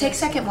watch. You can take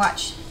second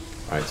watch.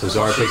 All right. So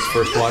Zara takes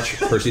first watch.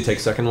 Percy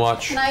takes second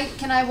watch.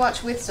 Can I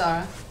watch with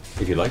Zara?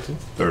 If you'd like to.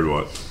 Third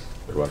watch.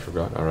 Third watch for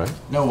God. All right.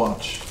 No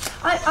watch.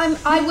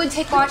 I would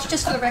take watch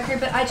just for the record,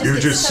 but I just You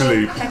get just so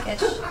sleep.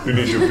 peckish. You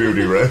need your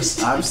beauty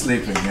rest. I'm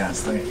sleeping,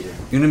 yes, thank you.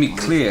 You're going to be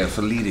clear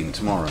for leading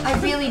tomorrow. I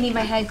really need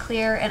my head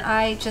clear, and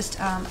I just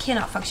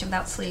cannot function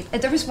without sleep.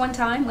 There was one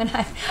time when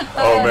I.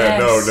 Oh man,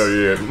 yes. no,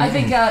 yeah. I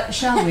think,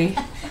 shall we?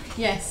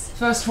 Yes.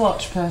 First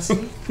watch,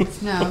 Percy.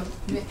 No.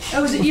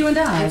 Oh, is it you and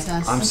I? It's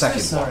us. I'm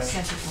second so watch.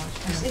 sorry. Second watch.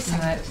 It's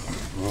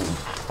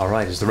second. All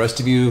right, as the rest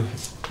of you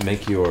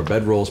make your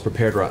bedrolls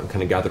prepared and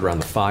kind of gathered around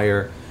the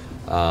fire,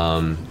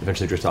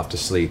 eventually drift off to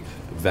sleep,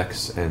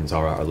 Vex and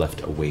Zara are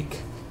left awake.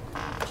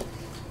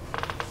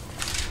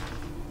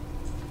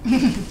 Do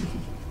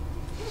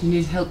you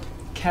need help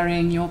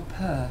carrying your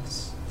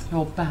purse?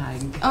 Your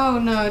bag? Oh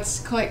no, it's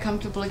quite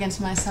comfortable against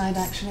my side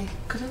actually.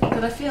 Could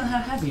I feel how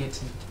heavy it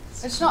is?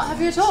 It's not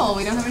heavy at all.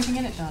 We don't have anything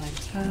in it, darling.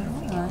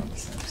 All right.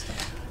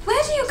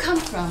 Where do you come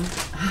from?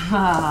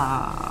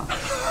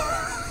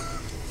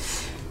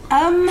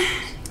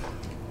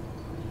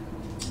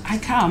 I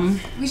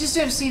come. We just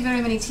don't see very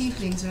many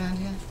tieflings around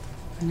here.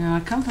 No, I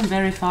come from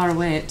very far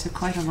away. It took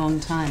quite a long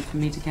time for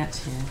me to get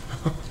here.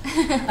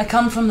 I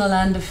come from the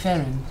land of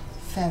Ferrin.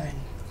 Ferrin?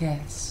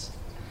 Yes.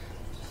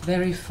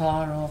 Very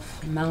far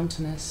off,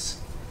 mountainous,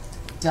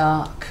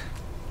 dark,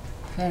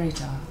 very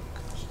dark.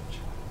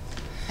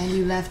 And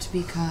you left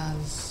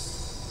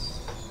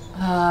because...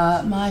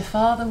 My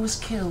father was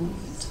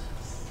killed.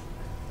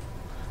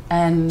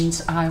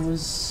 And I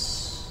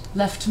was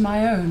left to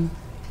my own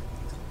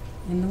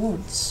in the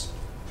woods.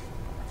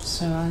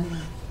 So I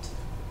left.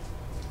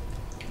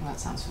 Well, that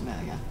sounds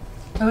familiar.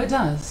 Oh, it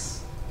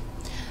does?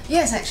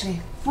 Yes,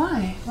 actually.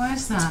 Why? Why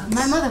is that?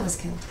 My mother was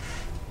killed.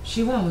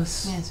 She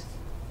was? Yes.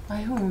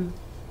 By whom?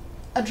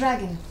 A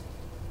dragon.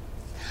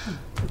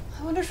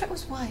 I wonder if it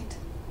was white.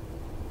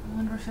 I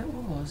wonder if it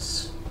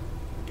was.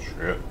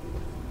 Shit.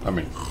 I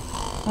mean...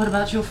 What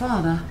about your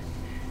father?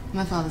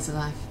 My father's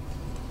alive.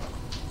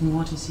 And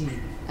what is he?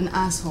 An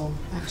asshole,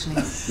 actually.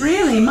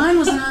 Really? Mine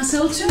was an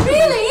asshole too.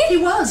 Really?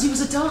 He was. He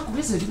was a dark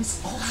wizard. He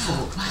was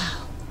awful.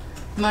 Wow.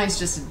 Mine's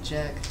just a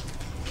jerk.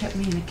 Kept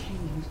me in a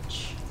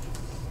cage.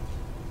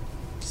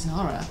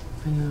 Zara.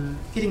 I know.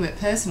 Getting a bit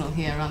personal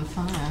here on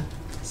fire.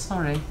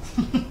 Sorry.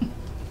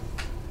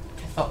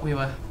 I thought we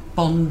were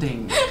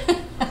bonding.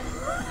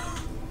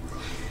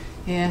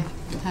 Here,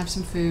 have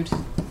some food.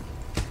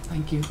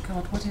 Thank you.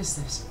 God, what is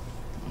this?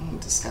 Oh,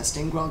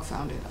 disgusting. Grog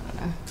found it.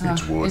 I don't know.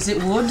 It's wood. Is it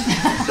wood?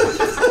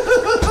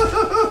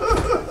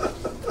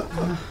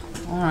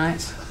 All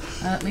right.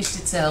 At least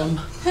it's elm.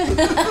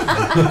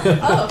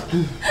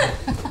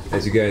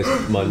 As you guys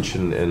munch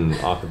and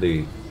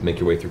awkwardly make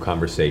your way through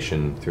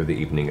conversation through the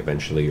evening,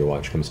 eventually your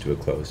watch comes to a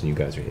close and you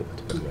guys are able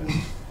to go to bed.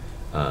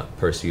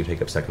 Percy, you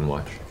take up second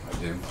watch. I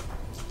do.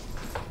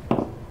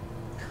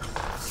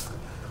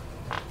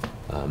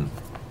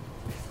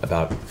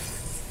 About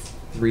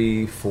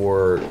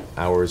 3-4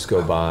 hours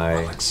go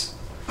by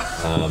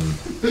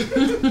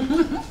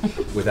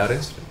without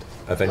incident.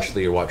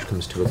 Eventually your watch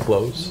comes to a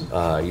close.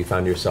 You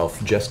found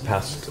yourself just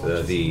past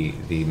the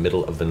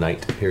middle of the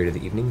night period of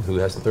the evening. Who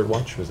has the third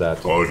watch? Was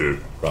that? I did.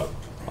 Grog.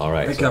 All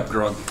right. Wake up,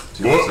 Grog.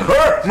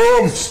 What? Hey,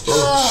 Mom!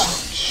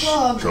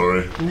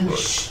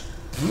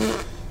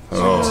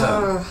 Grog.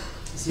 Sorry.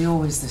 Is he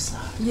always this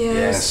loud?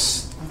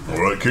 Yes.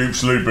 Alright, keep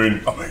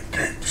sleeping. I mean,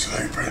 keep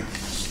sleeping.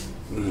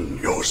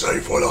 You're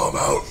safe while I'm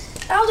out.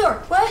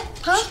 Aldor, what?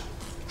 Huh?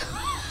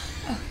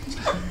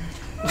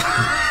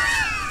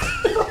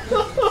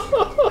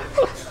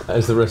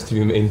 As the rest of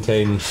you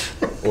maintain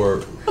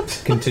or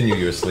continue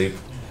your sleep,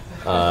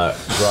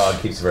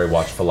 Grog keeps a very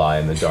watchful eye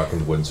in the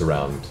darkened woods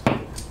around.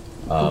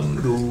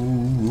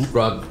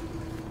 Grog,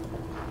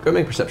 go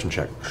make a perception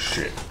check.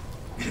 Shit.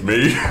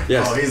 Me?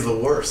 Yes. Oh, he's the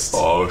worst.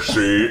 I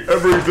see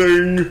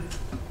everything.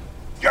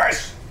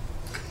 Yes!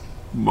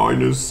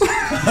 Minus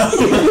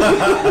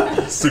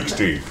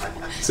 16.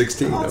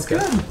 16, Oh, that's okay.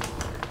 good.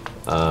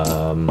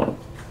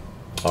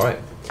 All right.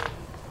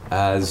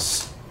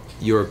 As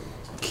you're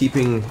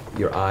keeping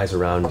your eyes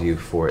around you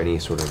for any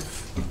sort of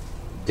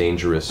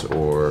dangerous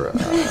or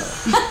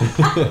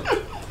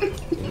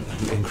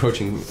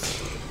encroaching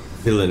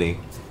villainy,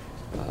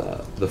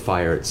 the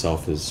fire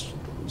itself is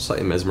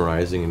slightly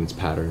mesmerizing in its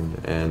pattern,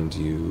 and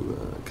you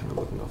kind of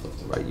looking off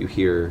left and right, you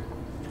hear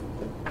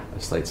a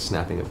slight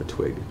snapping of a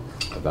twig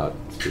about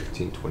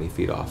 15-20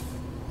 feet off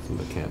from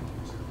the camp.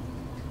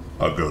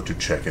 I'll go to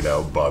check it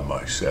out by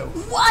myself.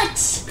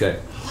 What? Okay.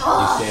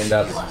 You stand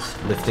up,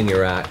 lifting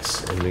your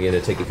axe, and begin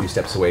to take a few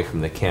steps away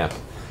from the camp.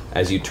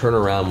 As you turn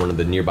around one of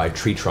the nearby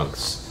tree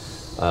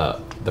trunks,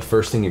 the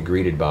first thing you're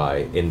greeted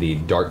by in the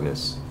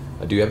darkness.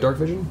 Do you have dark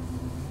vision?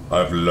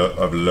 I've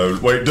low.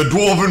 Wait, the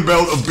dwarven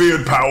belt of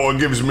beard power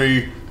gives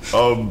me.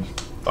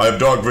 I have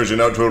dark vision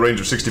out to a range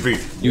of 60 feet.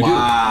 You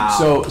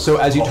do. So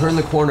as you turn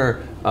the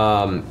corner,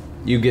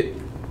 you get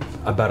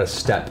about a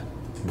step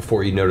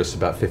before you notice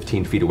about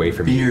 15 feet away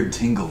from you. Beard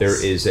tingles.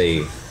 There is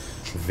a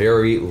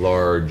very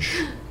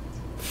large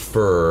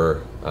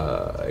fur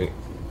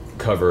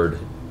covered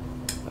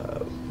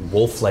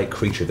wolf-like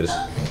creature that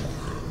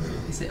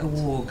Is it a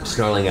warg?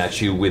 snarling at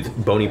you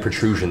with bony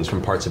protrusions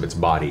from parts of its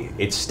body.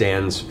 It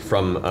stands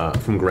from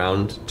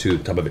ground to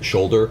the top of its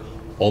shoulder,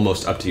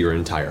 almost up to your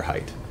entire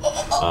height.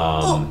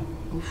 And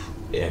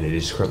it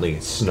is currently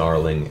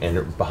snarling,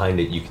 and behind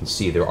it you can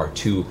see there are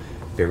two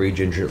very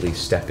gingerly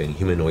stepping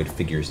humanoid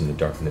figures in the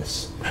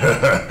darkness.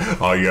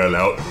 I yell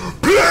out,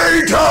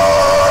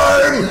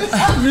 playtime!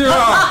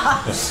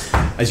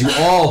 As you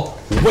all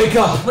wake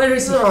up, Where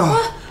is it?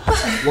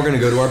 we're going to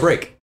go to our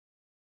break.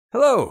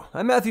 Hello,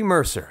 I'm Matthew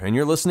Mercer, and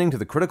you're listening to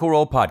the Critical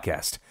Role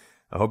Podcast.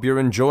 I hope you're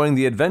enjoying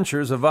the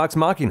adventures of Vox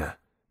Machina.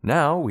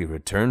 Now we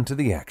return to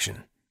the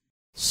action.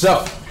 So,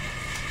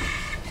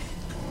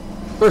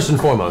 first and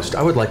foremost,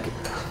 I would like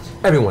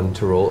everyone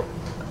to roll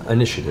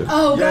initiative.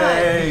 Oh,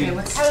 God. Okay,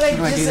 How did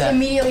I just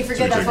immediately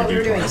forget that's what we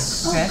were doing?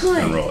 Okay.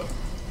 And roll it.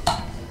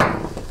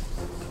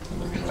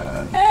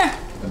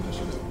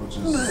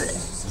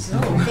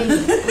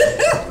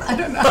 I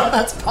don't know how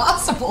that's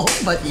possible,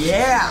 but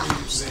yeah.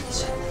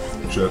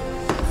 Shit.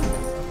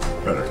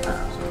 Better.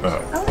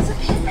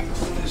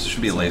 There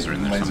should be a laser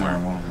in there somewhere.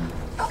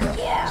 Oh,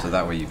 yeah. So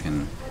that way you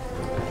can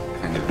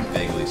kind of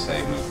vaguely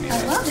say, move me.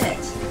 I love it.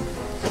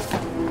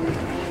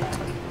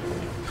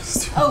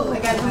 Oh, I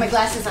gotta put my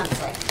glasses on.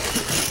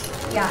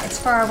 Yeah, it's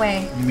far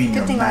away. You mean Good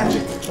your thing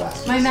magic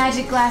glasses? My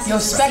magic glasses. Your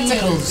for seeing.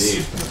 spectacles.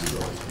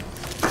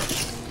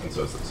 And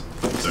so is this.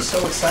 This is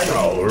so exciting.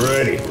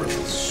 Alrighty.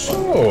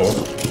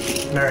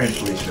 Oh. Mary and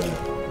Felicia.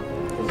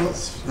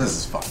 This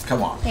is fun.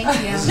 Come on. Thank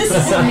you. This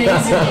is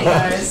amazing,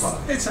 guys.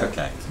 It's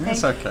okay.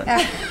 It's okay.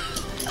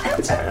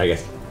 I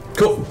guess.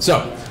 Cool.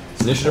 So,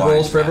 initiative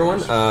rolls for everyone.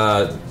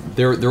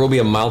 There will be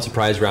a mild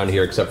surprise round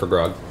here, except for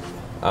Grog.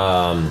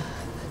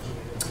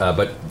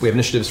 But we have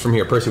initiatives from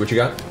here. Percy, what you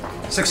got?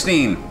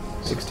 16.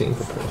 16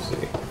 for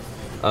Percy.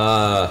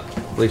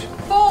 Felicia.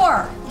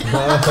 4.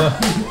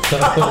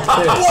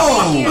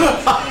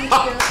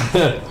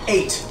 Whoa!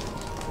 8.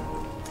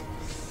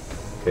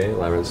 Okay,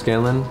 Lyra and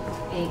Scanlan.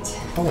 8.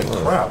 Holy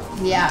crap.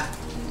 Yeah.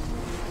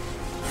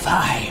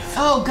 5.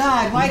 Oh,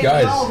 God. Why You did we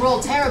guys. all roll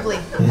terribly?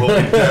 We'll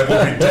be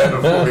dead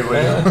before we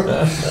leave.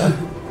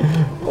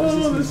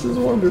 Oh, this is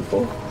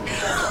wonderful.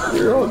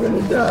 You're all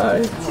gonna die.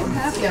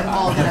 You're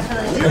all gonna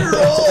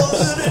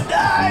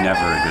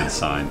Never a good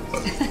sign.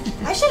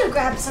 I should have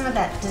grabbed some of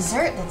that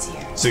dessert that's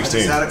here.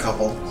 16. I had a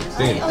couple.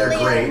 16. They're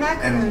great.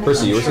 And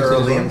Percy, you were sure 16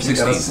 as well? Liam can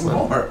get us some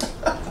more.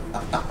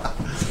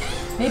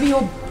 Maybe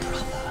your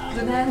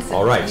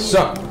All right,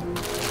 so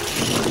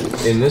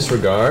in this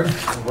regard,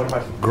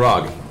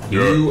 Grog,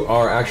 you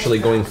are actually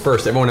going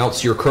first. Everyone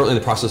else, you're currently in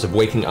the process of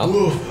waking up,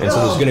 and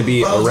so there's going to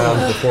be a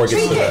round before it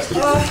gets to the rest of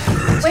you.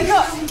 Wake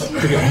up!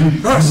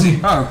 Percy!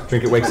 Oh.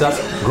 Trinket wakes up.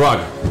 Grog,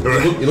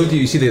 you look at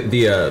you see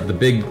the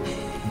big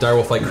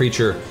direwolf-like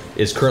creature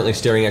is currently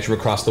staring at you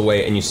across the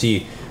way, and you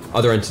see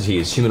other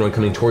entities, humanoid,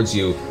 coming towards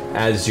you.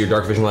 As your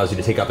dark vision allows you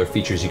to take out their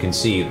features, you can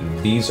see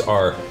these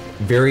are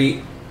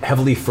very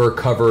heavily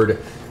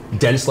fur-covered,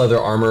 dense leather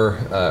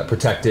armor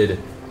protected,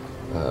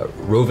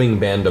 roving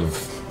band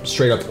of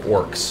straight-up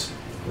orcs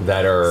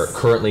that are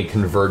currently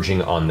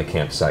converging on the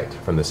campsite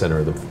from the center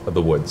of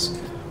the woods.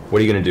 What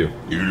are you gonna do?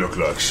 You look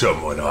like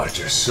someone I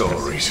just saw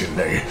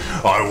recently.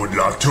 I would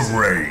like to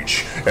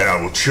rage, and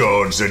I will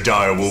charge the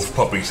direwolf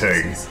puppy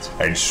thing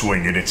and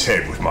swing at its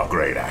head with my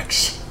great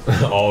axe.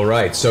 All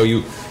right, so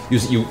you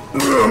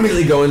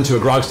immediately go into a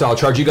Grog-style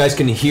charge. You guys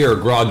can hear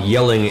Grog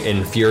yelling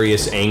in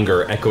furious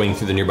anger echoing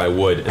through the nearby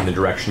wood in the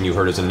direction you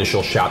heard his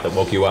initial shout that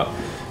woke you up.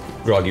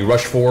 Grog, you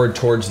rush forward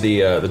towards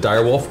the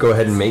direwolf. Go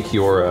ahead and make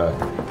your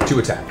 2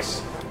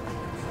 attacks.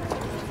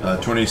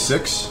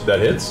 26. That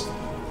hits.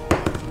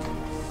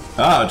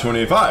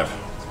 25.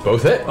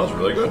 Both hit. That was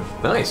really good.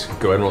 Nice.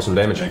 Go ahead and roll some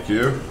damage. Thank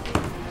you.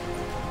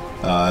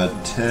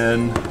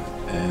 10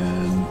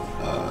 and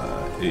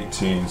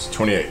 18,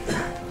 28.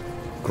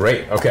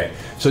 Great. Okay.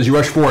 So as you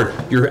rush forward,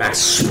 your axe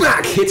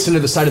smack hits into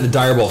the side of the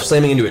direwolf,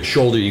 slamming into its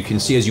shoulder. You can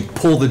see as you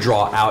pull the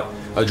draw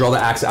the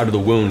axe out of the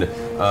wound,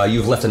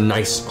 you've left a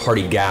nice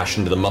hearty gash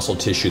into the muscle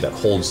tissue that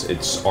holds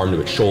its arm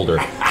to its shoulder.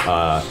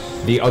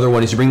 The other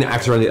one, as you bring the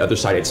axe around the other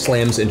side, it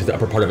slams into the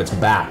upper part of its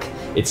back.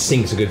 It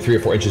sinks a good 3 or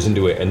 4 inches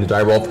into it, and the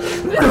direwolf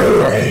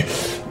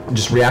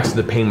just reacts to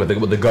the pain with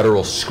a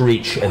guttural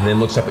screech, and then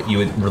looks up at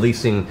you,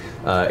 releasing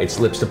its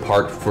lips to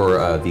part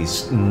for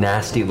these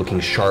nasty-looking,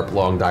 sharp,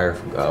 long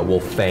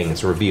direwolf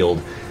fangs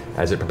revealed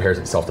as it prepares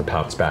itself to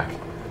pounce back.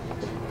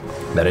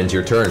 That ends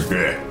your turn.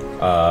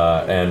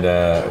 And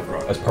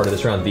as part of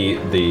this round,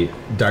 the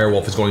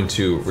direwolf is going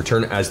to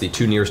return as the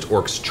 2 nearest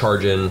orcs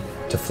charge in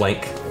to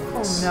flank.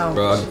 Oh no.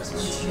 Grog.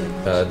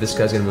 This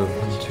guy's gonna move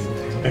 1, 2,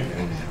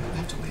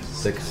 3,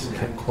 6.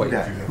 Can't quite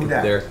get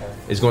there.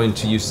 Is going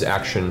to use his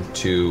action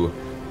to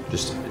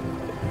just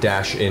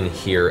dash in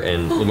here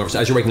and loom over. So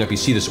as you're waking up, you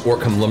see this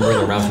orc come lumbering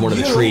around from one of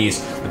the trees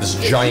with this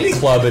giant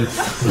club, and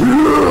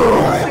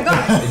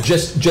it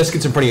just gets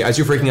in front of you. As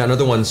you're freaking out,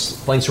 another one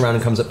flanks around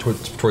and comes up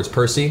towards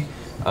Percy.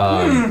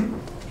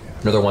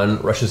 Another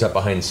one rushes up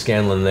behind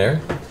Scanlan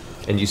there,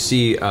 and you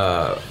see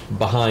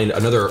behind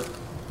another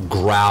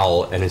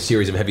growl and a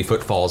series of heavy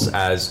footfalls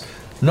as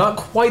not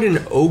quite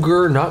an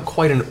ogre, not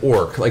quite an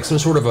orc, like some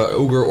sort of a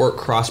ogre-orc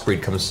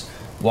crossbreed comes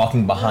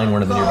walking behind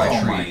one of the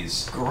nearby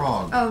trees.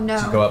 Grog. Oh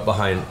no. To go up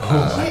behind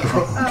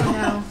Oh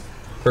no.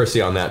 Percy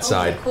on that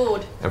side.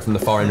 Cool. And from the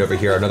far end over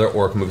here, another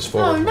orc moves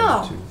forward. Oh no.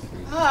 1, 2,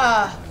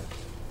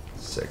 3,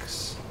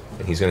 6,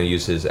 and he's going to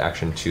use his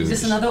action to Is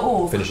this another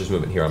orc? finish his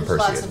movement here on There's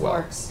Percy lots as of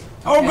well. orcs.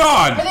 Oh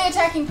God! Are they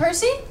attacking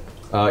Percy?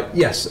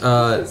 Yes.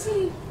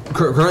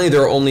 Currently,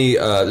 there are only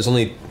there's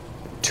only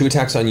 2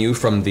 attacks on you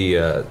from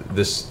the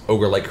this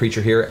ogre-like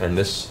creature here and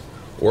this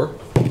orc.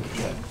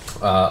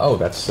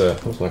 That's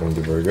not going to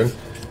do very good.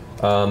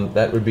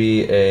 That would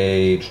be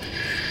a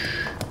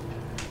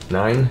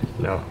 9.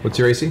 No. What's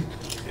your AC?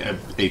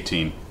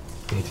 18.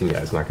 18.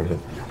 Yeah, it's not going to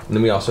hit. And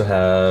then we also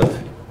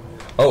have.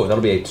 Oh,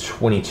 that'll be a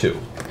 22.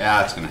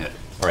 Yeah, it's going to hit.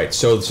 All right.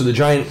 So the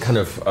giant kind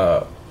of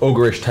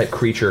ogre-ish type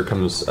creature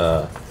comes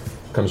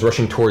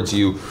rushing towards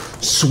you,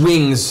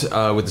 swings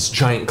with this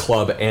giant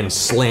club, and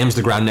slams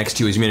the ground next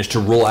to you as you manage to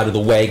roll out of the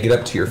way, get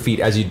up to your feet.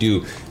 As you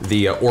do,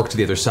 the orc to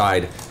the other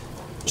side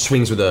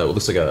swings with what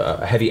looks like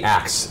a heavy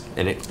axe,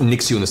 and it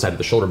nicks you in the side of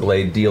the shoulder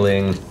blade,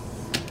 dealing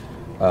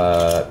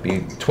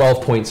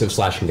 12 points of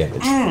slashing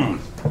damage.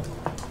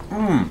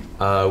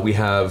 We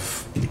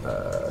have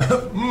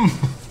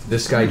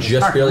this guy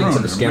just barely gets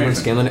up to Scanlan.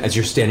 Scanlan, as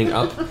you're standing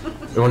up,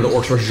 one of the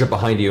orcs rushes up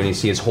behind you, and you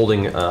see is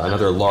holding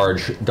another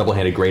large,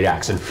 double-handed great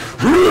axe, and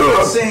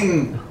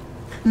sing.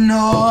 No,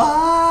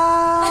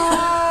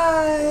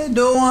 I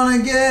don't want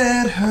to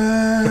get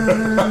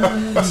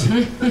hurt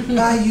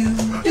by you.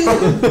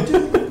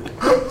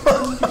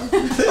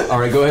 All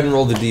right, go ahead and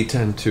roll the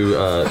d10 to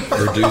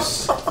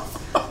reduce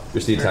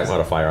your speed attack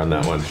modifier on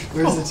that one.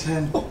 Where's the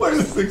 10? Where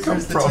does it come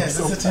from? Is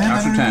this a 10?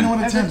 I don't even know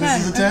what a 10 is.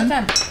 This is a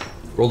 10?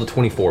 Roll the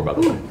 24, by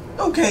the way.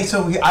 Okay,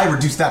 so I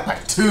reduced that by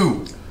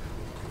 2.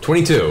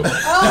 22.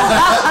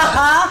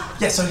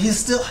 Yeah, so he's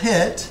still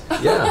hit.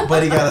 Yeah.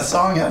 But he got a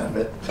song out of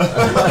it.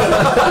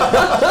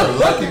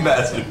 Lucky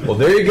bastard. Well,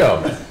 there you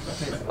go.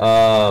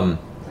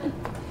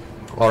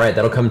 All right,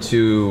 that'll come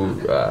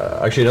to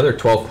actually another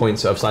 12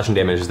 points of slashing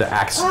damage as the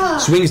axe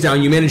swings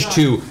down. You manage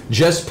to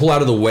just pull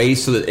out of the way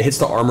so that it hits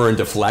the armor and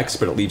deflects,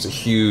 but it leaves a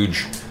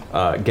huge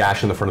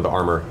gash in the front of the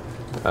armor,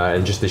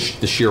 and just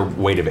the sheer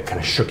weight of it kind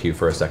of shook you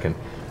for a second.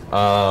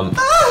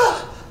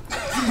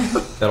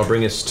 That'll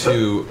bring us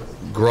to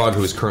Grog,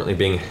 who is currently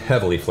being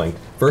heavily flanked.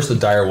 First, the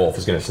dire wolf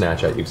is going to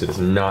snatch at you because it is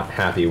not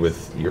happy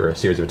with your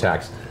series of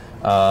attacks.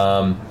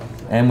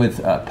 And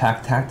with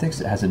pack tactics,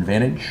 it has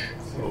advantage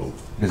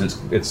because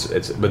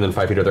it's within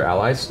 5 feet of their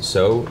allies.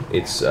 So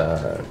its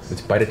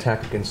bite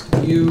attack against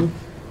you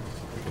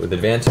with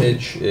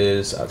advantage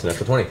is it's an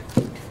extra 20.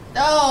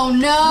 Oh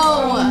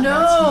no!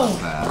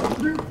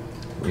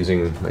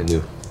 Using my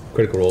new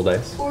critical roll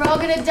dice. We're all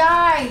gonna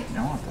die.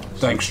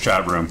 Thanks,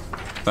 chat room.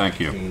 Thank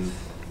you.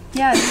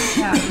 Yes,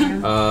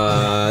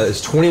 yeah. It's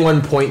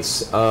 21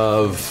 points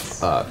of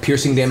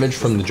piercing damage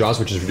from the jaws,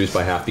 which is reduced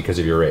by half because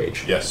of your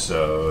rage. Yes,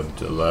 so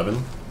 11.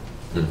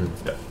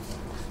 Mm-hmm. Yeah.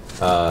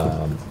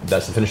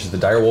 That's the finishes the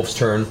dire wolf's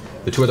turn.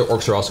 The 2 other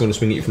orcs are also going to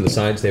swing at you from the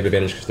sides. They have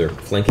advantage because they're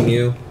flanking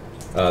you.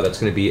 That's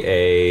going to be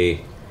a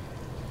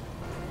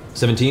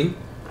 17.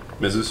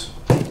 Misses.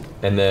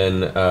 And then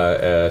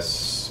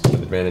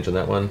with advantage on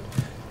that one.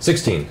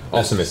 16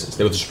 also misses.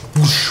 They will just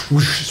whoosh,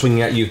 whoosh,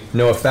 swinging at you,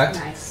 no effect.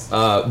 Nice.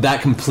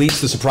 That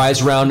completes the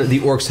surprise round. The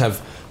orcs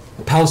have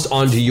pounced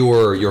onto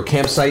your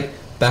campsite.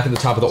 Back at the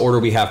top of the order,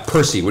 we have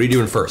Percy. What are you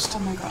doing first? Oh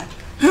my god.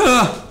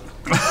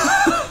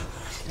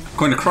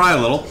 Going to cry a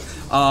little.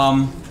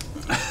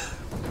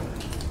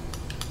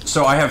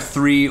 So I have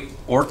 3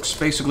 orcs,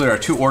 basically, or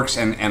 2 orcs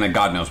and a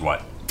god knows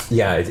what.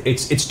 Yeah,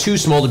 it's too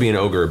small to be an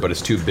ogre, but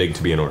it's too big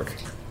to be an orc.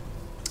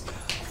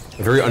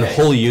 A very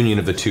unholy union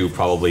of the two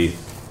probably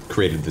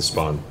created this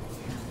spawn.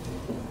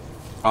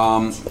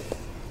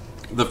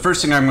 The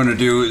first thing I'm going to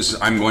do is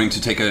I'm going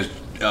to take a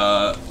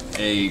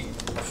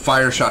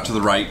fire shot to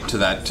the right to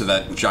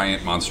that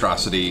giant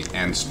monstrosity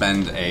and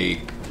spend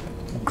a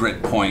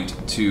grit point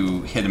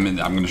to hit him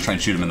I'm going to try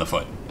and shoot him in the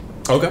foot.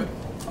 Okay.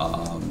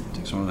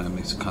 Takes one of that,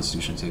 makes a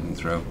Constitution saving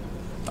throw.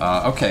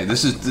 Okay,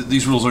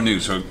 these rules are new,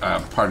 so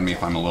pardon me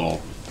if I'm a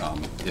little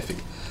iffy.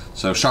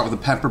 So shot with a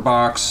pepper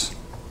box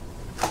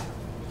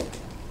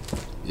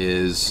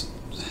is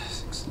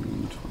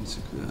 16,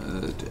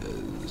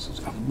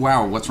 26,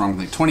 wow, what's wrong with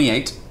me?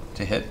 28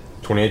 to hit.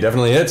 28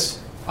 definitely hits.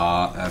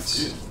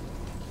 That's.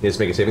 He has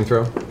to make a saving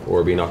throw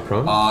or be knocked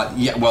prone.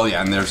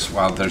 And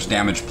there's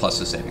damage plus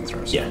a saving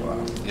throw. So,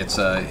 it's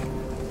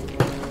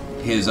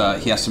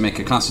he has to make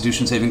a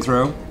Constitution saving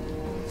throw.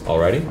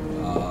 Alrighty.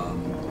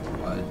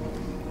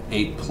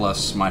 8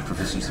 plus my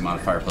proficiency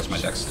modifier plus my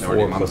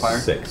dexterity 4 modifier.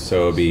 plus 6,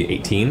 so it'll be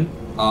 18.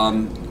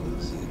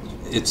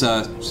 It's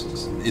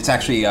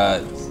actually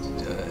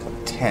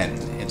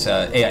 10. It's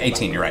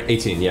 18. You're right.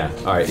 18. Yeah.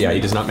 All right. Yeah. He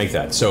does not make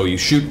that. So you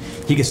shoot.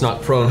 He gets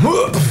knocked prone.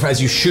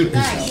 As you shoot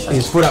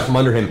his foot out from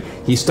under him,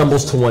 he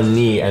stumbles to one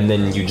knee, and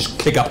then you just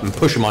kick up and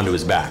push him onto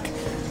his back.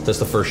 That's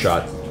the first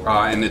shot.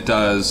 And it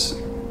does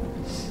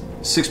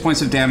 6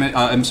 points of damage.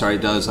 I'm sorry.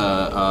 It does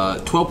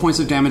 12 points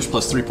of damage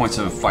plus 3 points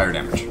of fire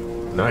damage.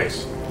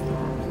 Nice.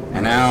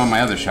 And now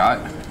my other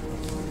shot.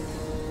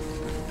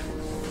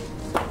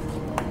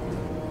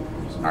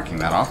 Just knocking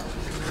that off.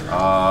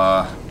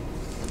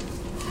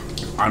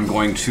 I'm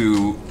going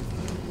to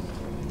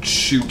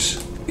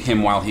shoot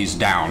him while he's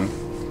down.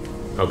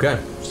 Okay.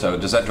 So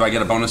do I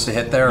get a bonus to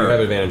hit there? You have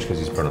advantage because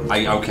he's prone on the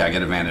ground. Okay, I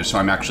get advantage, so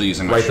I'm actually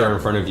using my right there in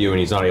front of you, and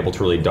he's not able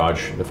to really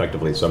dodge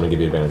effectively, so I'm going to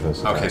give you advantage on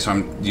this. Okay, so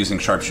I'm using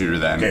sharpshooter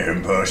then. Get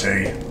him,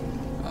 Percy.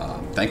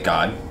 Thank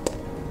God.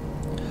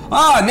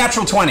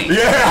 Natural 20!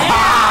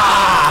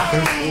 Yeah!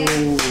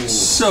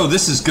 So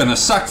this is gonna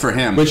suck for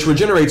him. Which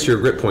regenerates your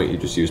grit point you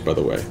just used, by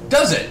the way.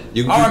 Does it?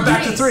 I'm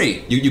back to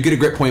 3. You get a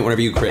grit point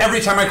whenever you crit. Every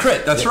time I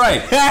crit, that's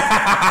right.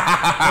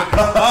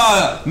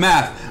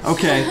 Math.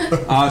 Okay,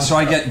 so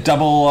I get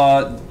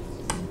double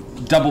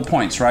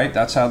points, right?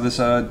 That's how this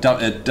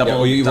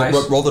double you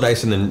dice? roll the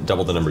dice and then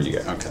double the number you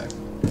get. Okay.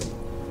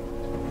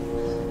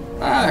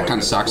 That kind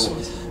of sucks.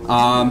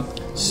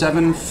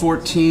 7,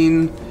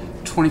 14,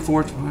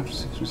 24, 25,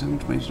 6, 7,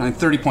 29,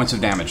 30 points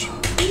of damage.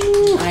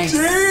 Nice.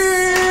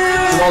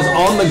 While it's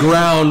on the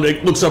ground,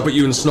 it looks up at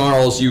you and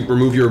snarls. You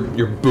remove your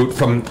boot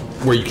from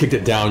where you kicked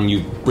it down.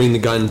 You bring the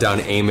gun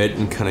down, aim it,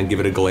 and kind of give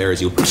it a glare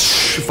as you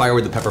fire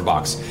with the pepper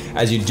box.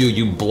 As you do,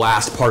 you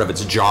blast part of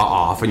its jaw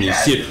off, and you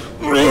see it.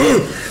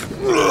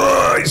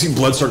 You see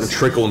blood starting to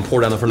trickle and pour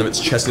down the front of its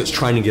chest, and it's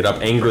trying to get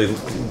up angrily,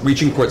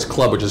 reaching for its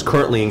club, which is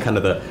currently in kind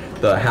of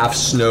the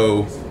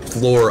half-snow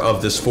floor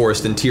of this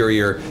forest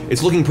interior.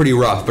 It's looking pretty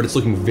rough, but it's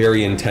looking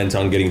very intent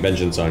on getting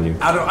vengeance on you.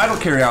 Out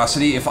of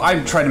curiosity, if I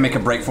try to make a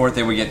break for it,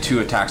 they would get 2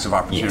 attacks of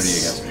opportunity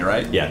against me,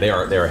 right? Yeah, they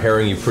are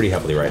harrying you pretty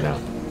heavily right now.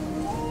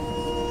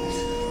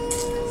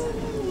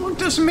 Well, it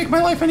doesn't make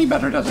my life any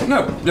better, does it?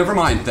 No, never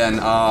mind then.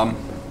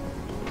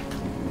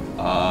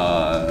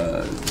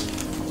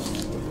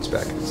 It's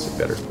back. It's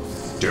better.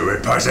 Do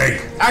it, Percy.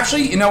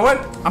 Actually, you know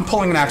what? I'm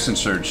pulling an accent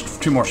surge.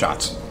 2 more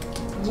shots.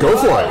 Go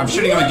for it. I'm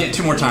shooting him again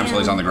 2 more times while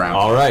he's on the ground.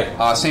 All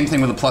right. Same thing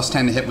with a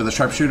 +10 to hit with a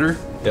sharpshooter.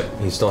 Yep,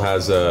 he still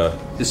has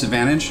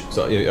disadvantage.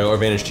 So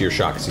advantage to your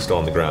shot because he's still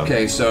on the ground.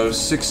 Okay, so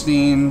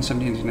 16,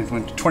 17, 18,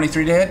 19,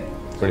 23 to hit.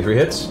 23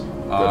 hits. Go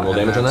ahead and roll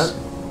damage on that.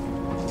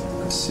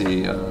 Let's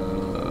see.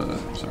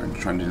 Sorry, I'm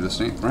trying to do this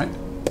thing right.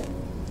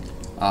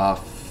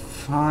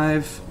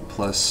 5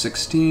 plus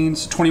 16,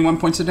 so 21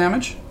 points of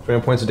damage.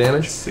 21 points of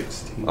damage?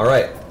 16. All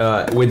right.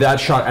 With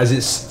that shot, as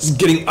it's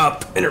getting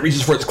up and it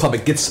reaches for its club,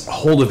 it gets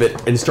hold of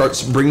it and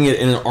starts bringing it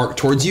in an arc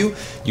towards you.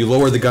 You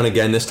lower the gun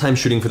again, this time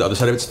shooting for the other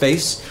side of its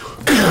face.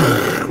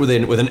 With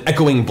an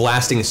echoing,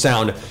 blasting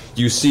sound,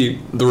 you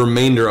see the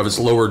remainder of its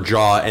lower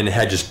jaw and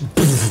head just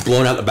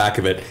blown out the back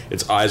of it.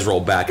 Its eyes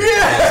roll back.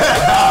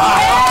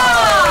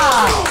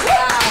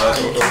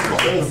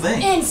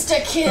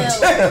 Insta kill.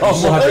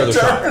 Also have the other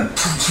shot.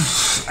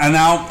 And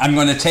now I'm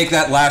going to take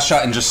that last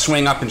shot and just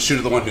swing up and shoot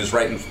at the one who's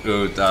right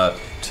to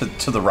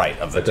the right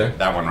of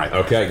that one right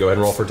there. Okay, go ahead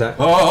and roll for attack.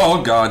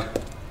 Oh God!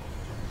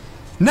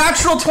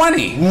 Natural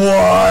 20. What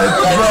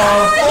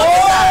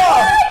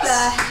the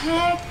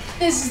heck?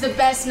 This is the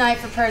best night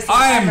for Percy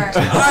ever.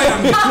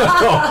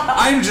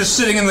 I'm just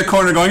sitting in the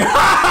corner going.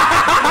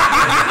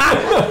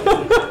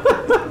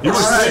 You were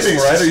sleeping,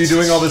 right? Are you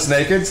doing all this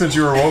naked since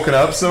you were woken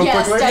up so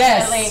quickly?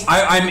 Definitely.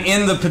 I'm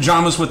in the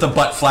pajamas with the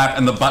butt flap,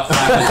 and the butt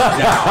flap is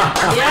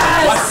down.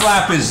 Yes! Butt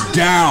flap is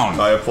down.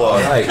 I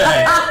applaud.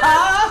 Okay.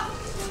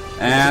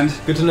 And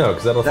good to know,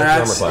 because that'll affect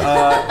your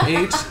armor class.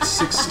 8,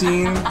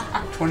 16,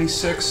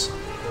 26,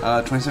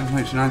 27,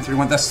 29,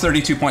 31. That's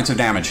 32 points of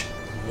damage.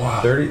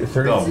 Wow. 30.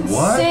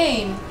 What?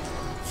 Insane.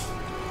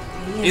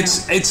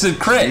 It's a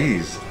crit.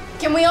 Jeez.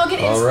 Can we all get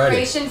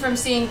inspiration from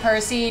seeing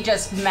Percy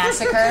just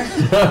massacre?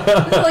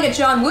 Like a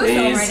John Woo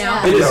film right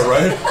now. It is. Yeah,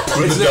 right?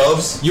 With the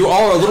doves. You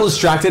all are a little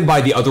distracted by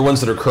the other ones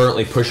that are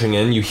currently pushing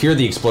in. You hear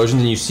the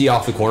explosions and you see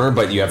off the corner,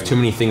 but you have too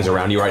many things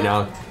around you right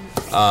now.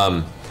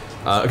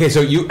 Okay,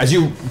 so as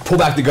you pull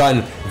back the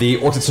gun, the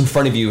orc that's in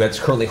front of you that's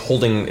currently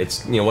holding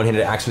its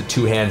one-handed axe with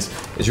 2 hands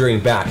is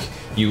rearing back.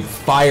 You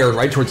fire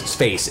right towards its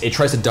face. It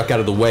tries to duck out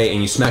of the way,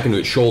 and you smack into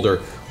its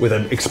shoulder. With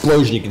an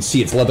explosion, you can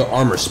see its leather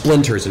armor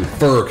splinters and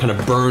fur kind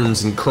of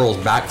burns and curls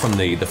back from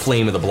the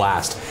flame of the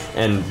blast.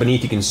 And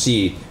beneath you can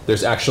see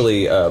there's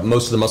actually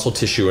most of the muscle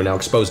tissue and now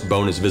exposed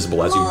bone is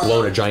visible as you've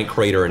blown a giant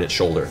crater in its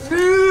shoulder.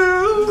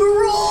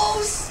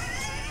 Gross.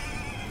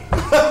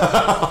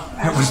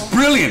 That was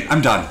brilliant.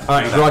 I'm done. All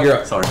right, Grog, you're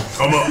up. Sorry.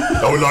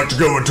 I would like to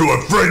go into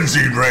a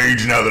frenzied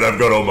rage now that I've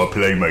got all my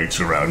playmates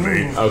around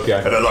me. Okay.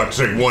 And I'd like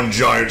to take one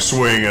giant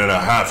swing and a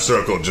half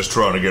circle just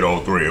trying to get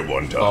all 3 at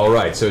one time. All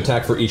right, so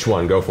attack for each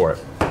one. Go for it.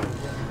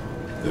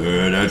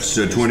 That's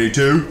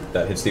 22.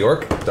 That hits the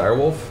orc.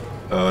 Direwolf.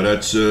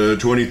 That's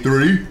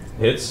 23.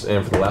 Hits.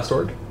 And for the last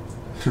orc?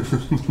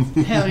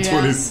 Hell yes.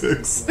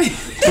 26.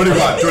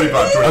 25.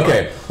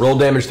 Okay, roll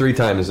damage 3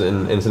 times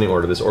in ascending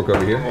order. This orc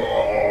over here.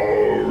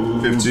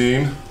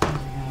 15.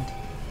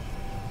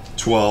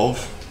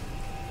 12.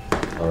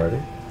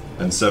 Alrighty.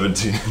 And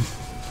 17.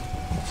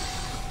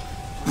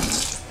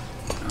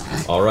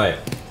 All right.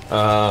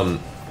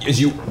 As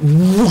you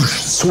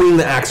whoosh, swing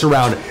the axe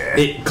around,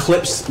 it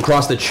clips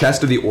across the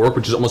chest of the orc,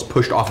 which is almost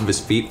pushed off of his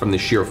feet from the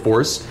sheer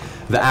force.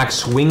 The axe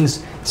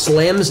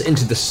slams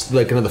into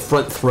the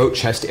front throat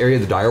chest area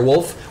of the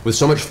direwolf with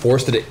so much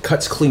force that it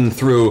cuts clean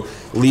through,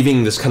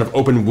 leaving this kind of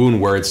open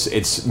wound where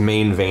its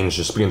main veins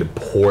just begin to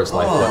pour its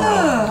life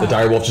blood. The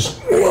direwolf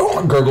just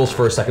gurgles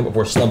for a second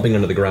before slumping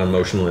into the ground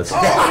motionless.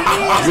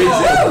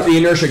 With the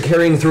inertia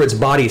carrying through its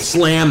body,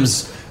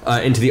 slams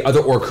into the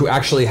other orc, who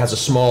actually has a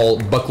small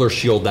buckler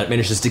shield that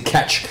manages to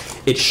catch.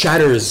 It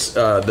shatters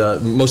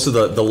most of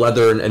the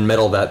leather and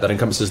metal that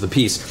encompasses the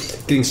piece,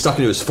 getting stuck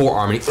into his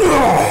forearm, and he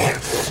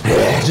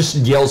just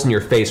yells in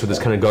your face with this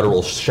kind of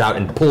guttural shout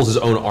and pulls his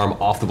own arm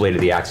off the blade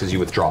of the axe as you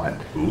withdraw it.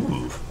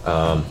 Ooh.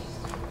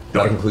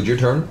 That concludes your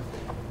turn.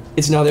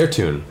 It's now their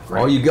tune.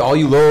 All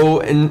you low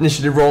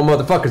initiative roll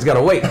motherfuckers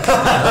gotta wait. All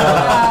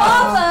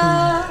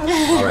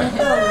right.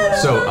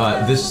 So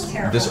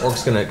this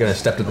orc's gonna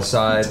step to the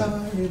side,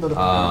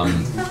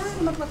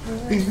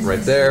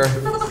 right there.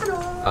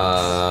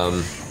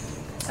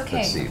 Okay.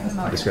 Let's see.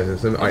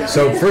 All right.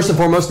 So first and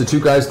foremost, the two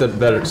guys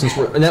that are, since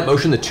we're in that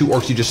motion, the two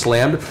orcs you just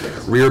slammed,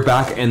 rear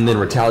back and then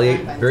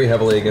retaliate very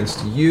heavily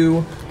against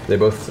you. They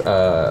both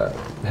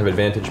have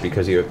advantage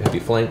because you have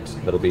you flanked.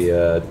 That'll be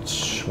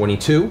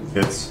 22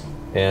 hits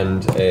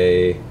and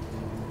a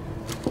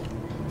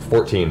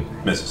 14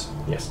 misses.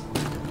 Yes.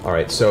 All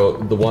right, so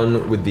the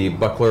one with the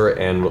buckler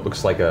and what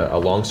looks like a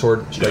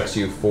longsword strikes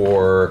you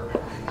for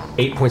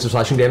 8 points of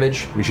slashing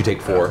damage. You should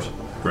take 4.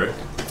 Great.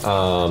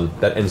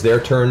 That ends their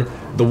turn.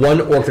 The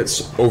one orc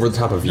that's over the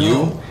top of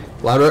you,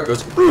 louder,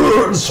 goes,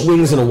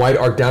 swings in a wide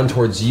arc down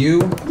towards you.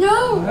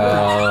 No!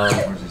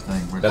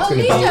 That's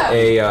going to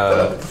be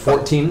a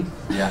 14.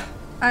 Yeah.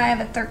 I have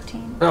a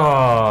 13.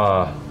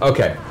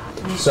 Okay.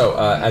 So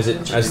as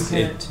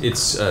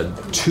its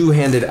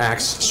two-handed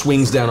axe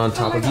swings down on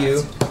top of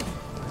you.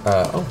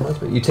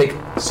 You take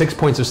 6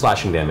 points of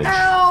slashing damage.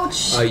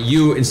 Ouch!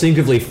 You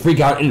instinctively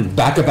freak out and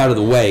back up out of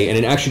the way, and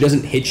it actually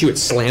doesn't hit you, it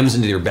slams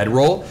into your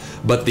bedroll,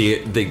 but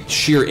the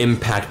sheer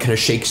impact kind of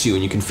shakes you,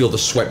 and you can feel the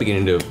sweat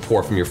beginning to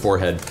pour from your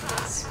forehead.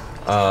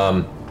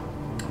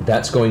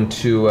 That's going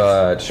to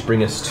just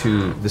bring us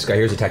to this guy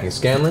here is attacking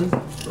Scanlan.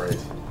 Right.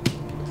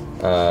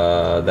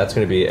 That's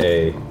going to be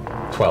a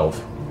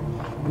 12.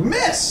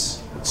 Miss!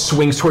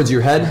 Swings towards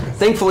your head.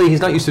 Thankfully, he's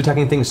not used to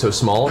attacking things so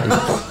small, and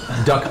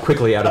duck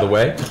quickly out of the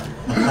way.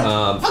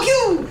 Fuck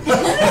you!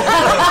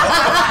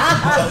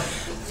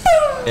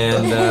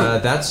 And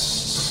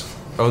that's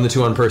the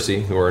two on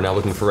Percy, who are now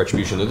looking for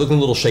retribution. They're looking a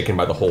little shaken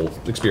by the whole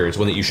experience,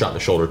 one that you shot in the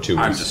shoulder too.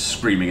 I'm just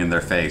screaming in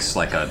their face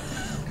like a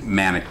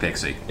manic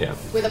pixie. Yeah.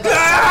 With a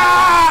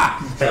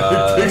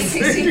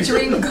Pixie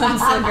dream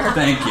gunslinger.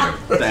 Thank you.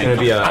 It's going to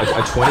be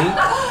a 20?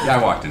 Yeah, I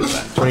walked into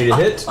that. 20 to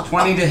hit?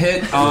 20 to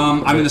hit.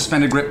 I'm going to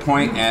spend a grit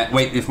point.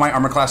 Wait, if my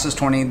armor class is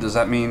 20, does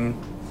that mean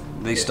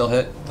they still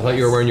hit? I thought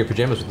you were wearing your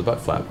pajamas with the butt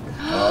flap.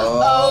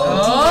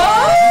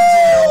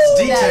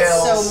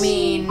 Details. That's so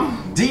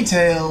mean.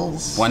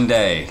 Details. One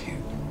day,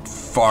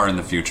 far in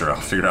the future, I'll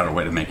figure out a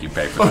way to make you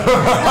pay for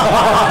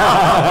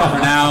that. For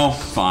now,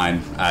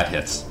 fine. That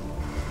hits.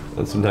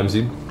 And sometimes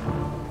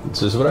it's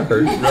just what I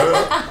heard.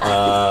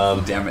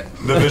 Damn it.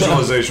 The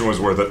visualization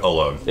was worth it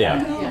alone.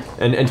 Yeah.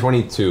 And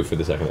 22 for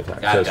the second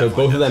attack. So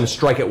both of them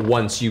strike at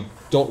once. You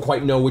don't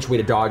quite know which way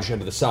to dodge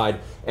onto the side,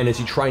 and as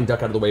you try and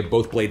duck out of the way,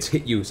 both blades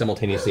hit you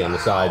simultaneously on the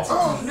sides.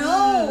 Oh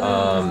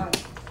no!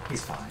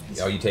 He's fine.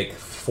 You take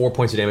 4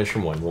 points of damage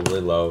from one. Roll really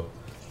low.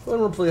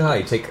 One roll really high.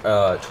 You take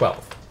 12.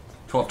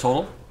 12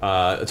 total?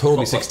 The total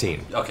will be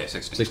 16. Okay,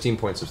 16. 16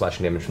 points of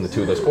slashing damage from the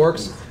two of those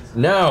orcs.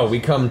 Now we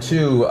come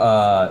to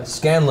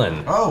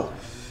Scanlan. Oh,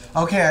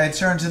 okay. I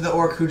turn to the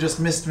orc who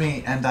just missed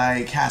me, and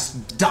I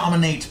cast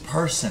Dominate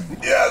Person.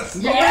 Yes.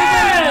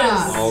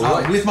 Yes. All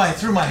right.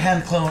 Through my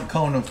hand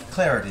cone of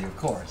clarity, of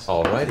course.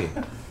 Alrighty.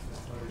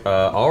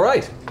 All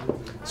right.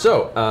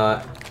 So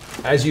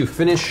as you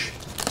finish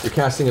your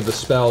casting of the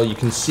spell, you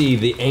can see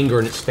the anger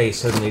in its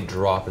face suddenly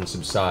drop and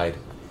subside,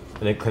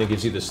 and it kind of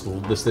gives you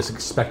this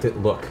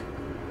expectant look.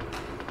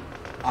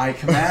 I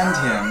command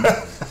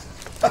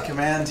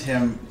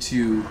him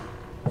to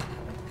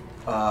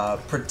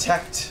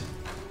protect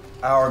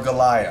our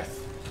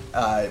Goliath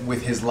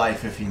with his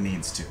life if he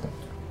needs to.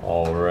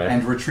 All right.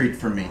 And retreat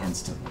from me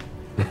instantly.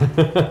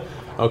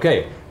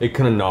 Okay. It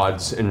kind of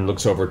nods and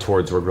looks over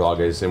towards where Grog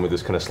is, and with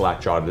this kind of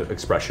slack-jawed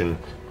expression,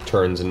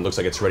 turns and looks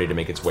like it's ready to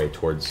make its way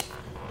towards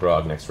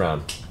Grog next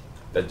round.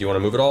 Do you want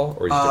to move at all,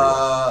 or are you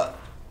still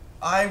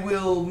I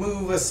will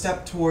move a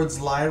step towards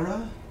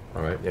Lyra.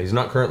 All right. Yeah, he's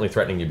not currently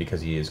threatening you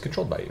because he is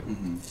controlled by you.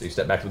 Mm-hmm. So you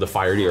step back to the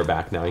fire to your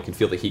back now. You can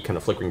feel the heat kind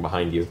of flickering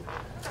behind you.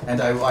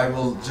 And I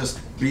will just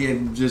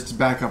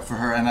back up for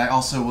her, and I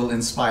also will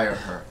inspire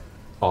her.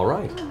 All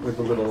right. With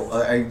a little,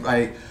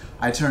 I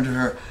turn to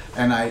her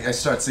and I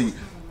start singing.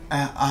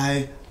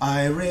 I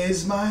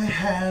raise my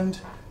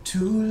hand to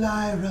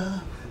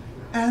Lyra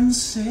and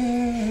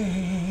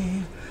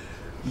say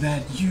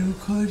that you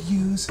could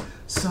use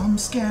some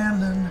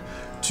Scanlan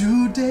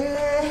today.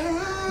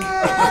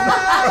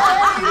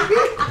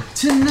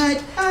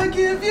 Tonight I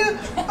give you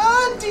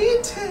a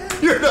detail.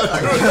 You're not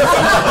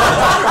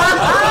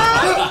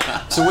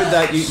So with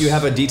that, you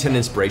have a D10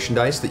 inspiration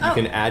dice that you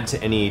can add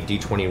to any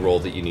D20 roll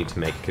that you need to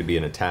make. It could be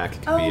an attack,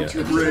 it could be a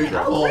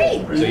D20.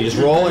 Oh, great. So you just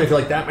roll, and if you're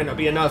like, that might not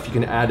be enough, you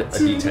can add a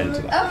D10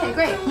 to that. Okay,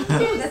 great.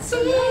 Ooh, that's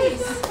so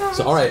nice.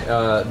 So all right,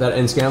 that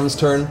ends Scanlan's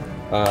turn.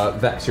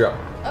 Vex, you're up.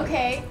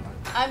 Okay.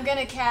 I'm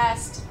gonna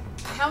cast.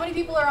 How many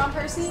people are on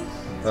Percy?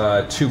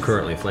 2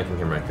 currently flanking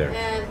him right there.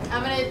 And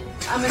I'm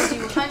gonna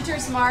do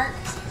Hunter's Mark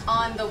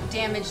on the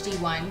damaged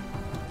one.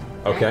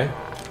 Okay.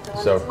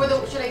 So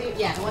Should I do?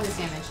 Yeah, the one that's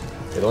damaged.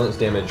 the one that's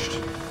damaged.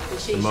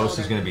 The most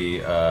is going to be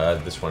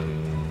this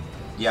one.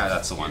 Yeah,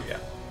 that's the one. Yeah.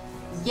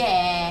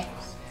 Yeah.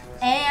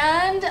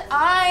 And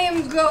I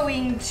am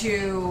going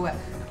to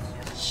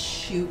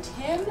shoot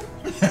him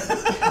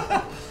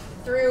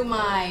through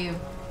my.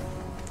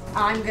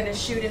 I'm gonna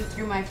shoot him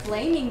through my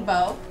flaming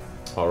bow.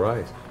 All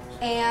right.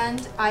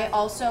 And I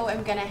also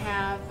am gonna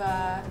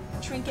have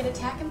Trinket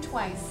attack him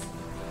twice.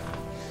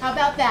 How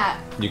about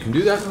that? You can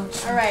do that.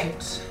 All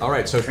right. All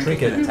right. So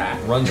Trinket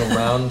runs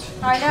around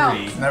the I know.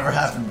 tree. Never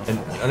happened before.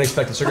 An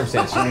unexpected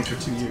circumstance. Stranger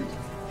to you.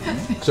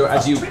 So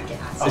as you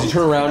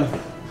turn around,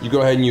 you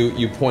go ahead and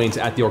you point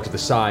at the orc to the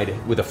side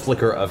with a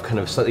flicker of kind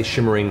of slightly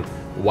shimmering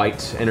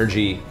white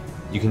energy.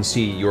 You can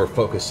see your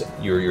focus,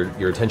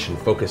 your attention,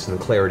 focus, and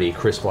clarity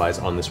crystallize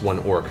on this one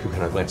orc who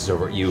kind of glances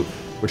over at you,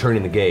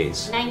 returning the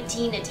gaze.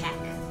 19 attack.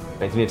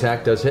 19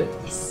 attack does hit.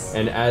 Yes.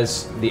 And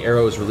as the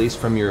arrow is released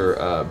from your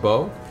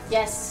bow,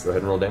 Yes. go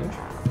ahead and roll damage.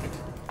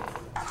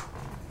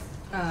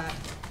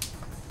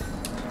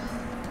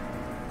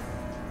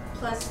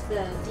 Plus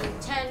the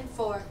D10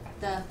 for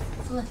the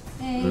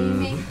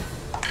flaming.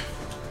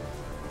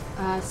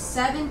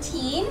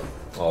 17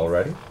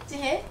 Alrighty. to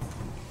hit.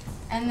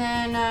 And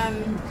then,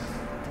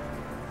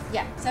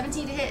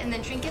 17 to hit, and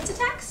then Trinket's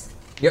attacks?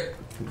 Yep.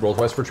 Roll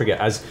twice for Trinket.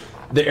 As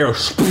the arrow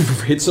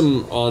hits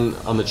him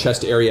on the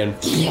chest area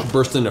and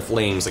bursts into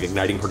flames, like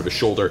igniting part of his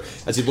shoulder.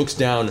 As he looks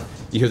down,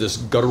 you hear this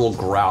guttural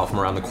growl from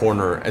around the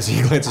corner. As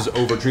he glances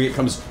over, Trinket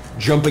comes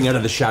jumping out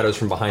of the shadows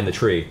from behind the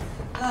tree.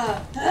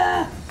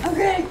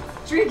 Okay,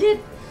 Trinket.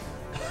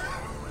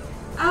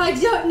 I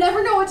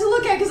never know what to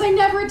look at because I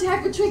never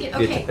attack with Trinket.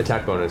 Okay. The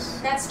attack bonus.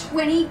 That's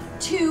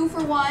 22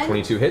 for one.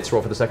 22 hits.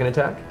 Roll for the second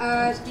attack.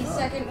 The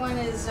second one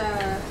is,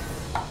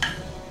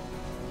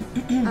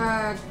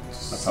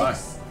 That's high.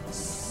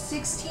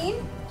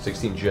 16?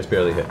 16 just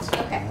barely hits.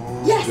 Okay.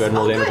 Go Yes! ahead and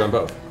roll damage good. on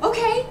both.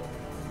 Okay.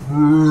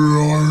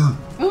 Oh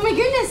my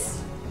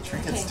goodness.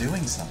 Trinket's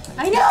doing something.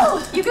 I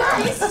know, you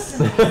guys.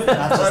 Not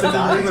just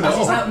dying.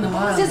 He's out in the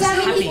wild. Does that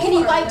mean can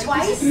he bite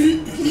twice?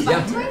 Can he bite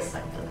Yeah. twice?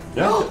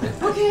 Yeah. Oh,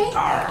 okay. He's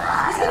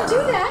gonna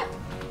do that.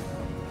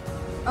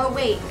 Oh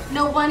wait,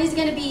 no. One is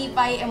gonna be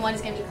bite and one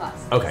is gonna be claws.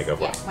 Okay, go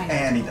for Yeah, it. why not?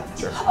 And he dies.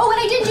 Sure. Oh, and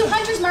I didn't do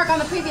Hunter's Mark on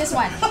the previous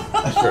one.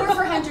 4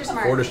 for Hunter's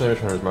Mark. 4 additional damage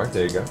for Hunter's Mark.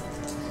 There you go.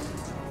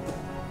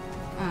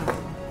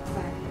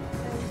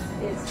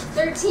 It's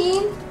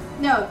 13.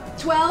 No,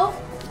 12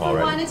 for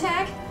Alright. one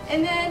attack,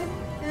 and then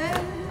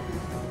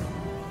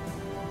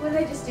what did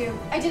I just do?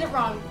 I did it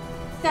wrong.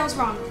 That was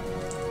wrong.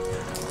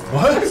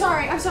 What? I'm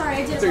sorry.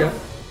 I did It's it okay. wrong.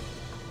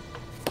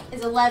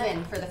 It's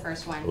 11 for the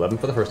first one. 11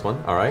 for the first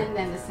one. All right. And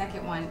then the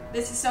second one.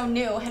 This is so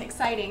new and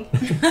exciting.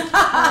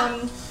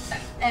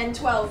 And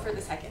 12 for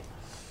the second.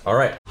 All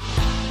right.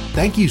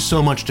 Thank you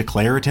so much to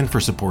Claritin for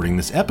supporting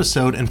this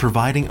episode and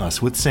providing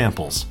us with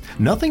samples.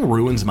 Nothing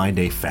ruins my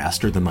day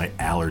faster than my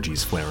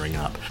allergies flaring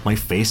up. My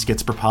face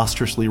gets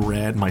preposterously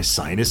red, my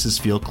sinuses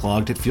feel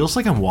clogged, it feels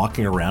like I'm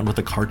walking around with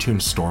a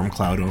cartoon storm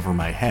cloud over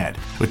my head,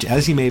 which,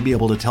 as you may be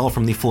able to tell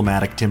from the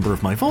phlegmatic timbre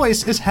of my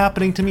voice, is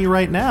happening to me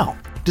right now.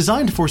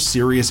 Designed for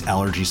serious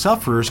allergy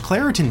sufferers,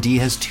 Claritin D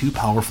has 2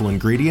 powerful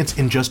ingredients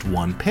in just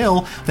one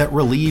pill that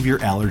relieve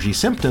your allergy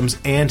symptoms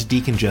and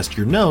decongest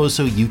your nose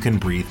so you can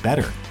breathe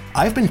better.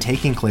 I've been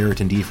taking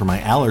Claritin D for my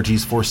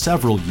allergies for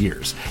several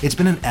years. It's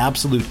been an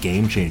absolute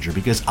game changer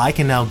because I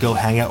can now go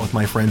hang out with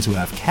my friends who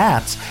have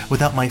cats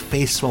without my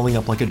face swelling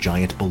up like a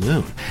giant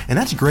balloon. And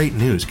that's great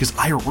news because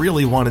I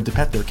really wanted to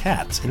pet their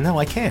cats, and now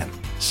I can.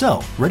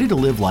 So, ready to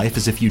live life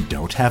as if you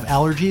don't have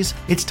allergies?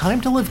 It's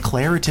time to live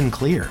Claritin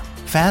Clear.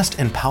 Fast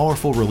and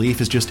powerful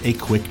relief is just a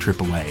quick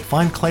trip away.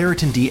 Find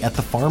Claritin D at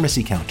the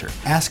pharmacy counter.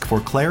 Ask for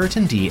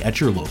Claritin D at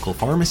your local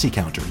pharmacy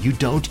counter. You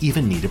don't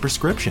even need a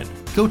prescription.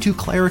 Go to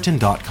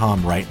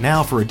Claritin.com right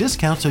now for a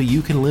discount so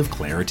you can live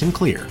Claritin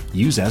Clear.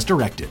 Use as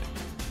directed.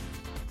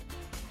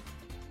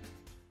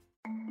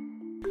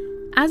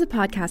 As a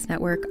podcast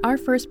network, our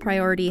first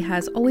priority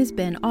has always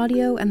been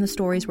audio and the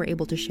stories we're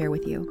able to share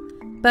with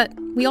you. But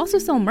we also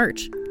sell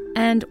merch.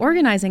 And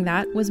organizing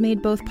that was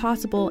made both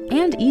possible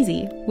and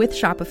easy with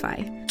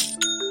Shopify.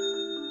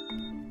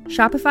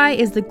 Shopify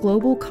is the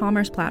global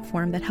commerce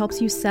platform that helps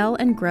you sell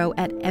and grow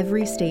at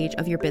every stage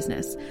of your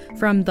business,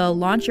 from the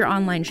launch your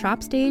online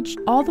shop stage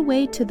all the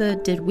way to the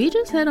did we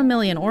just hit 1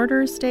 million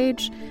orders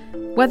stage.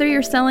 Whether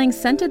you're selling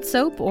scented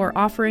soap or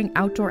offering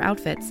outdoor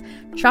outfits,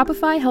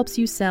 Shopify helps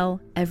you sell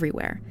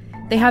everywhere.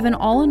 They have an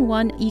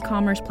all-in-one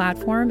e-commerce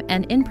platform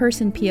and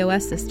in-person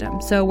POS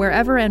system, so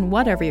wherever and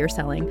whatever you're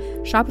selling,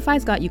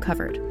 Shopify's got you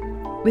covered.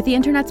 With the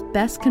internet's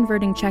best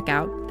converting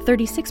checkout,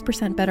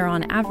 36% better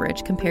on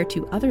average compared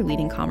to other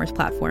leading commerce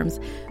platforms,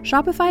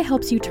 Shopify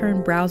helps you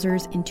turn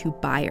browsers into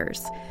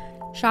buyers.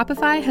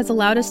 Shopify has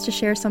allowed us to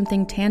share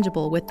something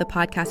tangible with the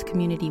podcast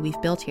community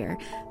we've built here,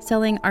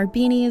 selling our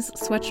beanies,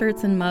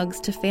 sweatshirts, and mugs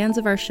to fans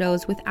of our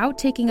shows without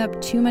taking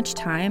up too much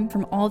time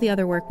from all the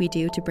other work we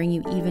do to bring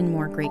you even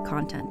more great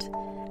content.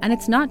 And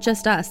it's not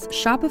just us.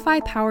 Shopify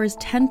powers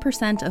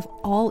 10% of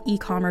all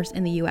e-commerce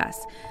in the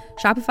US.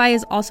 Shopify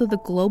is also the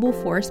global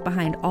force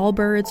behind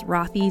Allbirds,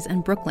 Rothy's,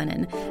 and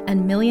Brooklinen,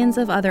 and millions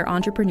of other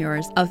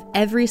entrepreneurs of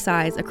every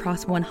size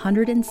across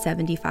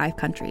 175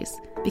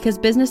 countries. Because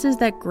businesses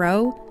that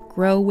grow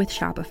with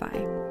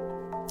Shopify.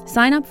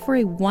 Sign up for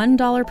a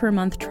 $1 per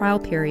month trial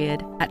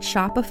period at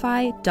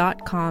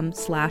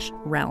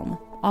shopify.com/realm,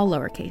 all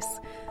lowercase.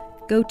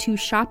 Go to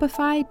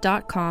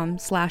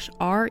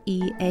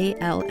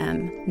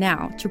shopify.com/REALM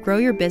now to grow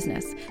your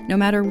business, no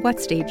matter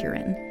what stage you're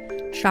in.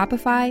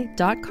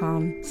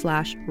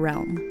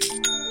 Shopify.com/realm.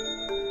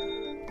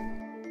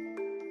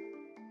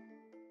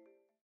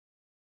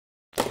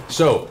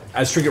 So,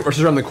 as Trinket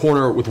rushes around the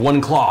corner with one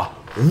claw,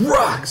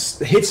 rocks,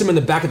 hits him in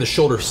the back of the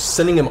shoulder,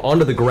 sending him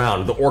onto the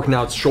ground. The orc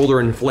now, its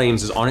shoulder in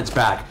flames, is on its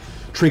back.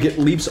 Trinket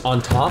leaps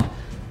on top,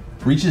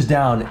 reaches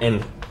down,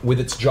 and with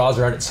its jaws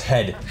around its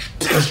head,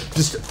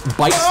 just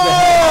bites the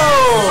head.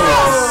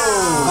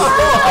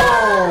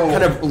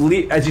 Kind of,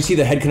 as you see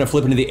the head kind of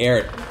flip into the air,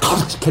 it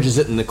catches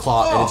it in the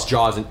claw in its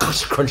jaws and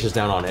crunches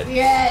down on it.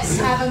 Yes,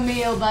 have a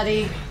meal,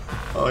 buddy.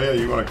 Oh yeah,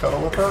 you want to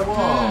cuddle with her?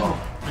 Whoa.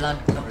 Blood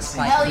looks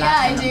like Hell yeah,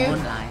 I blood in the do.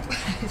 moonlight.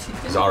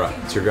 Zara,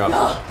 it's your go.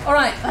 All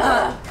right.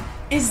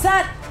 Is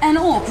that an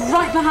orc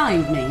right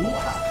behind me?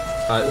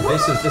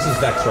 This is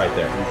Vex right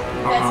there.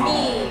 That's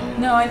me.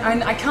 No,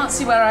 I can't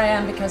see where I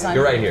am because I'm...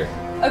 You're right here.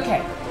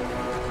 Okay.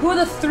 Who are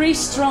the 3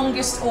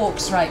 strongest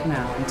orcs right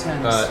now in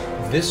terms...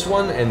 This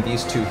one and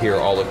these 2 here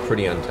all look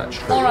pretty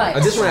untouched. All right.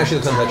 This one actually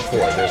looks untouched 4.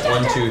 There's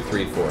 1, 2,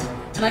 3, 4.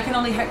 And I can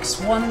only hex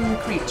 1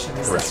 creature,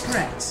 is Correct. this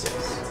correct?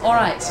 Yes. All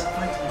right.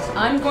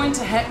 I'm going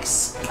to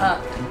hex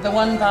the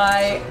one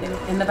by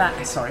in the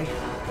back. Sorry.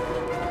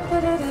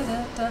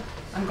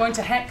 I'm going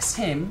to hex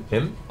him.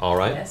 Him? All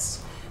right.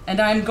 Yes. And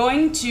I'm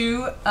going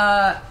to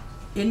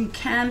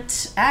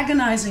incant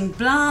Agonizing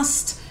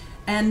Blast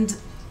and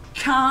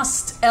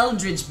cast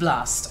Eldritch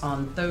Blast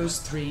on those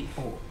 3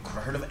 orcs.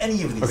 Never heard of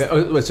any of these. Okay,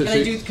 Can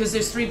I do, because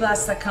there's 3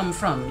 blasts that come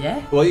from,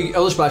 yeah? Well,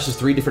 Eldritch Blast is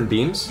 3 different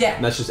beams. Yeah.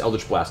 And that's just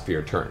Eldritch Blast for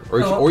your turn.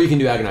 Or, Oh. or you can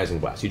do Agonizing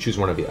Blast. You choose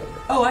one or the other.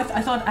 Oh, I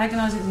thought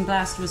Agonizing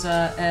Blast was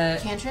a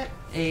cantrip?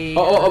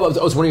 Oh,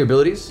 it's one of your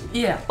abilities?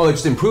 Yeah. Oh, it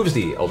just improves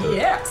the ability.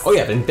 Yes. Oh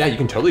yeah, then that you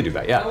can totally do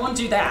that, I yeah. want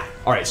to do that.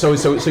 Alright, so you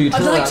turn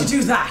I'd like around. to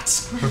do that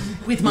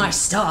with my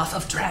Staff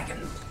of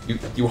Dragon.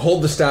 You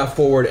hold the staff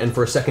forward, and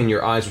for a second,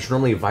 your eyes, which are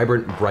normally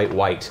vibrant, bright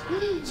white,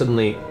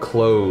 suddenly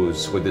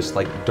close with this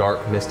like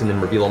dark mist, and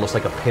then reveal almost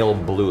like a pale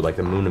blue, like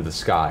the moon of the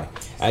sky.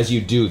 As you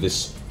do,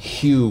 this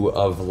hue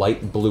of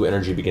light blue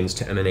energy begins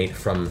to emanate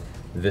from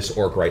this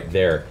orc right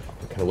there.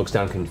 It kind of looks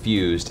down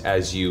confused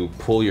as you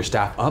pull your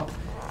staff up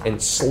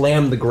and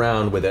slam the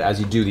ground with it. As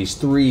you do, these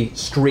 3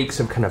 streaks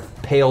of kind of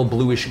pale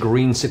bluish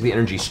green sickly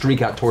energy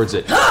streak out towards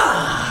it.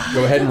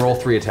 Go ahead and roll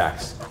 3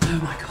 attacks. Oh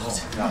my god.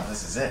 Oh god,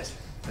 this is it.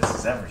 This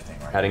is everything,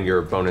 right? Adding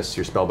your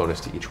spell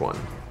bonus to each one.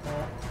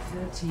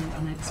 13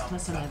 and it's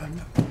plus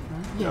 11.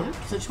 Yeah,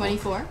 so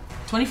 24.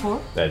 24.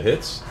 That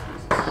hits.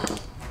 Oh,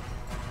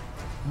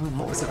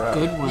 that was a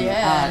good one.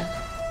 Yeah.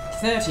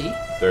 30.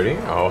 30?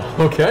 Oh,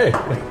 okay.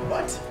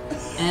 What?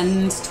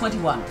 And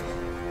 21.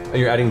 And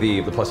you're adding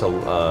the plus and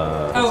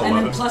 11.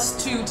 then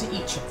plus 2 to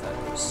each of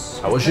those.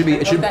 Oh, well, it should be.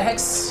 It should. The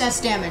hex. That's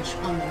damage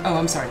on them. Oh,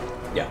 I'm sorry.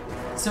 Yeah.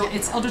 So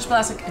it's Eldritch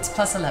Blast, it's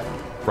plus 11.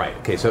 Right.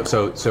 Okay. So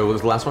what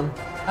was the last one?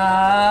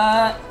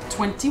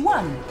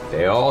 21.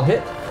 They all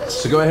hit.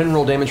 So go ahead and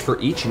roll damage for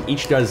each, and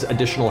each does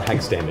additional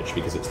hex damage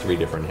because it's 3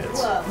 different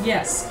hits.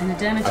 Yes, and the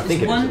damage I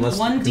think is it is,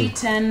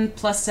 1d10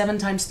 plus 7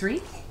 times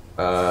 3.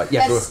 Yeah.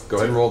 Go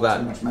ahead and roll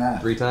that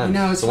 3 times.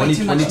 No, it's so way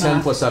too much 1d10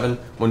 math. plus 7.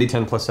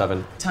 1d10 plus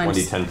 7. Times-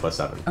 1d10 plus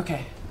 7.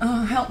 Okay.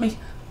 Oh, help me.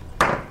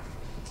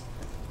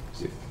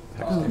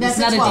 That's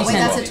not a 12. Wait, D10.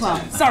 that's a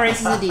 12. Sorry.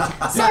 This is a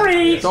D10.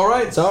 Sorry. It's all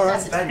right. It's all right.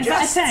 Is that a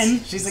 10?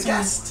 She's a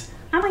guest.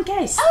 I'm a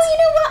guest. Oh, you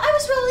know what? I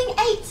was rolling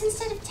 8s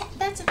instead of 10.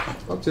 That's okay.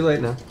 Well, too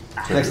late now.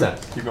 Next time.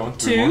 Keep going.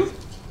 2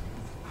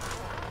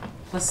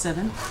 plus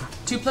 7.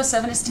 2 plus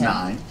 7 is 10.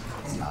 9.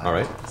 All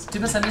right. 2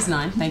 plus 7 is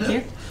 9. Thank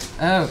you.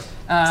 Oh.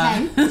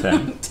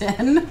 10.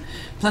 10.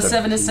 Plus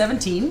 7 is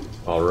 17.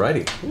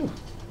 Alrighty.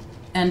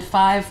 And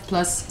 5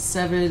 plus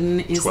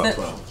 7 is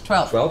 12.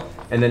 12. 12.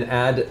 And then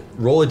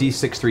roll a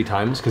d6 3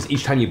 times, because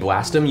each time you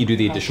blast them, you do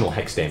the additional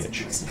hex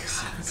damage.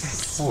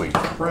 Holy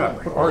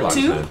crap. What are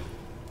Two. you?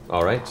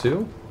 All right,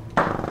 2.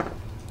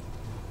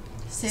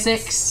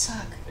 6.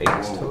 8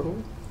 total.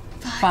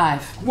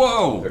 5.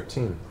 Whoa!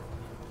 13.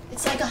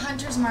 It's like a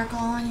hunter's mark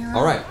all on your own.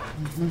 All right.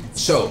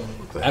 So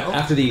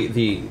after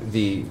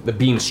the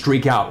beams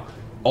streak out,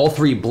 all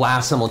 3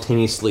 blast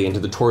simultaneously into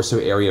the torso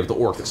area of the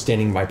orc that's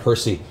standing by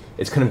Percy.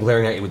 It's kind of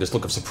glaring at you with this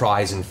look of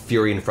surprise and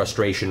fury and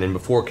frustration, and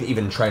before it can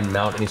even try and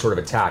mount any sort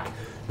of attack,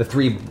 the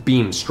 3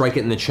 beams strike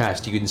it in the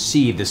chest. You can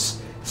see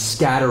this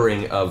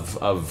scattering of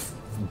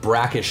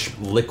brackish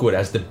liquid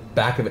as the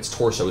back of its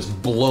torso is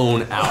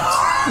blown out.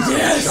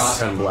 Yes!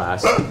 Shotgun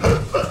blast.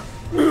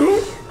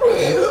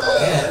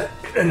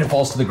 And it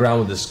falls to the ground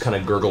with this kind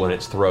of gurgle in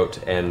its throat,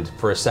 and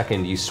for a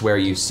second you swear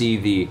you see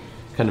the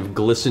kind of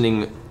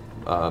glistening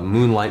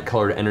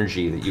moonlight-colored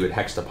energy that you had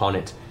hexed upon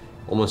it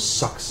almost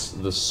sucks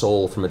the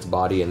soul from its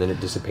body, and then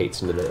it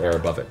dissipates into the air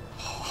above it.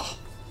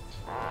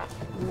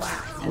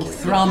 Wow. And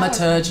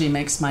thaumaturgy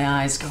makes my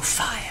eyes go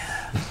fire.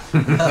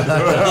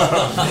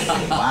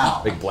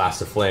 Wow. Big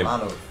blast of flame.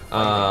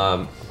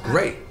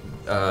 Great.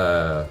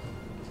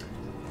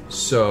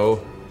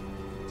 So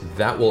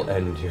that will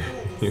end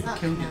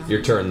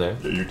your turn there.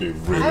 Yeah, you did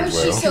really How is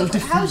she well.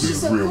 How is she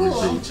so cool?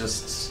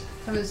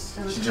 That was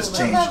She cool. just That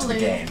changed lovely. the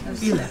game. That was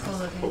so cool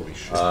looking. Holy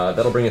shit.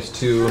 That'll bring us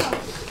to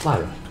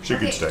Lyra. She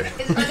can stay.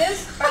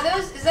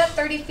 Is that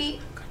 30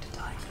 feet?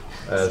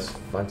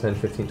 5, 10,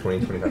 15,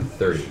 20, 25,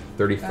 30.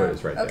 30 foot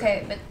is right there.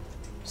 Okay, but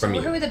so From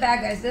you. who are the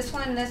bad guys? This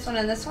one, and this one,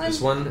 and this one?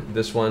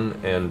 This one,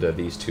 and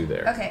these two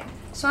there. Okay,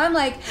 so I'm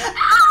like,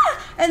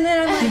 ah! And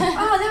then I'm like,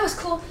 oh, that was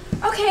cool.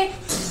 Okay,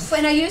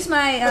 and I use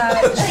my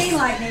chain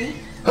lightning.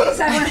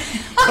 So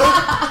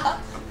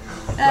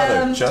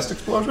I want chest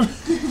explosion?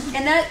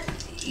 and that,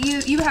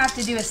 you have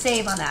to do a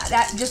save on that.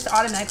 That just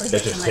automatically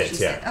That hits just unless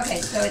hits, you yeah. save.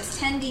 Okay, so it's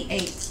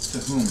 10d8. To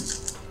whom?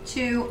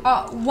 To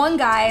one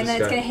guy, and This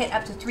then it's guy. going to hit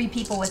up to 3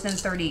 people within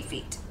 30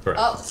 feet. Correct.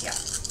 Oh, yeah.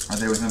 Are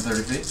they within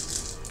 30 feet?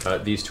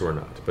 These two are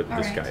not, but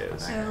this Alright, guy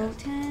is. So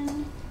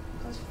 10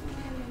 plus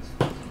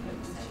 5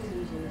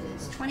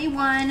 is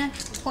 21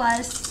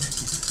 plus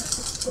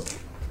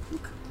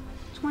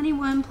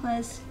 21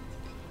 plus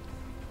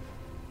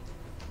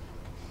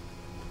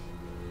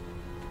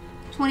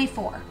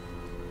 24.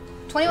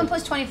 21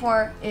 plus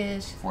 24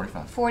 is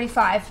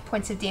 45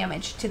 points of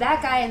damage to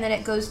that guy, and then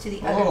it goes to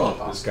the other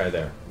people. This guy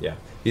there, yeah.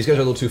 These guys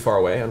are a little too far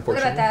away, What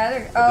unfortunately. about that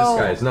other? But Oh,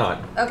 this guy is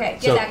not. Okay,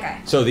 get So- that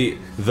guy. So the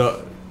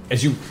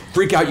as you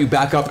freak out, you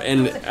back up,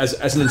 and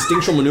as an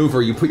instinctual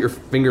maneuver, you put your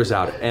fingers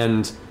out,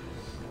 and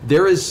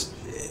there is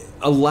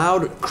a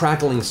loud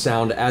crackling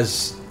sound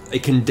as a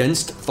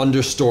condensed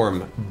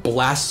thunderstorm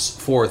blasts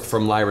forth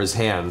from Lyra's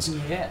hands.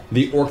 Yeah.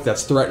 The orc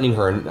that's threatening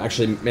her and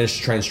actually managed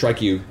to try and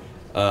strike you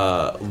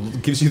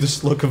gives you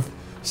this look of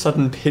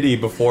sudden pity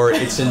before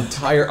its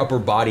entire upper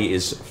body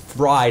is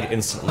fried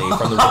instantly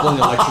from the rippling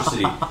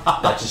electricity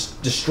that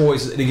just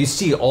destroys it. You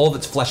see all of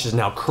its flesh is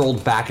now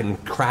curled back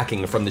and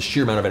cracking from the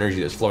sheer amount of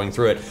energy that's flowing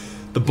through it.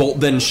 The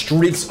bolt then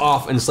streaks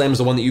off and slams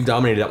the one that you've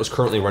dominated that was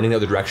currently running the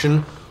other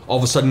direction. All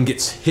of a sudden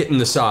gets hit in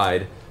the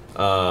side.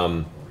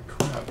 However,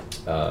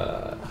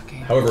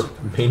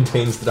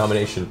 maintains the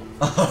domination.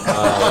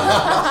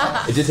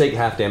 It did take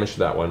half damage to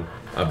that one,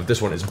 but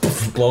this one is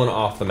blown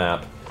off the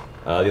map.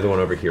 The other one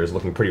over here is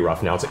looking pretty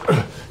rough now. It's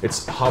like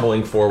it's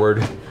hobbling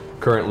forward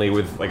currently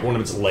with like one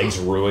of its legs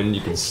ruined.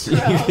 You can see.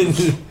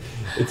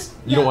 It's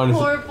you don't want to.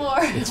 Poor.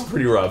 It's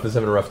pretty rough. It's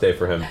having a rough day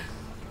for him. Do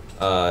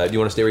you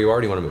want to stay where you are?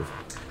 Or do you want to move?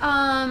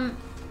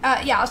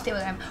 Yeah, I'll stay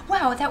with him.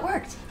 Wow, that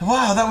worked.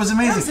 Wow, that was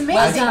amazing. That was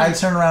amazing. I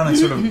turn around and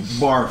sort of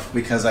barf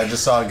because I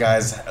just saw a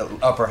guy's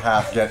upper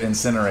half get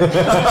incinerated.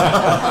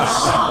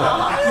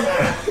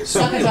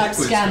 Suck it up,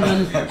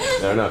 Scanlan.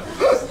 Fair enough.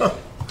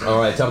 All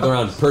right, top of the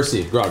round.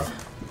 Percy, Grog.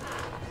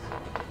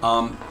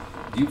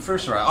 You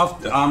first, right?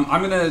 I'm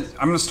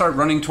gonna start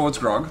running towards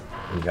Grog.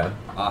 Okay.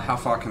 How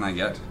far can I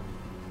get?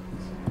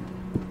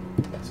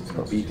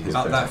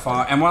 Not that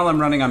far. And while I'm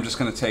running, I'm just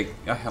gonna take.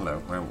 Hello.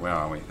 Where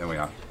are we? There we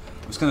are.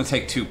 I'm just gonna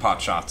take 2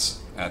 pot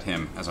shots at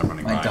him as I'm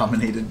running by. My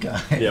dominated guy.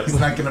 Yep. He's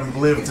not going to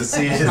live to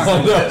see his.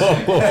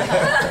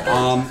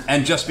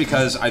 And just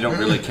because I don't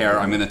really care,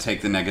 I'm gonna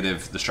take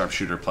the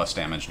sharpshooter plus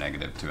damage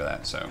negative to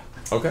that. So.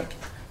 Okay.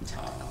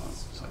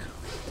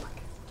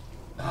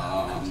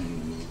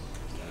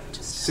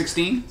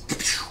 16.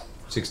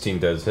 16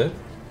 does hit.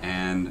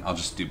 And I'll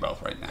just do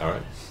both right now. All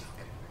right.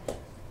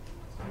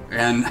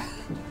 And.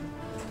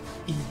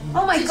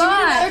 Oh my Did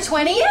god!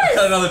 you need another 20? Yes!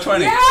 Got another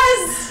 20.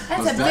 Yes!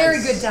 That's Those a very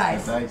dice. good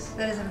dice. Those dice.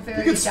 That is a very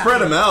You good can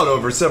spread them out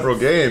over several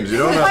games. You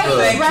don't We're have fighting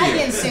a to.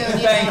 dragon soon.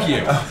 Thank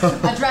you.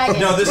 A dragon.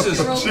 No, this is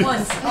Roll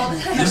once.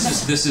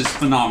 this is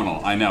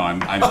phenomenal. I know.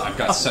 I've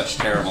got such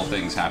terrible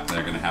things that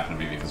are going to happen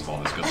to me because of all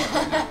this good luck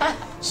right now.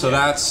 So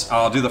that's.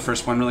 I'll do the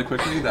first one really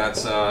quickly.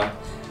 That's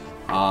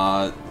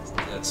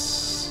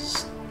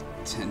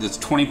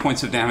 20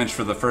 points of damage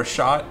for the first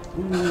shot.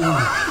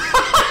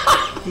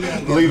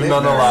 Leave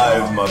none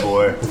alive, my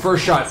boy. The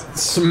first shot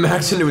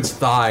smacks into its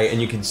thigh,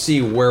 and you can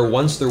see where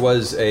once there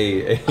was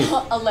a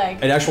leg.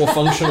 an actual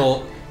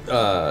functional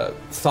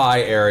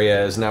thigh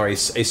area is now a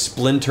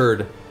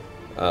splintered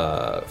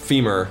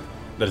femur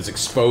that is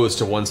exposed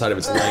to one side of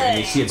its leg, and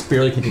you see it's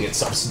barely keeping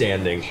itself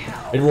standing.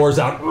 It roars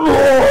out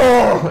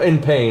in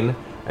pain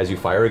as you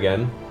fire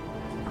again.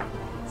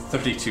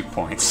 32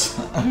 points.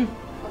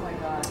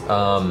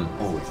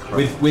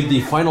 With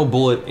the final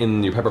bullet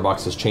in your pepper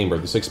box's chamber,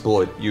 the 6th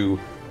bullet, you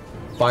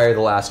fire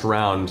the last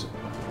round.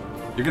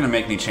 You're gonna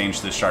make me change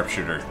the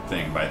sharpshooter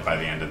thing by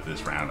the end of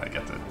this round. I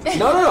get the.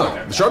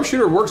 No. The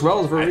sharpshooter works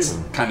well for a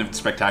reason. Kind of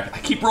spectacular. I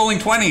keep rolling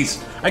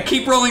 20s.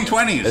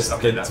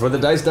 That's what the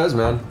dice does,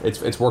 man.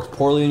 It's worked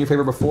poorly in your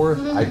favor before.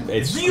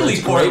 It's really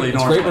poorly.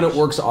 It's great when it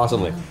works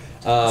awesomely.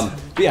 But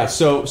yeah,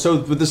 so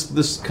with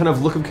this kind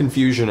of look of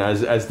confusion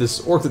as this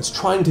orc that's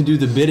trying to do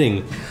the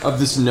bidding of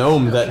this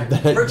gnome that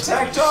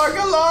Protect our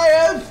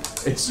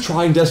Goliath! It's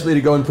trying desperately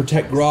to go and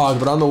protect Grog,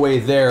 but on the way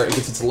there, it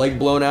gets its leg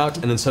blown out,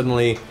 and then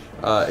suddenly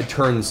it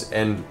turns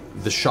and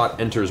the shot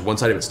enters one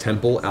side of its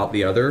temple, out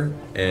the other,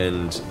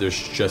 and there's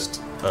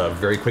just a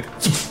very quick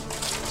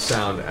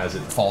sound as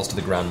it falls to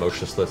the ground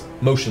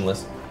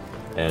motionless,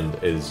 and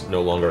is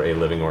no longer a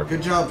living orc.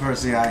 Good job,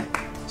 Percy. I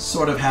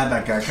sort of had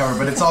that guy covered,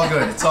 but it's all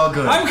good. It's all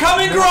good. I'm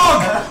coming,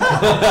 Grog!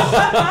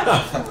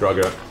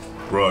 Grog.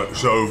 Right,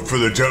 so for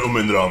the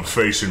gentleman that I'm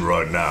facing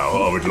right now,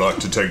 I would like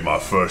to take my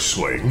first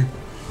swing.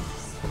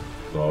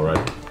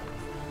 Alright.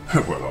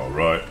 Well,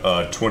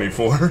 alright.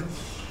 24.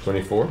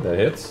 24, that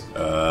hits.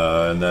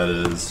 And that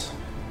is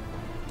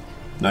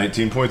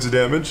 19 points of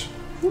damage.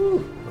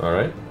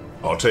 Alright.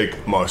 I'll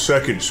take my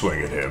second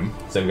swing at him.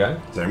 Same guy?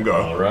 Same guy.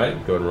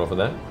 Alright, go ahead and roll for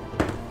that.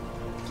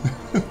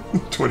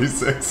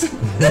 26.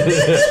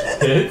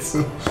 Hits.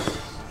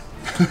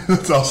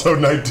 That's also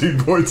 19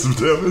 points of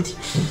damage.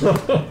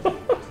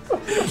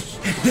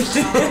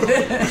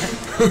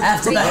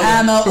 After the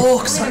hammer,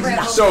 orcs.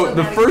 So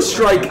the first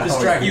strike,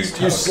 you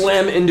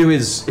slam into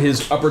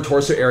his upper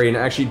torso area and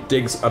it actually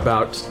digs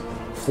about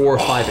 4 or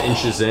 5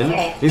 inches in.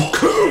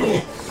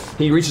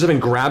 He reaches up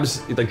and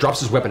grabs,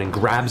 drops his weapon and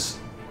grabs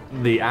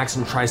the axe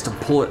and tries to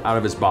pull it out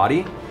of his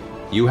body.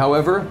 You,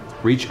 however,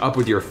 reach up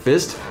with your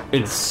fist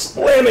and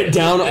slam it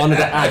down onto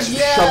the axe,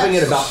 shoving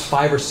it about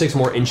 5 or 6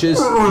 more inches.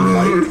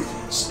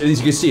 As you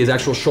can see, his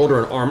actual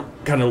shoulder and arm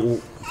kind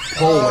of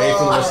pull away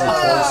from the rest of the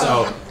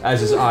torso as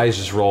his eyes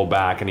just roll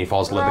back and he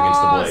falls limp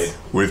against the blade.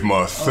 With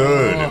my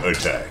third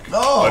attack,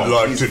 I'd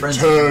like to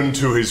turn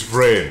to his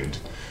friend,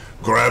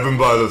 grab him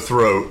by the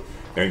throat,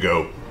 and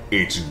go,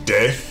 "It's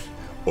death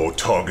or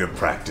target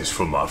practice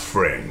for my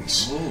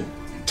friends.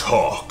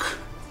 Talk."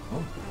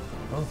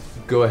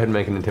 Go ahead and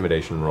make an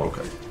intimidation roll.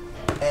 Okay.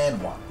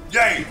 And 1.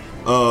 Yay!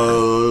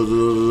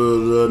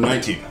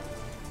 19.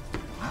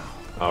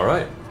 All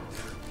right.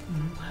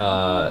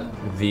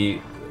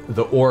 The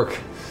orc,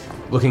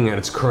 looking at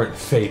its current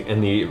fate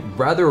and the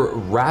rather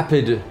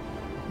rapid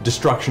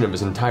destruction of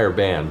his entire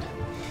band.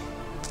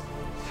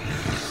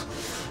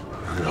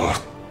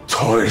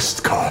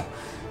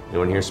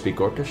 Anyone here speak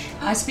Orcish?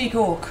 I speak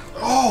Orc.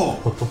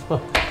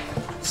 Oh!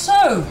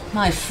 So,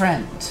 my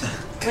friend.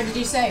 What did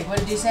you say?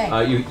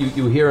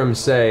 You hear him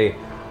say,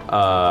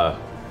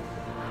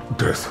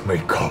 Death may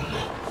come,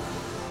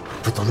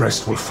 but the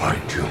rest will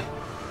find you.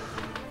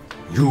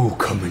 You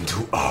come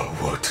into our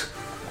wood.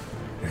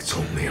 It's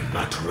only a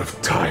matter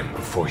of time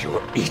before you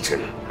are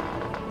eaten.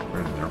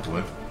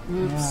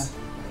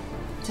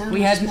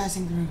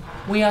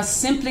 We are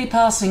simply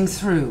passing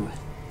through.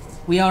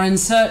 We are in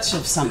search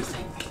of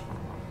something.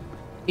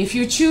 If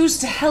you choose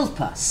to help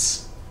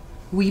us,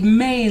 we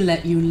may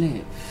let you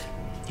live.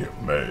 You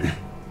may.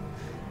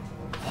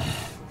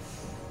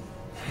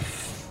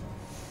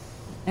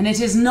 And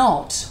it is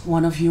not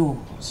one of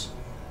yours.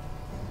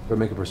 Go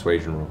make a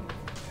persuasion roll.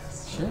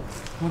 Shit.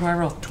 What do I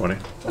roll? 20.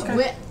 Okay.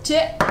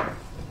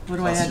 What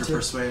do I add to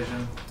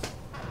persuasion?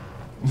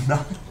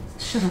 No.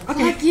 Shut up.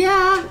 Okay.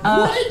 Yeah.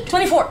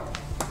 24.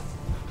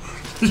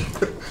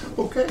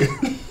 Okay.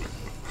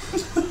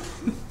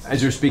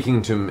 As you're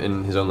speaking to him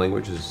in his own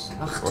language, you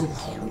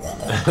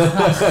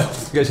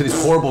guys hear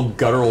these horrible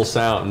guttural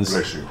sounds.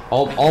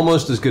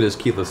 Almost as good as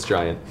Keithless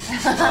Giant.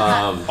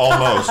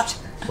 Almost.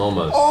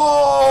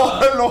 Oh,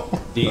 hello.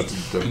 You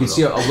can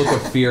see a look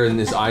of fear in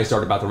his eyes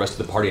dart about the rest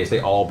of the party as they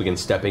all begin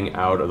stepping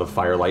out of the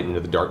firelight into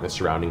the darkness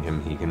surrounding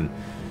him. He can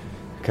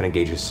kind of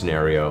gauge his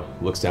scenario,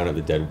 looks down at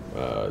the dead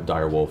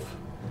dire wolf,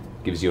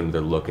 gives you another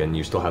look, and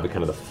you still have the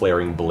kind of the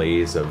flaring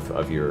blaze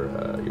of your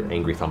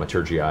angry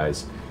thaumaturgy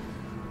eyes.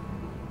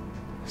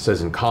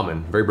 Says in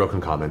common, very broken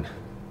common,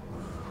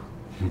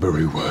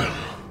 Very well.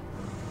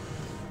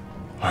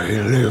 I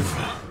live.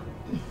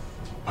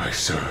 I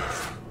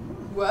serve.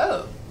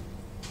 Whoa.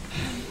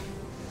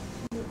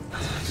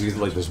 He's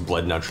like this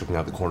blood now trickling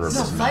out the corner of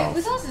No, his fight mouth.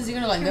 with us? Is he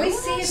gonna like Can go we with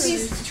see us, if or-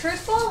 he's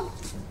truthful?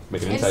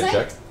 Make an insight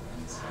Insight? check.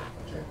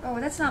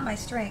 Oh, that's not my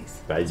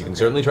strength. You can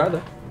certainly try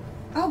that.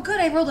 Oh, good.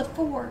 I rolled a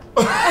 4.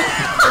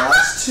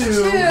 That's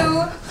 2.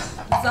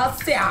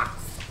 That's 6.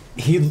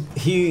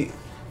 He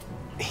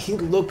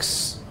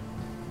looks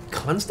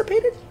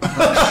constipated?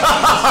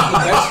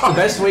 the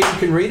best way you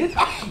can read it?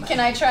 Can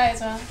I try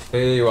as well?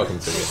 Hey, you're welcome,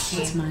 Sylvia.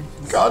 That's mine.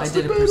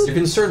 You're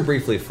concerned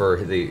briefly for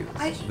the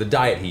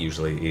diet he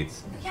usually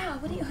eats. Yeah,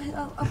 what do you...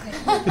 Oh, okay.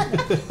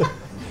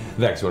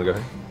 Vex, you want to go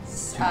ahead?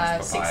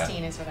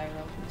 16 is what I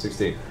rolled.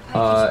 16.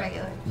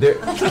 regular.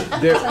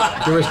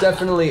 There is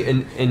definitely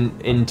an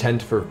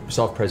intent for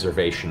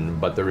self-preservation,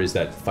 but there is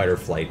that fight or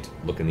flight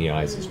look in the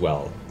eyes as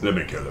well. Let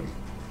me kill him.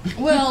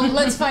 Well,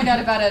 let's find out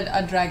about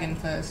a dragon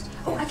first.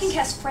 Oh, I can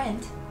cast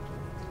Friend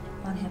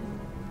on him.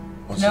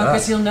 What's no, that?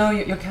 because he'll know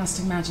you're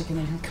casting magic and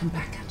then he'll come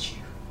back at you.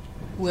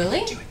 Will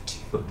he?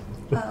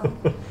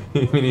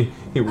 I mean,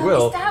 he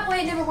will. Is that why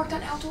it never worked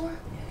on outdoor?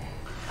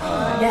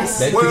 Yes.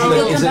 That He'll creature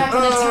come that back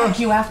and attack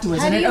you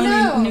afterwards. How and do it you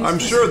only know? I'm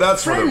sure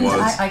that's what it friends.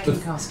 was. I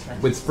can cast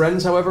friends. With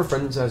friends, however,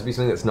 friends has to be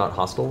something that's not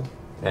hostile,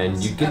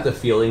 and you get the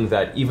feeling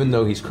that even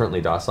though he's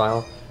currently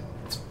docile,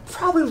 it's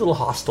probably a little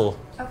hostile.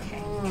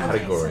 Okay.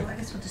 Category. So I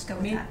guess we'll just go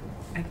with that.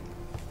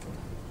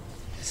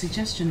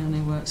 Suggestion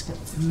only works,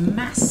 but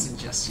mass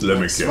suggestion. Let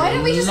me works kill Why him.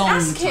 don't we just long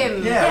ask time.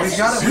 him? Yeah, we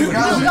got him. We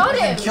got him. got We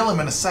can him. kill him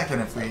in a second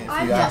if we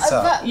I'm ask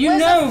up. but You where's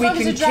know that we from?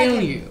 can There's a kill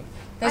dragon. you.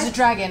 There's a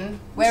dragon.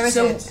 Where is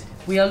So it?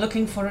 we are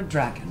looking for a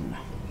dragon.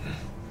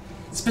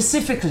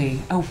 Specifically,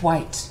 a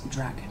white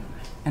dragon.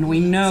 And we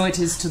know it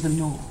is to the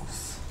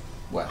north.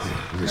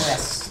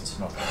 West.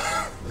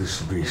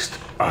 This beast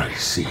I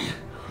see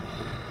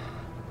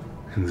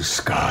in the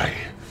sky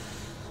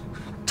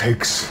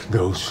takes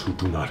those who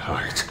do not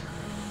hide.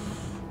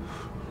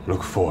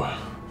 Look for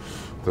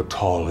the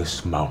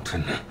tallest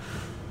mountain.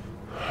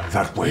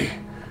 That way.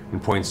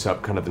 And points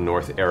up kind of the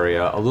north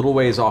area, a little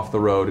ways off the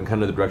road and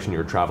kind of the direction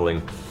you're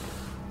traveling.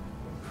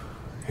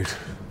 It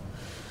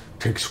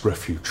takes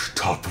refuge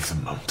top of the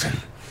mountain.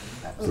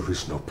 There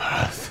is no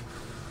path,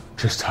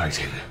 just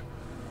hiding.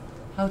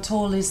 How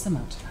tall is the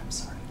mountain? I'm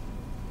sorry.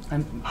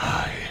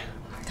 High.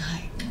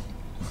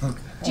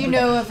 Do you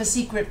know of a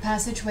secret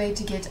passageway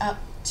to get up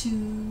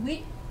to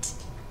it?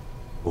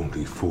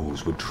 Only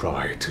fools would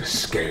try to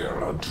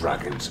scale a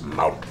dragon's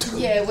mountain.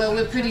 Yeah, well,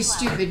 we're pretty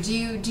stupid. Do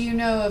you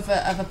know of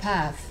a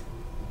path?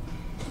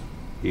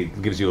 He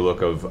gives you a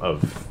look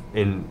of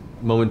in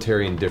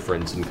momentary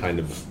indifference and kind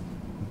of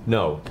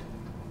no.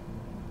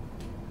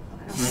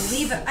 I don't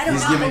believe it. I don't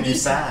He's not giving believe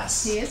you that.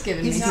 sass. He is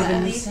giving He's me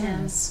giving me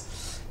sass.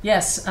 sass.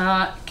 Yes,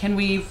 can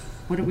we...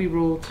 What do we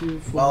roll to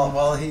for?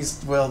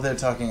 While they're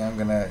talking, I'm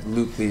gonna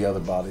loot the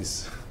other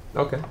bodies.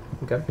 Okay.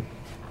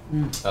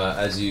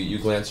 As you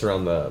glance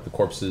around the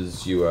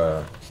corpses, you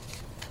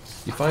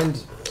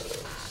find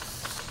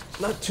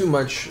not too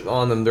much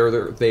on them.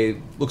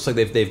 They looks like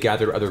they've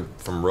gathered other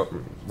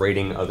from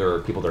raiding other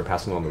people that are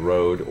passing on the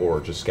road or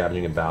just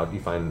scavenging about.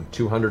 You find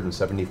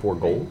 274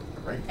 gold.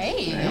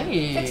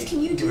 Hey. Fix,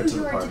 can you do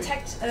your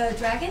detect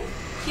dragon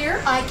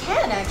here? I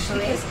can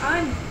actually. Because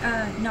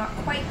I'm not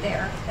quite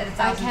there at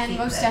 1,000 I can feet,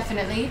 most but-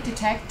 definitely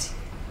detect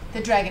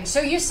the dragon. So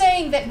you're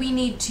saying that we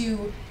need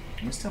to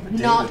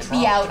not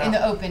be out in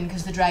the open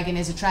because the dragon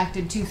is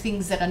attracted to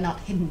things that are not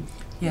hidden.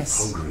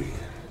 Yes. Hungry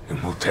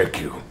and will take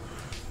you.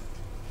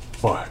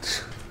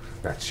 But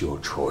that's your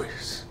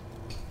choice.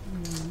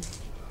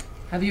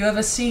 Have you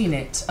ever seen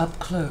it up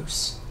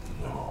close?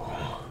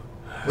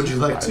 Would you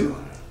like to?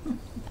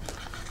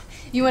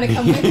 You want to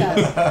come with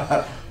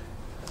us?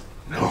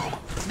 No.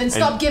 Then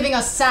stop giving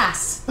us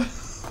sass.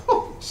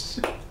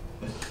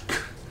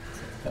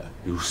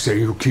 You say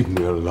you keep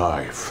me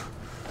alive,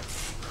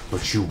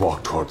 but you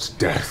walk towards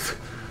death.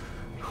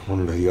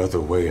 Only the other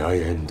way I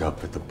end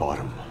up at the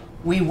bottom.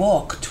 We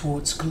walk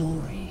towards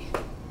glory.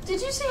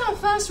 Did you see how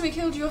fast we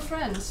killed your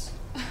friends?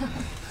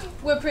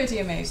 We're pretty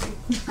amazing.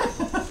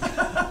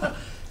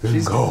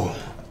 Then go.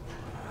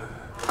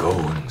 Go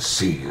and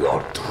see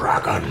your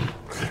dragon.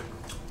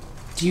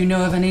 Do you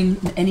know of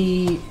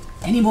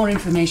any more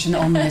information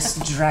on this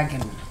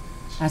dragon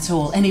at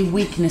all? Any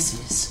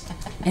weaknesses?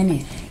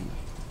 Anything?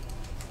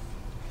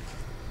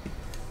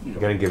 He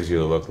kind of gives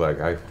you a look like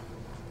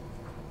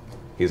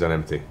he's on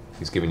empty.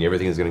 He's giving you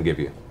everything he's going to give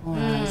you.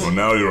 Well,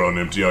 now you're on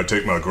empty. I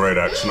take my great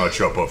axe and I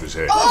chop off his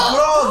head.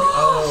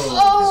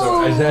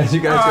 So as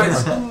you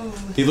guys,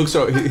 he looks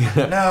so.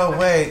 No,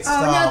 wait,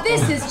 Oh, now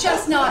this is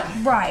just not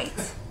right.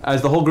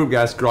 As the whole group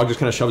gasps, Grog just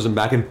kind of shoves him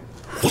back and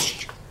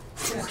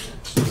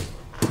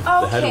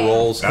the head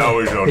rolls, Now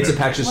he's on hits a empty.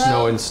 patch of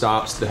snow and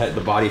stops.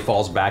 The body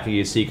falls back, and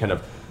you see kind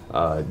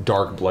of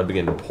dark blood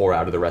begin to pour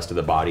out of the rest of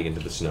the body into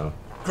the snow.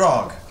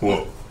 Grog,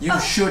 What? you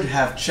should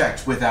have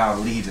checked with our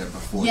leader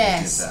before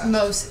Yes, you did that.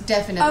 most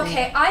definitely.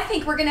 Okay, I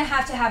think we're gonna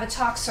have to have a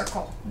talk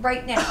circle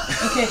right now.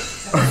 Okay,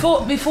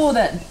 before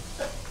that,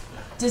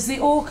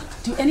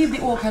 do any of the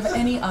orc have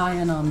any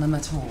iron on them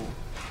at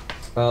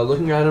all?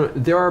 Looking at him,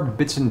 there are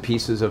bits and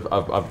pieces of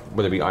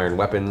whether it be iron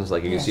weapons.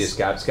 Like you can see a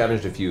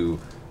scavenged a few,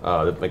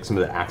 like some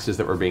of the axes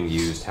that were being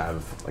used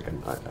have like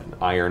an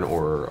iron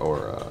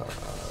or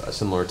a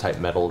similar type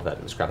metal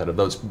that was scrapped out of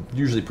those.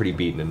 Usually pretty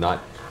beaten and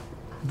not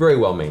very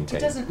well It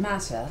maintained. doesn't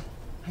matter.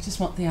 I just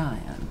want the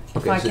iron. If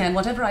Okay, I so- can,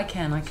 whatever I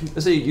can, I can.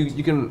 Let's say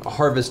you can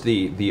harvest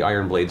the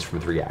iron blades from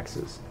 3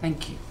 axes.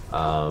 Thank you.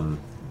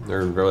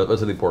 They're in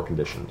relatively poor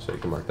condition, so you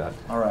can mark that.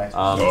 All right.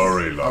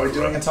 Sorry, Are we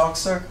doing a talk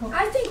circle?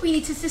 I think we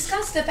need to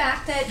discuss the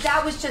fact that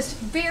that was just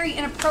very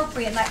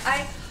inappropriate. Like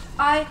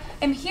I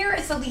am here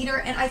as a leader,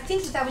 and I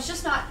think that was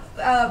just not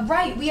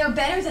right. We are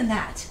better than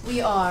that.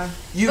 We are.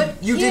 You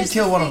did here's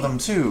kill the one of thing. them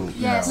too.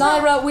 Yes.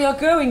 Lyra, we are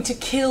going to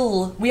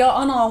kill. We are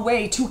on our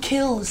way to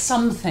kill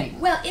something.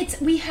 Well,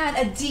 we had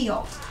a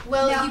deal.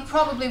 Well, Now- he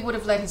probably would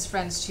have led his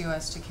friends to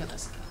us to kill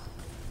us.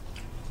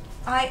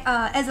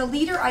 As a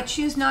leader, I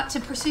choose not to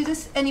pursue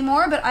this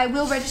anymore, but I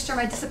will register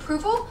my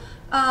disapproval.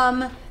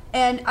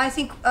 and I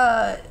think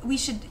we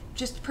should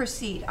just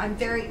proceed. I'm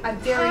very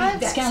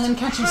vexed. Scanlan,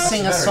 can't you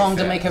sing a song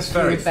to make her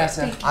feel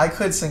better? I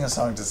could sing a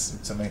song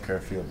to make her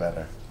feel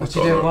better. But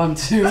you don't want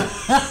to.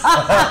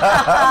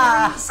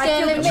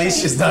 At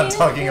least she's not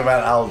talking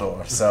about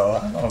Aldor, so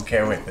I'm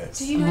okay with this.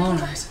 Do you know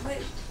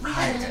we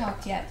haven't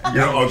talked yet.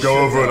 I'll go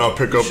over and I'll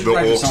pick up the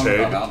orc's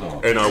head,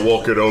 and I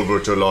walk it over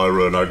to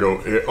Lyra, and I go,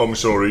 I'm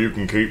sorry, you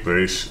can keep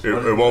this.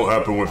 It won't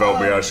happen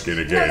without me asking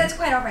again. No, that's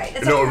quite all right.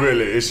 That's No, all right.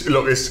 really,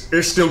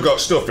 it's still got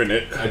stuff in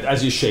it.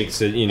 As he shakes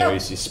it,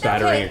 he's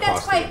spattering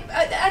across That's quite.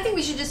 I think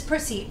we should just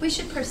proceed. We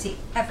should proceed,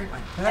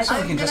 everyone. That's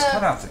why we can just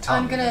cut out the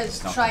tongue. I'm gonna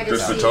try to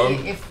Just the see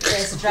tongue? if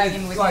there's a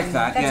dragon within. Like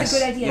that, That's a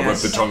good idea. I rip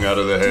the tongue out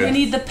of the Do we head.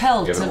 need the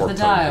pelt Get an of orc the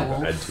tongue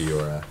to direwolf? add to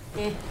your.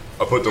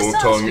 I put the That orc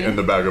sounds tongue good. in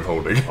the bag of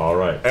holding. All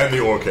right. And the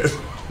orc head.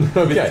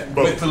 Okay.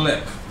 With the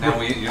lip. Now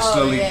you're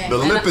slowly. The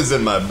lip is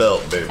in my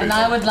belt, baby. And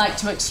I would like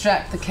to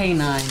extract the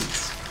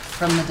canines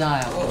from the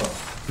direwolf.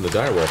 From the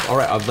direwolf. All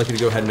right, I'd like you to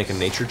go ahead and make a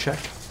nature check.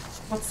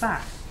 What's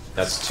that?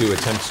 That's to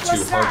attempt to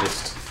What's that?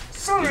 harvest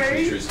Sorry. the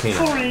creature's canines.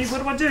 Sorry,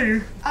 what do I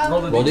do?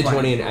 Roll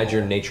d20 and add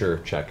your nature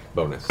check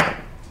bonus. Oh,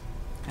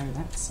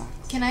 that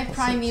sucks. Can I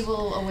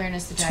primeval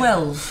awareness the dragon?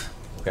 12.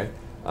 Okay.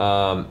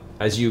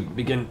 As you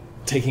begin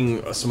taking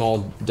a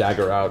small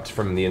dagger out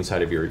from the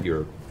inside of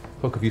your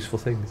book of useful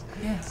things,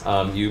 Yes.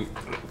 you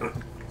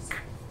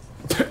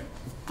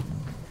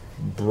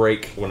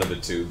break one of the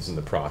tooths in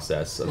the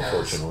process,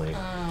 unfortunately.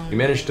 You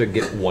managed to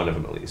get one of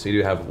them at least. So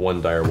you do have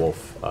one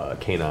direwolf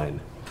canine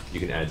you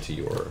can add to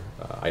your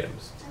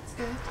items. That's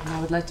good. And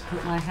I would like to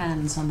put my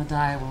hands on the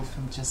direwolf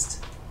and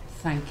just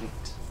thank it.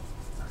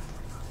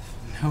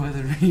 For no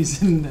other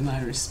reason than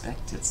I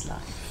respect its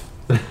life.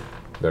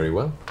 Very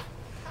well.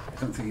 I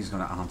don't think he's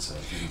going to answer.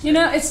 You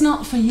know, it's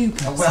not for you,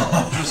 Percy.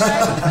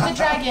 The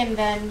dragon,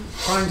 then.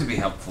 Trying to be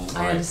helpful.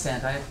 I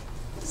understand.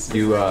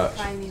 You Primeval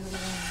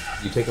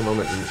awareness. you take a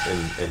moment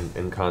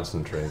and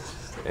concentrate,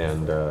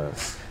 and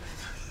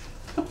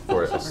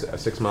for a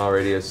 6 mile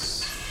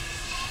radius.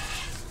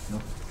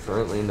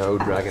 Currently, no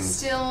dragon. It's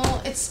still.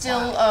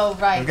 Oh,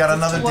 right. We've got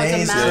another Towards a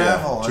day's mountain.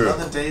 travel. True.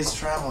 Another day's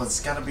travel. It's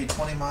got to be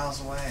 20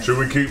 miles away. Should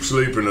we keep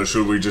sleeping or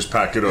should we just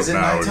pack it up Is it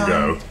now and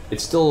nighttime? go?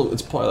 It's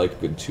probably like a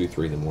good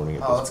 2-3 in the morning.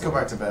 At Oh, this let's go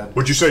point. back to bed.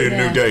 Would you say a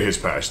Yeah. new day has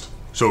passed?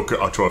 So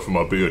I'll try for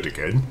my beard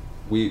again.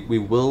 We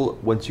will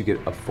once you get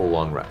a full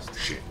long rest.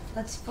 Shit.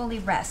 Let's fully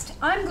rest.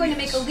 I'm going to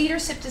make a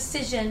leadership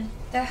decision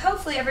that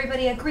hopefully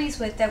everybody agrees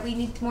with, that we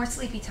need more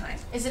sleepy time.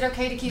 Is it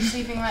okay to keep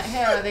sleeping right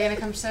here, or are they gonna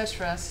come search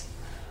for us?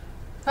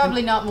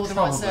 Probably not more than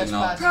one Probably search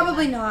not. party.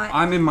 Probably not.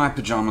 I'm in my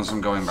pajamas. I'm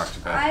going back to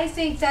bed. I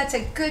think that's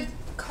a good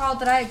call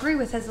that I agree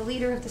with as the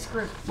leader of this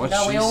group. What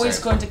Are we she always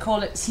said. going to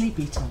call it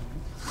sleepy time?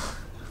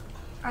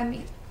 I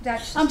mean,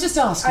 that's. I'm just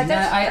asking.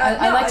 that's-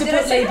 I no, like to did I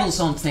put say labels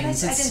that? on Did I things.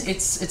 say- I didn't-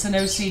 It's an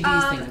OCD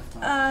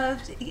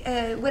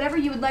thing. Whatever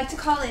you would like to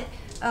call it,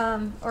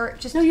 or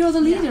just. No, you're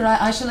the leader.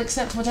 I shall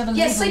accept whatever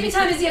Yes, label sleepy you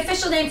time put. is the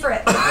official name for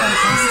it.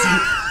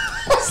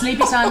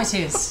 Sleepy time it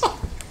is.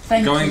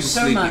 Thank Going you to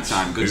so sleepy much.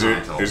 time. Good Is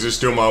night, all. it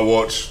still my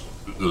watch?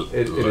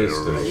 It is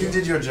still. You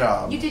did your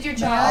job. You did your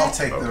job. I'll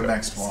take the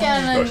next one.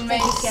 Scanlan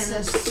makes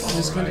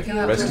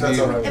Scanlan. Rest of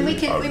you, And we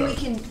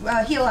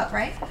can heal up,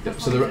 right?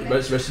 so the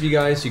rest of you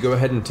guys, you go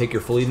ahead and take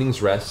your full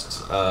evening's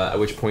rest. At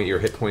which point your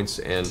hit points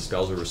and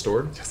spells are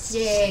restored.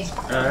 Yay.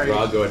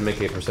 Grog, go ahead and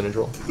make a percentage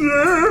roll.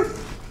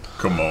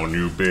 Come on,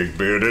 you big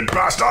bearded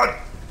bastard!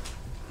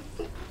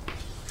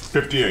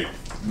 58.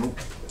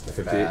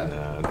 58.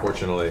 Nah,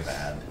 unfortunately.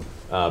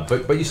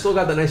 But you still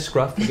got that nice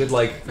scruff. A good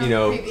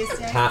previous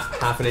day.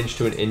 half an inch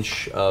to an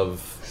inch of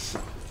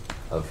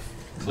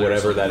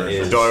whatever that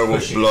is.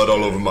 Direwolf blood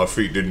all over my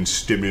feet didn't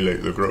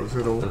stimulate the growth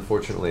at all.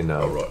 Unfortunately,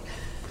 no. All right.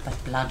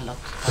 But blood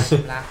looked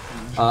quite black.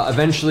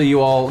 Eventually,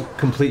 you all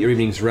complete your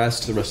evening's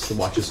rest. The rest of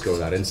the watches go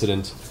without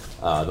incident.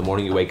 The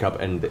morning you wake up,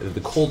 and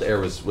the cold air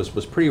was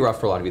pretty rough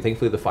for a lot of you.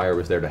 Thankfully, the fire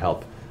was there to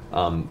help.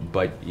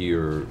 But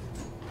you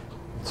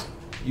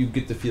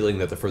get the feeling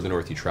that the further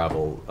north you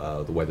travel,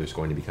 the weather's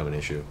going to become an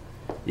issue,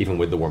 even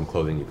with the warm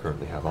clothing you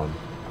currently have on.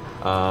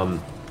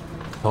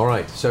 All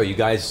right, so you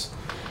guys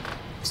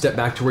step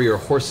back to where your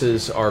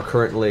horses are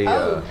currently.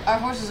 Our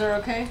horses are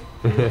okay.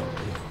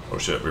 Oh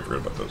shit, we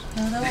forgot about those.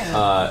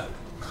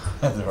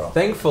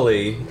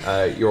 Thankfully,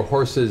 your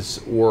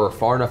horses were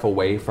far enough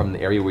away from the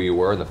area where you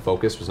were, and the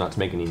focus was not to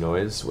make any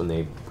noise when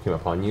they came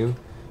upon you.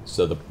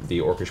 So the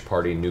orcish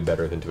party knew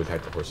better than to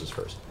attack the horses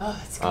first. Oh,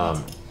 that's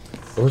good.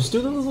 The horses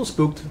do look a little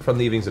spooked from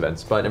the evening's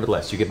events, but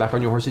nevertheless, you get back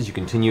on your horses. You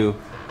continue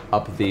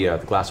up the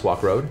Glass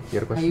Walk Road. You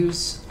had a I question?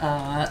 use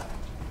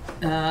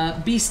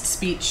beast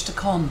speech to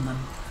calm them.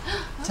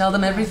 Tell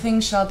them everything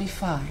shall be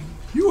fine.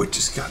 You had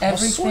just got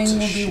Everything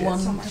will be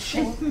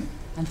wonderful.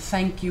 And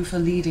thank you for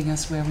leading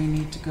us where we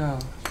need to go.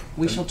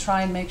 We shall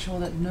try and make sure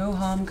that no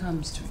harm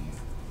comes to you.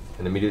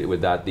 And immediately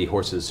with that, the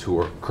horses who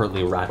are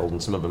currently rattled,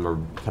 and some of them are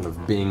kind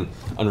of being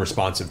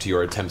unresponsive to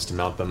your attempts to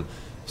mount them,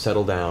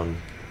 settle down,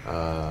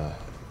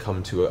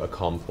 come to a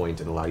calm point,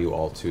 and allow you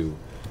all to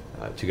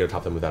get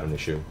atop them without an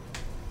issue.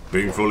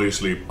 Being fully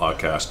asleep, I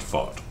cast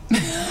fart.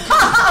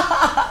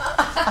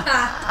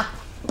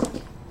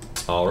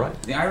 All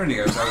right. The irony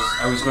is,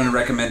 I was going to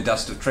recommend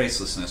Dust of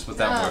Tracelessness, but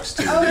that works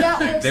too. Oh, that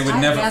works. They would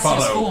never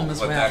follow form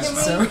as what well,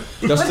 that's so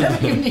Dust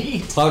whatever you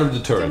need. Cloud of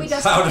Deterrence.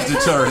 Cloud of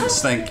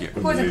Deterrence, thank you.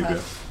 What do you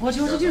want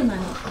to do,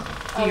 man?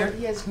 Here,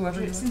 he has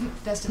whoever you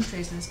want. Dust of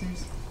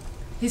Tracelessness.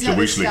 He's So got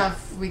we this sleep.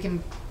 stuff we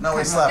can. No,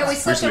 we cover slept. up. No, we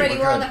slept already.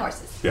 We're on the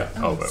horses. Yeah.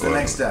 Oh, It's the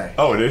next day.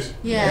 Oh, it is?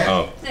 Yeah.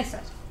 Oh. Next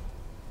time.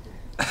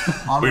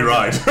 We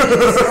ride. We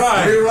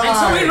ride. And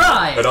so we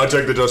ride. And I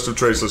take the Dust of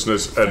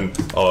Tracelessness and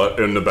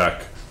in the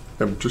back.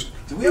 I'm just.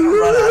 Do we ever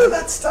run out of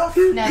that stuff?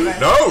 Never.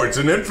 No, it's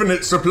an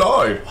infinite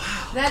supply.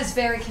 That is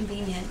very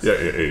convenient. Yeah,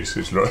 it is.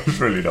 It's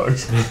really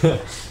nice.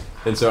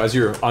 And so as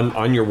you're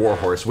on your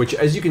warhorse, which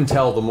as you can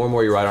tell, the more and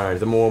more you ride on it,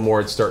 the more and more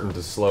it's starting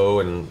to slow.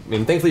 And I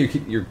mean, thankfully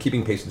you're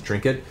keeping pace with the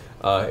Trinket.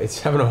 It's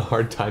having a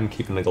hard time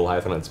keeping the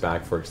Goliath on its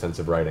back for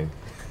extensive riding.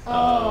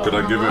 Could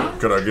I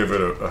give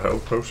it a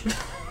health potion?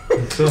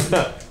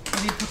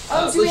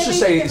 Let's just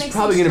say it's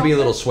probably going to be a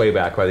little sway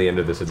back by the end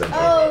of this adventure.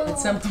 At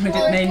some point,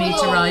 it may need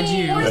to ride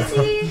you.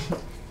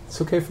 It's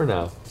okay for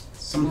now. At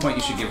some point,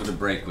 you should give it a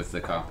break with the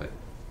carpet.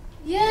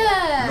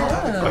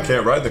 Yeah. I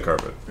can't ride the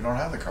carpet. We don't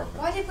have the carpet.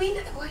 Why did we?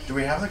 Do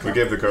we have the We carpet?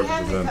 gave the carpet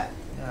have to the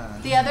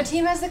them. The other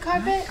team has the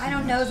carpet? I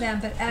don't know them,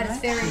 but that is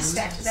very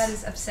stacked. That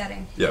is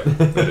upsetting. Yeah,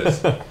 it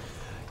is.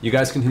 You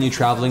guys continue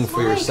traveling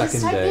for your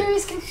second day.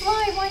 Tiberius can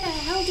fly. Why the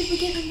hell did we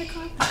give him the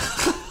carpet?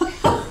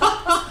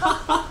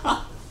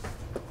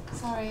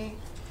 Sorry.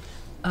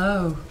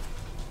 Oh.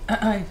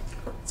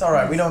 It's all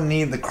right. We don't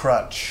need the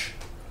crutch.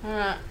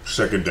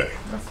 Second day.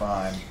 We're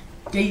fine.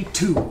 Day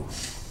 2.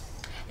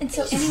 And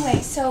so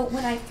anyway, so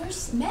when I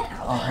first met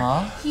Albert,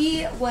 Uh-huh.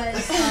 he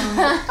was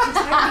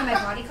entirely my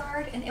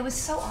bodyguard, and it was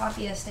so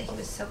obvious that he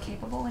was so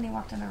capable when he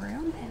walked in the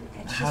room. And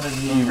it How just,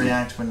 did he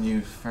react when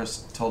you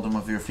first told him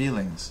of your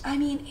feelings? I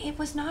mean, it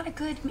was not a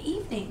good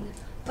evening.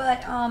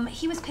 But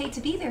he was paid to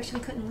be there, so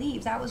he couldn't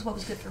leave. That was what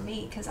was good for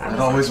me, because I was. It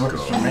always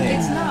works for me.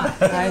 It's not.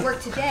 It didn't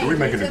work today. Can we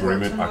make but an it did work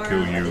agreement? I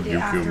kill tomorrow, you, or the day you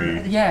kill after, me. or the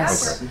day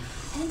Yes. after.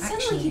 And then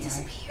suddenly he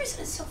disappears,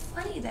 and it's so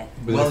funny that.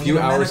 With a few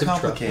hours of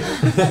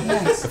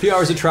Yes. a few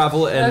hours of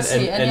travel Percy,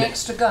 any and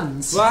extra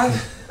guns? What?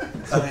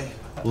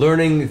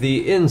 learning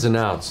the ins and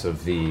outs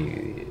of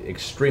the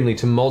extremely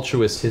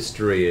tumultuous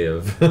history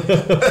of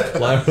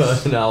Lyra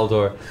and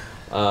Aldor,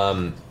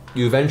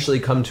 you eventually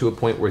come to a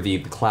point where the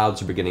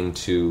clouds are beginning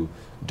to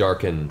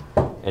darken,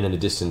 and in the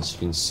distance you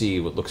can see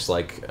what looks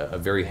like a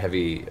very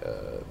heavily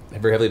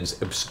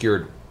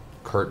obscured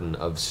curtain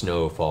of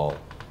snowfall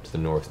to the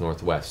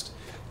northwest.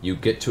 You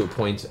get to a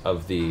point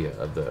of the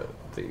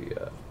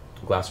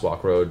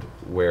Glasswalk Road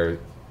where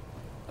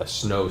a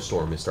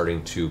snowstorm is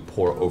starting to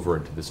pour over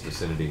into this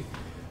vicinity.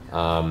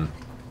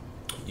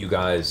 You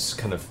guys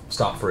kind of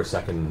stop for a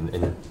second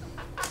and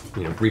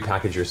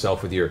repackage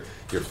yourself with your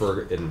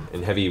fur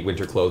and heavy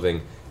winter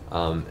clothing,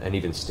 and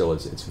even still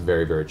it's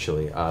very, very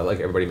chilly. Like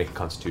everybody make a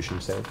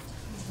Constitution save.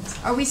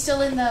 Are we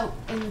still in the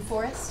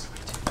forest?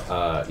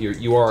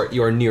 You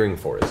are nearing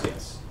forest,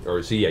 yes.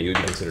 Or so yeah, you would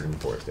be considered in the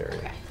forest area.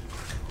 Okay.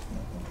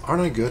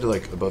 Aren't I good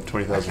like above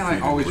 20,000 Why can't I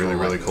feet always in really,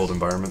 roll really like cold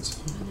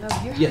environments? No,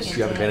 you're Yes, having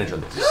you a have day. advantage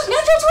on this.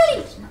 Natural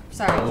 20!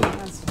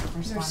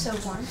 Sorry. You're so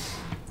warm.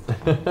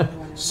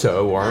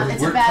 So, Warren.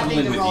 It's a We're bad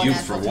thing cuddling to with roll you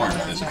natural for warmth,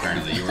 20. as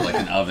apparently you were like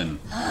an oven.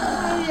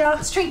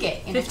 Let's drink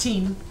it.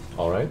 15.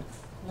 All right.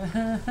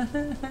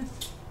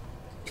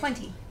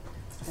 20.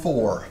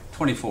 4.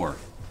 24.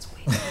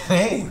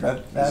 Hey,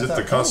 Is it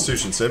the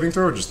Constitution saving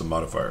throw or just the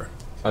modifier?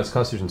 It's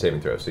Constitution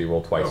saving throw, so you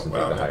roll twice and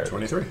take the higher.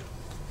 23.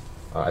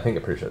 I think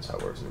I'm pretty sure that's how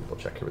it works. We'll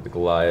check here with the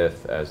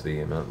Goliath as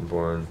the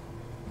Mountain-born.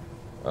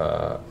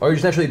 You're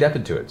just naturally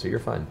adapted to it, so you're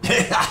fine.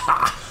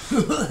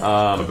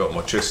 I've got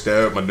my chest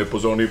out, my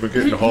nipples aren't even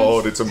getting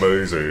hard, it's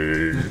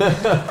amazing.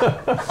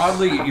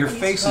 Oddly, your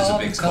face is a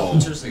bit cold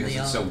because cultures in the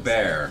it's so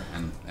bare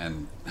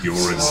and You're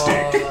a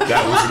stick.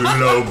 That was a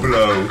low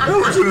blow. That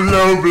was a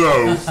low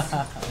blow.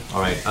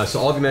 All right, so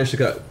all of you managed to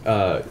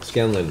cut.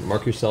 Scanlan,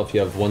 mark yourself.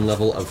 You have 1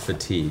 level of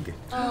fatigue.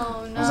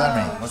 Oh no. What's that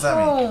mean? What's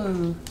that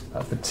mean?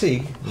 Oh,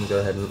 Fatigue. You can go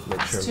ahead and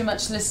make sure. it's too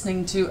much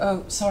listening to.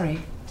 Oh, sorry.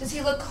 Does he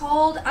look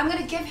cold? I'm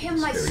gonna give him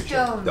my very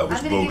stone. That was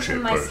I'm gonna give bullshit,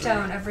 him my Percy.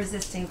 stone of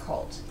resisting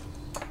cold.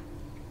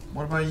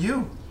 What about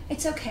you?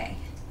 It's okay.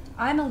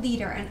 I'm a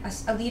leader, and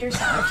a leader I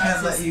can't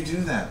sacrifices. let you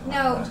do that.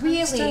 No,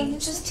 really,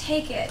 just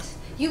take it.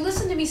 You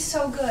listen to me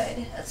so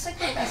good. It's like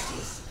we're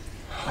besties.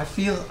 I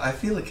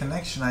feel a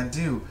connection. I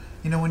do.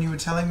 You know, when you were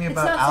telling me It's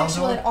about not Aldor,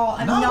 sexual at all.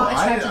 I'm no, not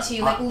attracted to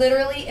you. Like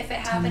literally, if it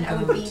happened,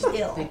 I would be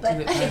ill.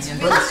 But it's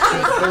really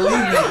strange.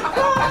 believe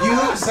me,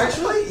 you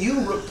sexually, you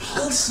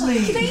repulse me.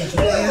 Thank you.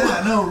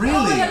 Yeah, no, really.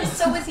 Oh my God, I'm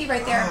so with you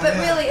right there. But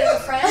really,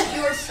 as a friend,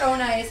 you are so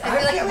nice. I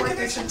feel like I worked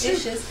through some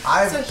dishes. So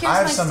here's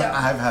my stone.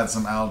 I've had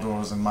some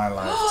Aldors in my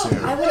life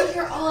too. I want to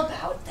hear all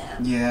about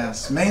them.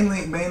 Yes,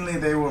 mainly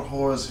they were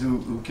whores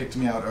who kicked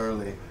me out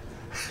early.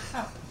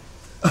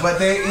 But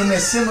they, in a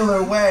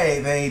similar way,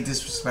 they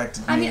disrespected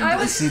me. I mean, I and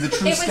was. see the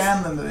true it was-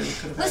 Scanlan that they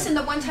could have. Listen,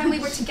 the one time we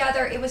were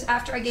together, it was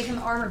after I gave him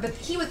armor, but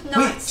he was not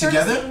Wait, servicing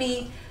together?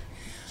 me.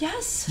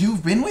 Yes.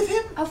 You've been with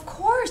him? Of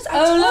course.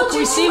 Oh, look,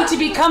 we seem to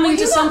be coming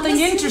to something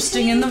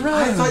interesting in the road.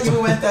 I thought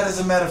you meant that as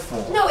a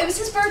metaphor. No, it was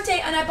his birthday,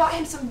 and I bought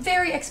him some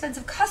very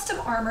expensive custom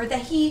armor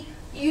that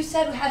you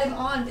said had him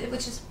on,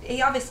 which is,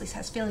 he obviously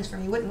has feelings for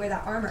me, he wouldn't wear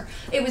that armor.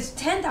 It was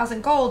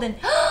 10,000 gold, and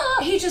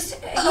he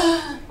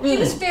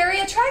was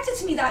very attracted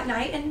to me that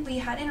night, and we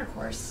had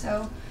intercourse,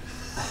 so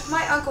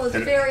my uncle is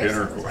very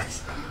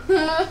intercourse.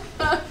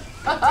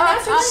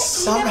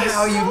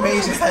 Somehow you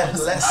made that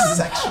less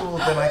sexual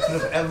than I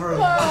could have ever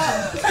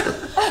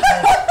imagined.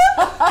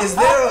 Is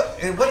there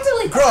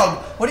Grog,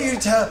 what do you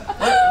tell?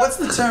 What's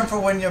the term for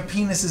when your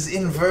penis is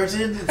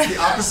inverted? It's the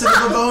opposite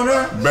of a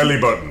boner?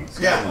 Belly buttons.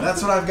 Yeah,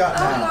 that's what I've got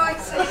now.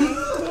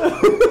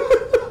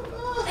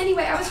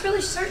 Anyway, I was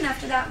really certain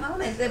after that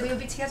moment that we would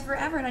be together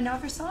forever, and I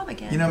never saw him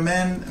again. You know,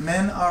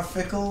 men are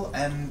fickle,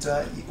 and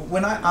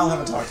I'll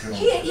have a talk to him.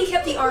 He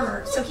kept the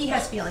armor, so he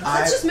has feelings.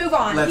 Let's just move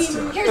on. Let's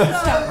do it. Here's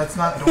the stone. Let's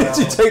not dwell. As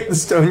you take the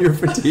stone, your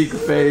fatigue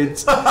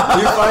fades. You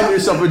find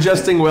yourself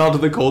adjusting well to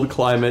the cold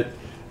climate,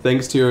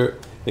 thanks to your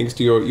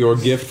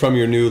gift from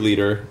your new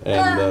leader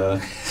and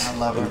I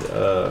love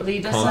her.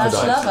 Leader /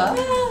 lover.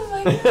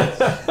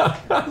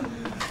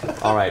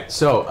 All right,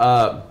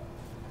 so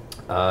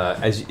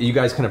as you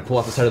guys kind of pull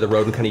off the side of the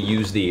road and kind of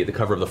use the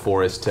cover of the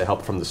forest to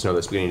help from the snow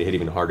that's beginning to hit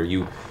even harder,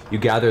 you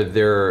gather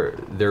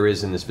there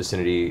is in this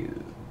vicinity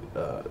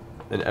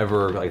an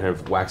ever kind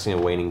of waxing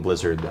and waning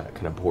blizzard that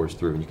kind of pours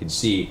through, and you can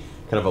see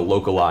kind of a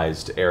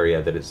localized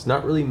area that it's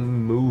not really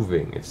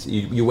moving. It's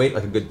you wait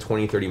like a good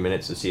 20-30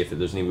 minutes to see if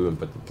there's any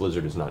movement, but the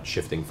blizzard is not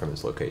shifting from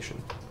its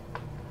location.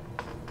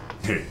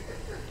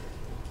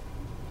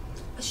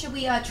 Should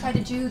we try to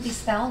do the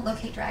spell,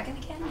 locate dragon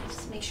again?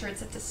 Just make sure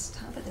it's at the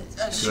top of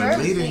the... Sure.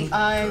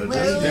 I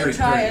will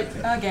try it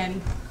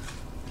again.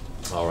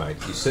 All right,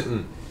 you sit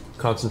and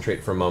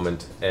concentrate for a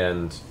moment,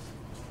 and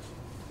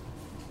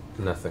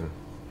nothing.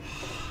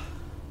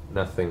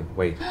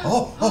 Wait.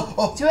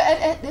 Do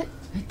it.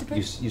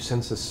 You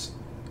sense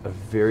a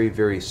very,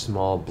 very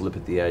small blip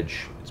at the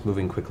edge. It's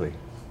moving quickly.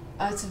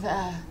 There's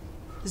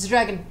a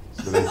dragon.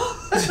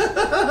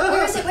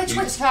 Where is it? Which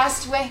one's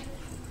fast away?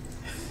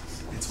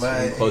 It's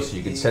way closer.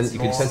 You can sense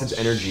its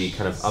energy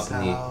kind of up in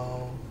the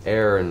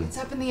air, and It's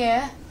up in the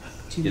air.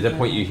 at that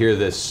point you hear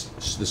this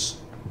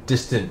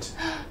distant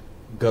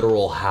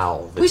guttural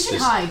howl. We should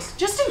hide,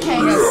 just in case.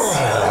 How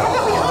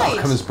about we hide?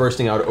 Comes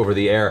bursting out over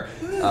the air.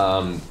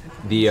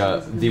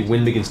 The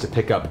wind begins to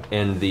pick up,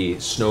 and the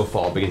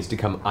snowfall begins to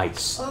become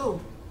ice. Oh.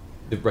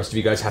 The rest of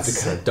you guys have to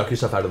kind of duck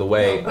yourself out of the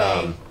way. No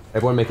way.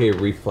 Everyone make a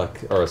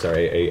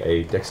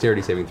a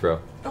dexterity saving throw.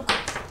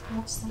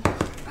 What's that?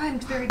 I'm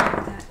very good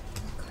at that.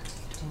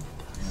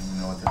 I don't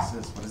know what this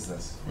is. What is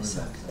this? What is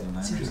that? Is that a 9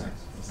 or 6?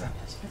 What's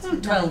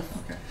that? 12.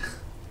 Okay.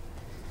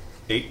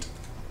 8.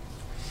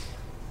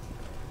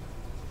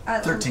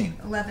 13.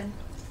 11.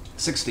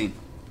 16.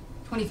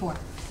 24.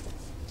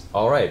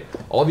 All right,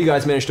 all of you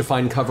guys managed to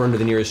find cover under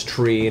the nearest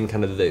tree and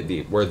kind of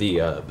where the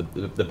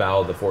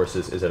bough of the forest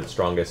is at its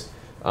strongest.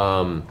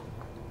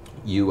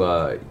 You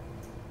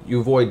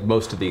avoid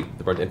most of the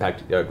brunt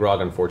impact.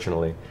 Grog,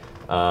 unfortunately,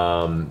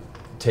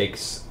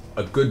 takes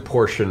a good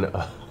portion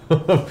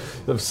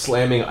of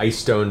slamming ice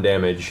stone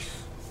damage.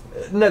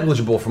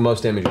 Negligible for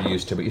most damage you're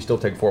used to, but you still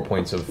take 4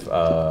 points of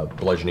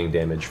bludgeoning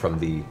damage from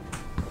the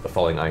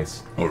falling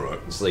ice. All right.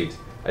 Sleet.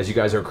 As you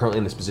guys are currently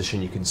in this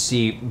position, you can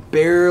see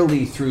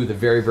barely through the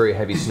very, very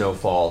heavy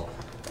snowfall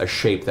a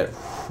shape that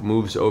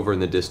moves over in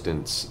the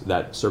distance,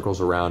 that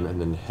circles around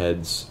and then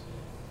heads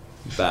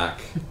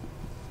back,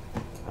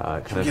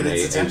 kind of in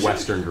a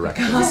western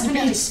direction.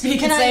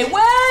 Speak and say,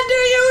 where do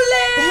you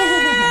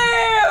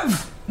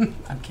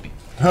live? I'm kidding.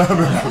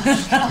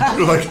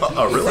 You're like,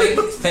 oh, really?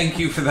 Thank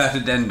you for that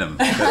addendum.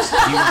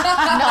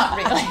 Not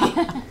really.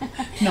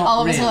 Not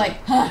All of us really. are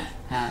like, huh.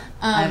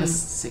 I have a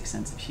sick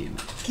sense of humor.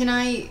 Can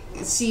I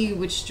see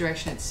which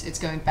direction it's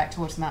going back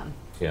towards the mountain?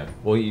 Yeah.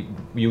 Well, you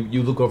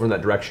look over in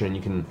that direction and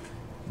you can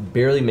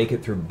barely make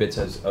it through bits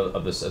as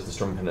the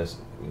storm kind of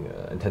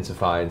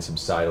intensify and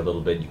subside a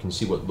little bit. You can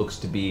see what looks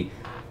to be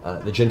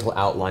the gentle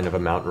outline of a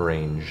mountain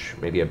range,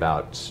 maybe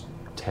about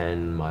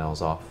 10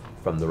 miles off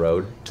from the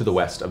road, to the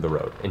west of the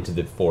road, into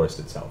the forest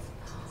itself.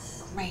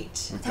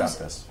 Great. We've got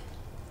this.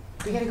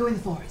 We gotta go in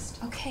the forest.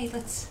 Okay,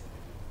 let's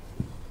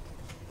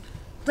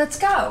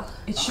go.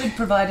 It should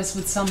provide us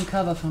with some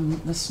cover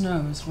from the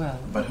snow as well.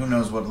 But who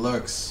knows what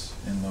lurks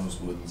in those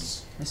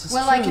woods? This is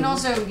Well, true. I can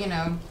also,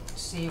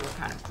 see what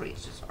kind of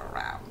creatures are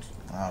around.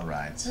 All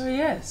right. Oh,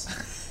 yes.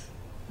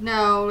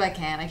 No, I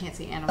can't. I can't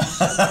see animals.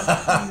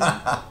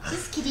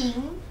 Just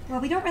kidding. Well,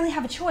 we don't really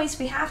have a choice.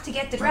 We have to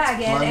get the Let's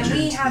dragon, and plunge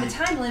we into have a it.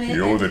 time limit.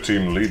 You're the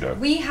team leader.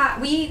 We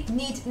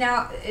need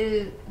now.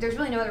 There's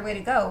really no other way to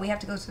go. We have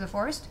to go through the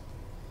forest.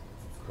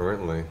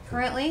 Currently.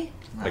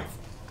 Like,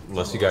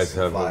 unless you guys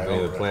have any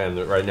other plan.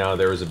 Right now,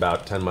 there is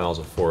about 10 miles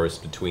of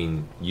forest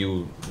between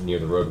you near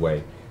the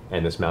roadway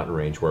and this mountain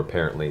range where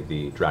apparently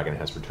the dragon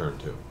has returned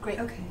to. Great.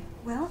 Okay.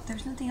 Well,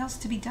 there's nothing else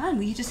to be done.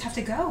 We just have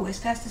to go as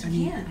fast as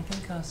we can. I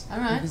can cast All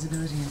right.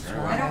 invisibility and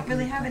fly. I don't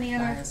really have any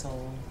fly other us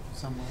all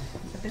somewhere.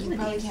 You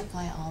probably can't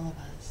fly all of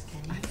us,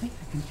 can you? I think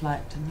I can fly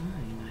up to 9,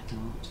 I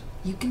thought.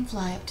 You can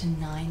fly up to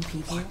 9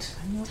 people. What?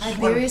 I'm not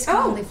Tiberius sure.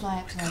 can Oh! only fly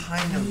up to like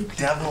Kind 3 of people.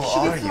 devil Should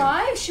are we you?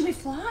 fly? Should we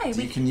fly?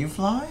 Can you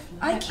fly?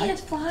 I can't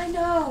fly,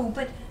 no,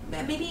 but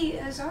maybe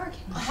Azar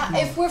can.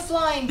 If we're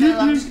flying, girl,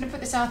 I'm just gonna put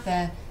this out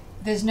there.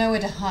 There's nowhere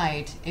to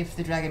hide if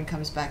the dragon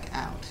comes back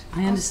out.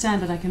 I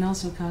understand, but I can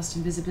also cast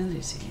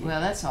invisibility.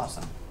 Well, that's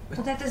awesome.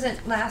 Well, that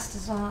doesn't last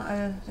as long.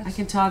 I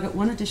can target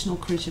one additional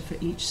creature for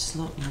each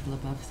slot level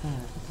above 3rd.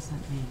 What does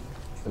that mean?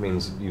 That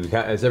means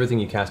as everything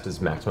you cast is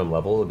maximum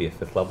level, it'll be a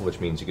 5th level, which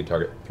means you could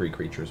target 3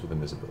 creatures with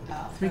invisibility.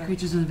 3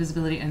 creatures with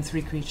invisibility and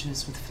 3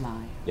 creatures with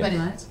fly. Yeah. But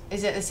Right?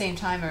 is it at the same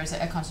time or is it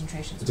a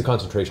concentration? It's a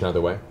concentration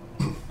either way.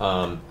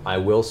 I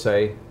will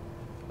say,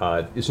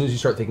 as soon as you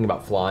start thinking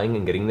about flying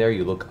and getting there,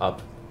 you look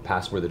up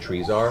past where the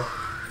trees are.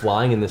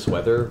 Flying in this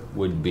weather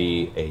would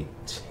be a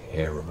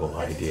terrible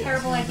idea.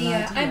 Terrible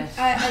idea.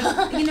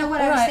 You know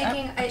what I was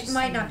thinking? It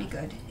might not be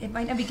good. It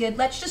might not be good.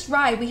 Let's just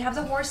ride. We have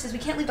the horses. We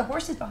can't leave the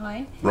horses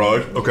behind.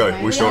 Ride?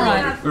 Okay, we start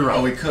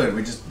riding. We could.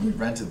 We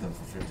rented them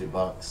for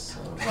 $50. So.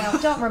 Well,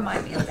 don't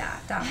remind me of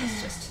that. That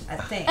was just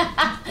a thing.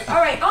 All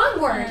right,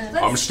 onward. Let's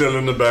I'm still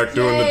in the back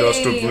doing the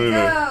dust of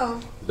go.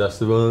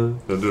 Dust of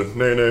the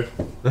nay.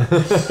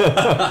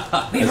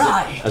 We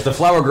ride. As the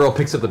flower girl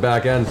picks up the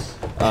back end,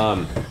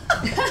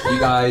 you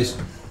guys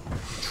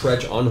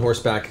trudge on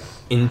horseback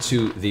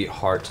into the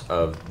heart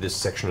of this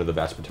section of the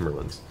Vasper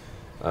Timberlands.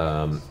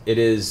 It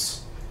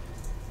is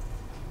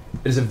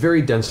a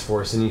very dense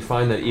forest, and you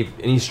find that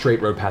any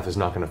straight road path is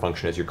not going to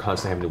function as you're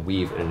constantly having to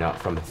weave in and out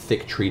from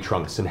thick tree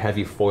trunks and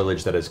heavy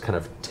foliage that has kind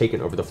of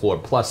taken over the floor,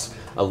 plus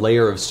a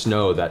layer of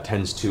snow that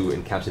tends to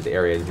encapsulate the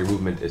area, and your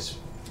movement is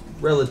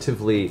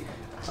relatively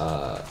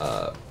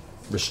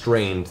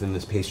restrained than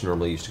this pace you're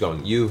normally used to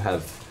going. You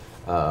have,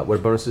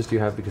 what bonuses do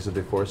you have because of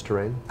the forest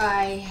terrain?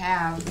 I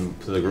have.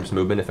 To the group's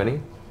movement, if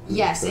any?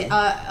 Yes,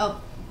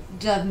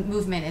 the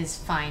movement is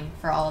fine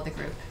for all of the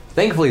group.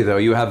 Thankfully, though,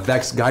 you have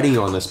Vex guiding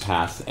you on this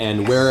path,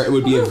 and where it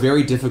would be a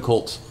very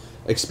difficult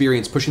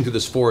experience pushing through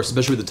this forest,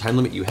 especially with the time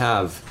limit you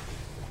have,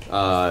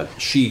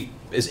 she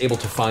is able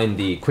to find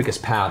the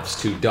quickest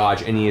paths to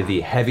dodge any of the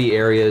heavy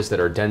areas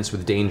that are dense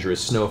with dangerous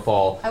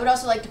snowfall. I would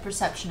also like to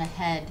perception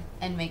ahead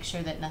and make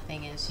sure that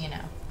nothing is,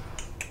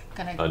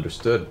 gonna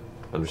Understood.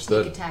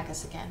 sneak attack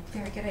us again.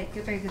 Very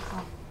good. Very good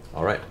call.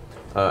 All right.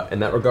 In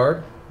that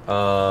regard,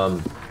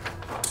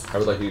 I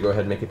would like you to go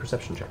ahead and make a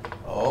perception check.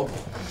 Oh,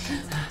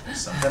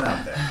 there's something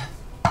out there.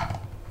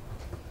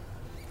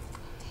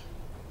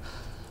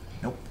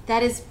 Nope.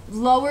 That is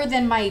lower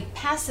than my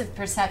passive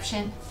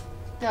perception,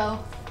 though,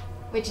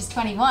 which is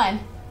 21.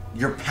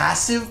 Your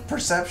passive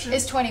perception?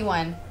 Is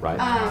 21. Right.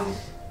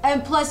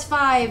 And plus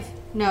 5.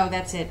 No,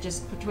 that's it.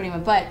 Just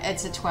 21. But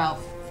it's a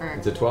 12 for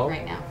It's a 12?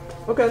 right now.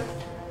 Okay.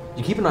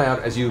 You keep an eye out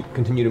as you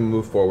continue to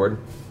move forward.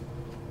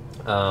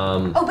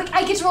 Oh, but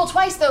I get to roll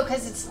twice though,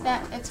 because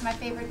it's my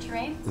favorite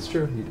terrain. That's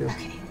true, you do.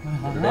 Okay.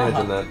 Advantage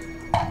on that.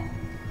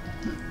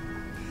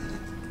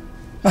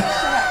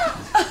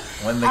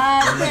 When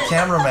the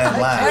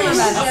cameraman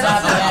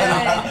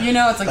laughs. You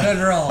know it's a good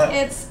roll.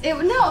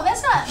 No,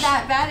 that's not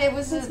that bad.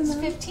 It's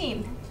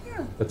 15.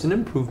 That's an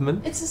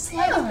improvement. It's a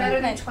slight Yeah, it's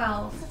better than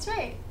improvement. 12. That's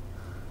right.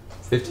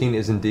 15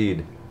 is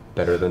indeed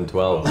better than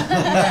 12.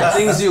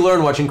 Things you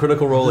learn watching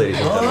Critical Role, ladies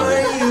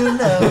and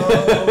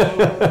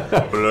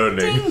gentlemen.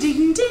 Learning. Ding,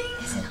 ding, ding.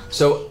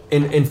 So,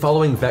 in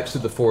following Vex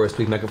through the forest,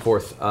 speaking back and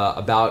forth,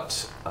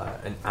 about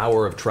an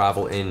hour of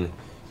travel in,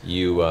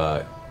 you,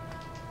 I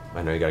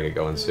know you gotta get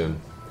going soon.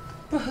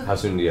 How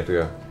soon do you have to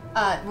go?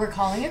 We're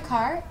calling a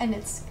car, and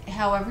it's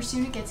however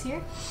soon it gets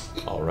here.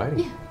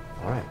 Alrighty.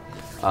 Alright.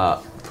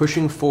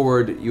 Pushing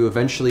forward, you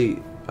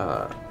eventually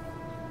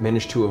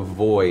manage to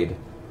avoid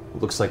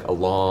what looks like a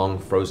long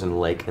frozen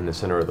lake in the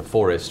center of the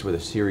forest with a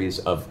series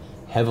of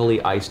heavily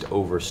iced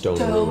over stone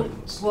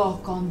ruins. Don't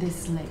walk on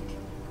this lake.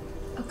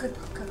 Oh, good.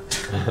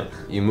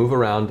 You move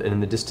around, and in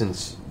the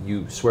distance,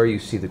 you swear you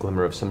see the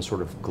glimmer of some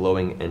sort of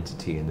glowing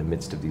entity in the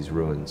midst of these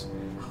ruins.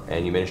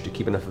 And you manage to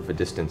keep enough of a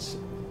distance.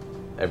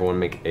 Everyone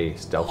make a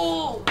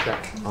stealth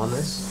check on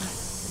this.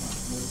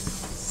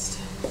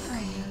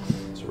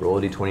 So roll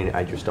a d20 to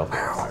add your stealth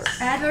modifier.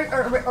 Add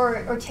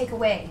or take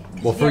away.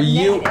 Well, for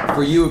you,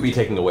 it would be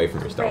taking away from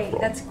your stealth Great,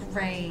 roll. that's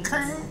great.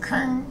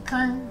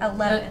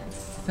 11.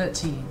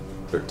 13.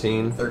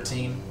 13.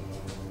 13.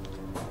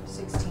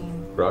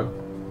 16. Grog?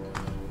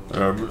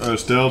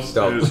 Stealth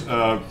is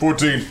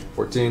 14.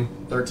 14.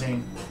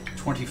 13.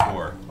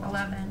 24.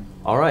 11.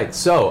 All right,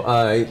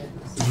 so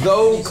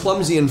though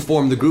clumsy in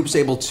form, the group's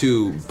able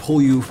to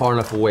pull you far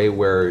enough away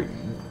where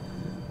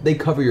they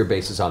cover your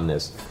bases on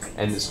this,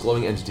 and this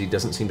glowing entity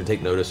doesn't seem to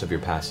take notice of your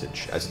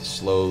passage. As it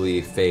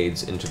slowly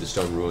fades into the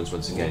stone ruins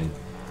once again,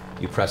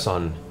 you press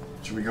on.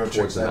 Should we go check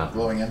towards the that mountain.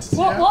 glowing entity?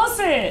 What was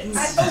it?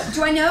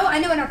 Do I know? I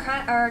know an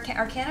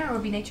arcana or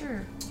would be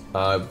nature.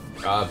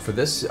 For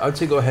this, I would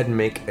say go ahead and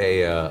make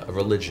a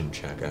religion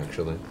check,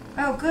 actually.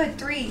 Oh, good.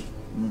 3.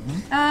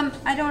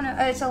 I don't know.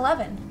 It's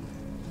 11.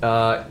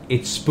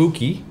 It's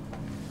spooky,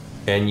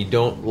 and you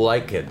don't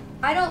like it.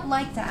 I don't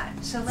like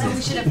that. So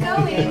we should keep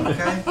going.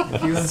 Okay,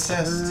 if you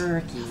insist.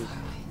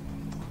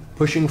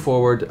 Pushing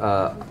forward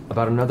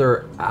about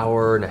another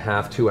hour and a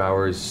half, 2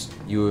 hours,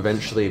 you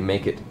eventually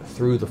make it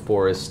through the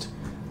forest,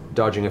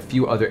 dodging a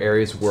few other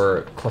areas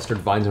where clustered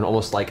vines and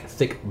almost like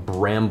thick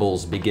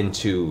brambles begin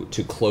to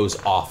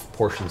close off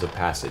portions of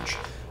passage.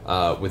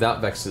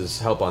 Without Vex's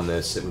help on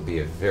this, it would be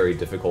a very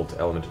difficult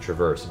element to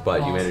traverse,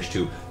 but you manage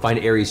to find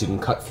areas you can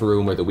cut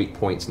through where the weak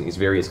points and these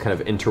various kind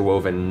of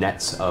interwoven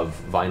nets of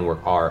vine work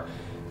are.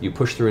 You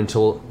push through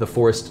until the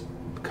forest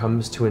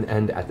comes to an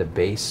end at the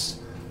base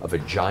of a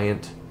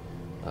giant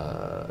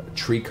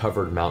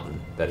tree-covered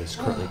mountain that is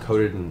currently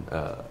coated in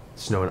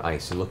snow and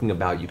ice. And looking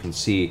about, you can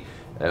see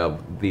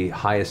the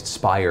highest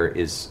spire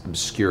is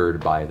obscured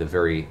by the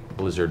very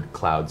blizzard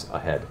clouds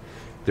ahead.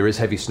 There is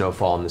heavy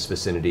snowfall in this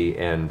vicinity,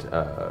 and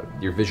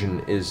your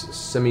vision is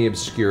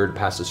semi-obscured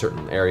past a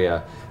certain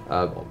area,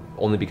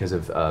 only because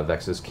of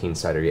Vex's keen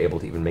sight are you able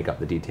to even make up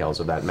the details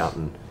of that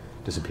mountain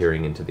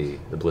disappearing into the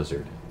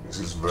blizzard. This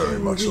is very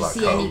much like Do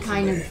you see home any for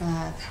kind me.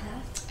 of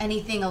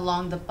anything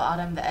along the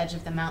bottom, the edge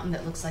of the mountain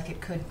that looks like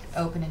it could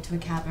open into a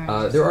cavern?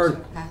 There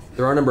are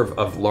a number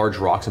of large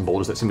rocks and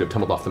boulders that seem to have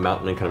tumbled off the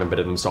mountain and kind of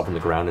embedded themselves in the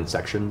ground in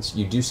sections.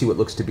 You do see what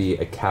looks to be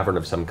a cavern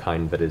of some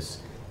kind that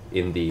is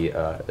in the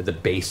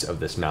base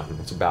of this mountain.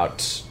 It's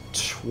about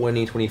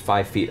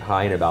 25 feet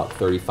high and about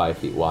 35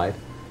 feet wide.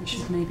 We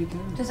should maybe go.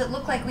 Does it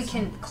look like we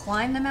can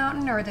climb the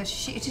mountain, or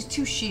it's just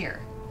too sheer?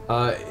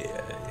 Go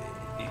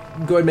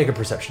ahead and make a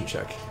perception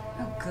check.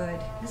 Oh, good.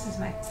 This is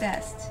my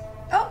best.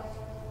 Oh,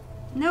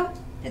 nope.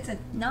 It's a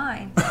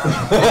 9.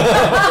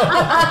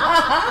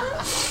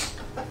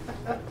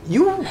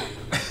 You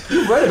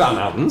read about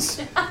mountains.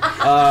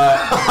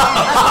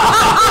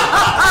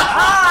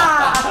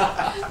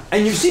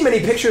 And you've seen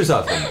many pictures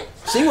of them.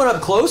 Seeing one up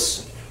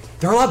close,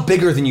 they're a lot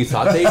bigger than you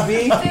thought they'd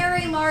be.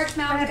 Very large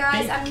mountain,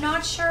 guys. I'm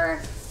not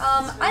sure.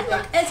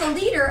 As a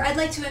leader, I'd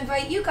like to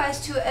invite you guys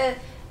to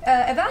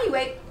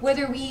evaluate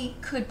whether we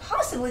could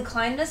possibly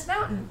climb this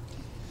mountain.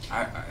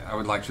 I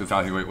would like to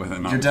evaluate whether or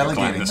not You're we can climb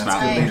delegating, this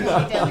that's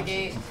mountain.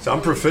 Delegate. So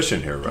I'm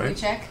proficient here, Can we right?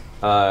 check?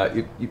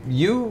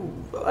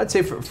 I'd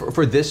say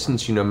for this,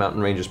 since you know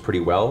mountain ranges pretty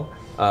well,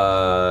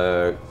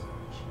 go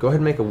ahead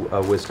and make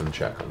a wisdom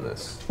check on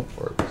this.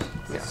 Or,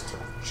 yeah.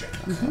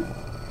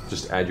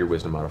 Just add your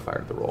wisdom modifier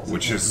to the roll.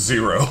 Which is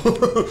 0.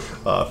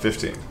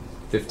 15.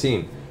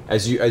 15.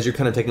 As you're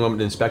kind of taking a moment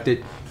to inspect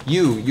it,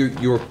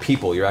 your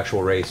people, your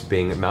actual race,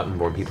 being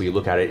mountain-born people, you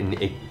look at it and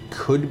it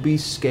could be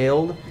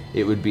scaled.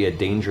 It would be a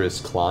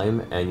dangerous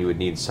climb, and you would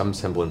need some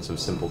semblance of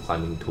simple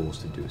climbing tools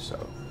to do so.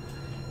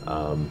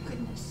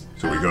 Goodness.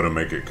 So we gotta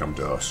make it come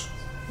to us.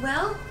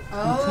 Well,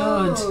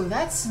 Oh,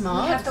 that's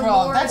smart. we have to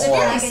Grog. lower That's the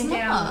very dragon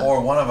down. smart.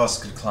 Or one of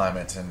us could climb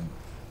it and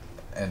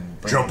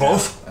bring Jump him down,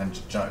 off?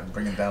 and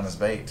bring him down as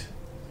bait.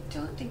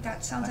 Don't think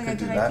that sounds I like a could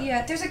do good that.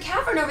 idea. There's a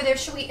cavern over there.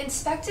 Should we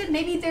inspect it?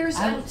 Maybe there's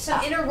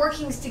some inner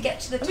workings to get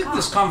to the I think top.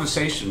 this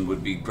conversation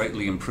would be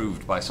greatly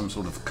improved by some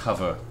sort of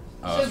cover.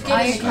 So from get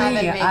I in the the cabin,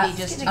 agree. maybe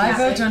just I to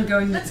vote on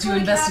going Let's to go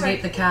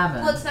investigate the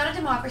cavern. Well, it's not a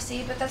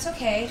democracy, but that's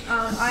okay.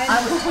 I'm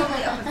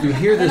totally up with You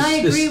hear this, And I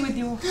agree this, with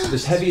you.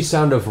 this heavy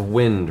sound of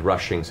wind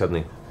rushing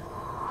suddenly.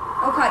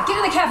 Oh God, get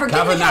in the cavern!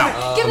 Get in the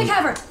cavern! Get in the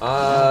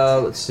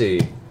cavern! Let's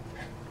see.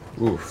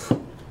 Oof.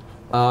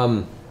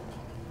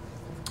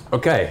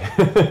 Okay.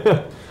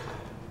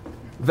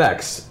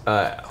 Vex,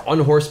 on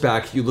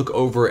horseback, you look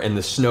over and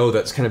the snow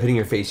that's kind of hitting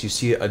your face, you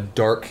see a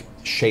dark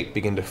shape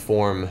begin to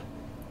form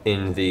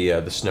in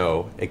the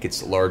snow. It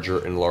gets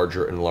larger and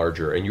larger and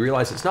larger, and you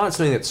realize it's not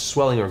something that's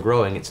swelling or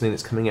growing, it's something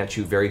that's coming at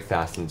you very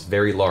fast and it's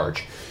very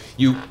large.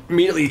 You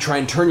immediately try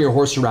and turn your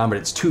horse around, but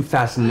it's too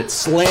fast and it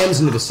slams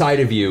into the side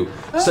of you,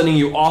 sending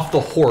you off the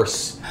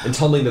horse and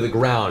tumbling to the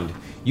ground.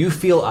 You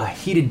feel a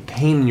heated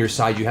pain in your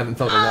side you haven't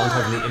felt in a long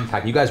time from the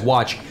impact. You guys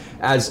watch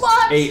as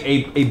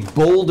a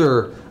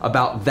boulder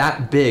about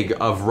that big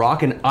of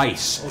rock and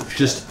ice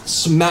just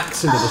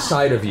smacks into the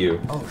side of you.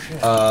 Oh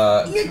shit.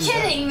 You're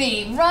kidding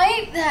me,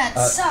 right? That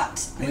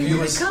sucked. Maybe it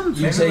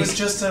was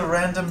just a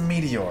random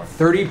meteor.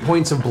 30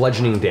 points of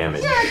bludgeoning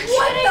damage. You're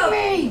kidding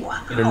me!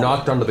 And are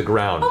knocked onto the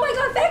ground. Oh my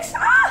God, Vex!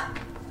 Ah!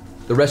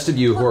 The rest of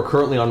you who are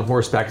currently on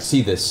horseback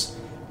see this,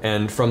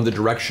 and from the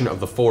direction of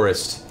the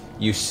forest,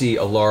 you see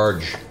a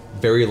large,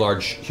 very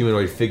large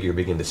humanoid figure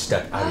begin to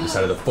step out of the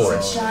side of the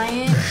forest.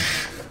 Giant.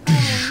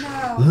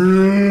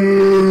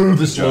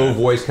 The slow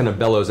voice kind of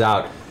bellows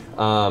out.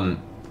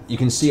 You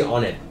can see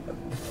on it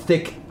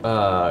thick,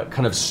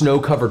 kind of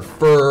snow-covered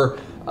fur,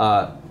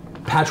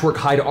 patchwork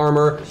hide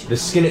armor. The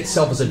skin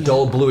itself is a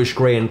dull bluish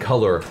gray in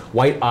color.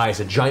 White eyes,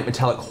 a giant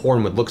metallic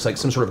horn with looks like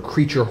some sort of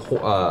creature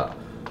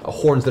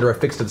horns that are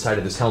affixed to the side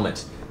of this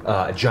helmet.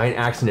 A giant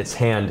axe in its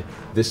hand.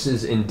 This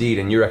is indeed,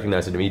 and you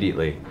recognize it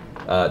immediately,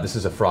 this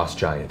is a frost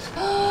giant.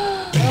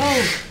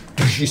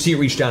 You see it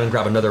reach down and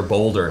grab another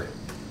boulder.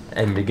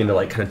 and begin to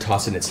kind of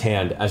toss it in its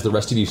hand. As the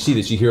rest of you see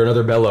this, you hear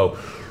another bellow.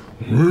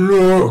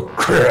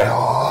 Look here!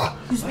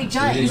 You speak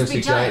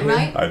giant,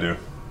 right? I do.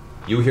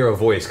 You hear a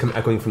voice come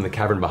echoing from the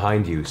cavern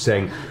behind you,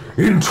 saying,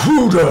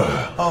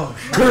 "Intruder!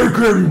 Take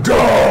him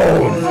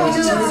down!"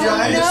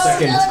 The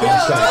second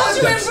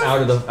steps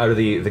out of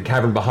the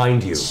cavern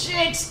behind you.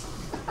 Shit!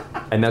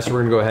 And that's where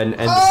we're gonna go ahead and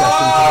end the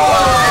session.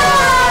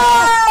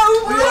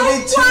 We don't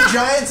need two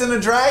giants and a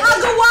dragon.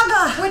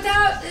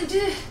 Without.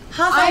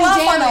 I'm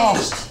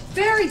damaged.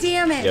 Very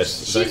damaged.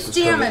 Yes, She's Vex is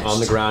currently damaged. on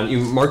the ground. You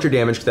mark your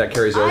damage, that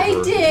carries over.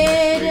 I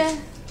did.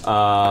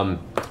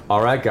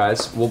 All right,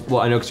 guys. Well,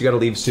 I know because you got to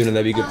leave soon, and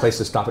that'd be a good place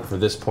to stop it for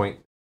this point.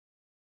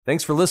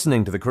 Thanks for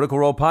listening to the Critical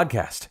Role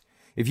podcast.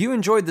 If you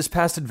enjoyed this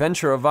past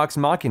adventure of Vox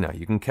Machina,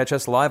 you can catch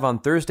us live on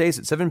Thursdays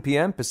at 7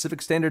 p.m.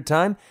 Pacific Standard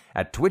Time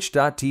at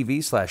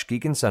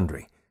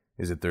twitch.tv/geekandsundry.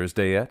 Is it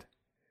Thursday yet?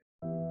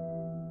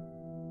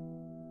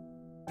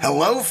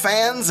 Hello,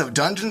 fans of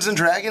Dungeons &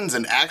 Dragons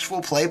and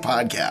actual play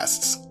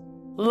podcasts.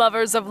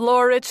 Lovers of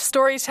lore-rich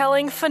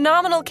storytelling,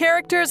 phenomenal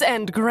characters,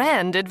 and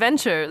grand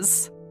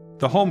adventures.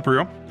 The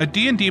Homebrew, a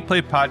D&D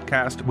play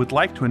podcast, would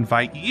like to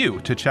invite you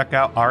to check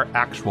out our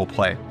actual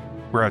play.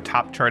 We're a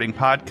top-charting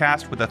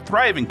podcast with a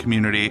thriving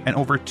community and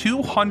over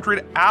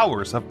 200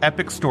 hours of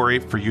epic story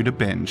for you to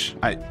binge.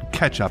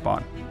 Catch up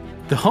on.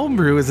 The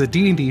Homebrew is a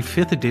D&D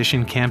 5th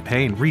edition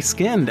campaign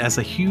reskinned as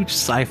a huge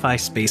sci-fi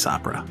space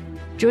opera.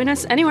 Join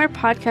us anywhere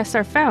podcasts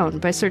are found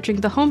by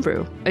searching The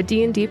Homebrew, a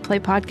D&D play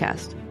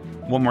podcast.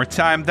 One more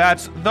time,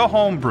 that's The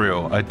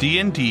Homebrew, a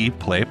D&D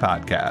play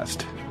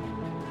podcast.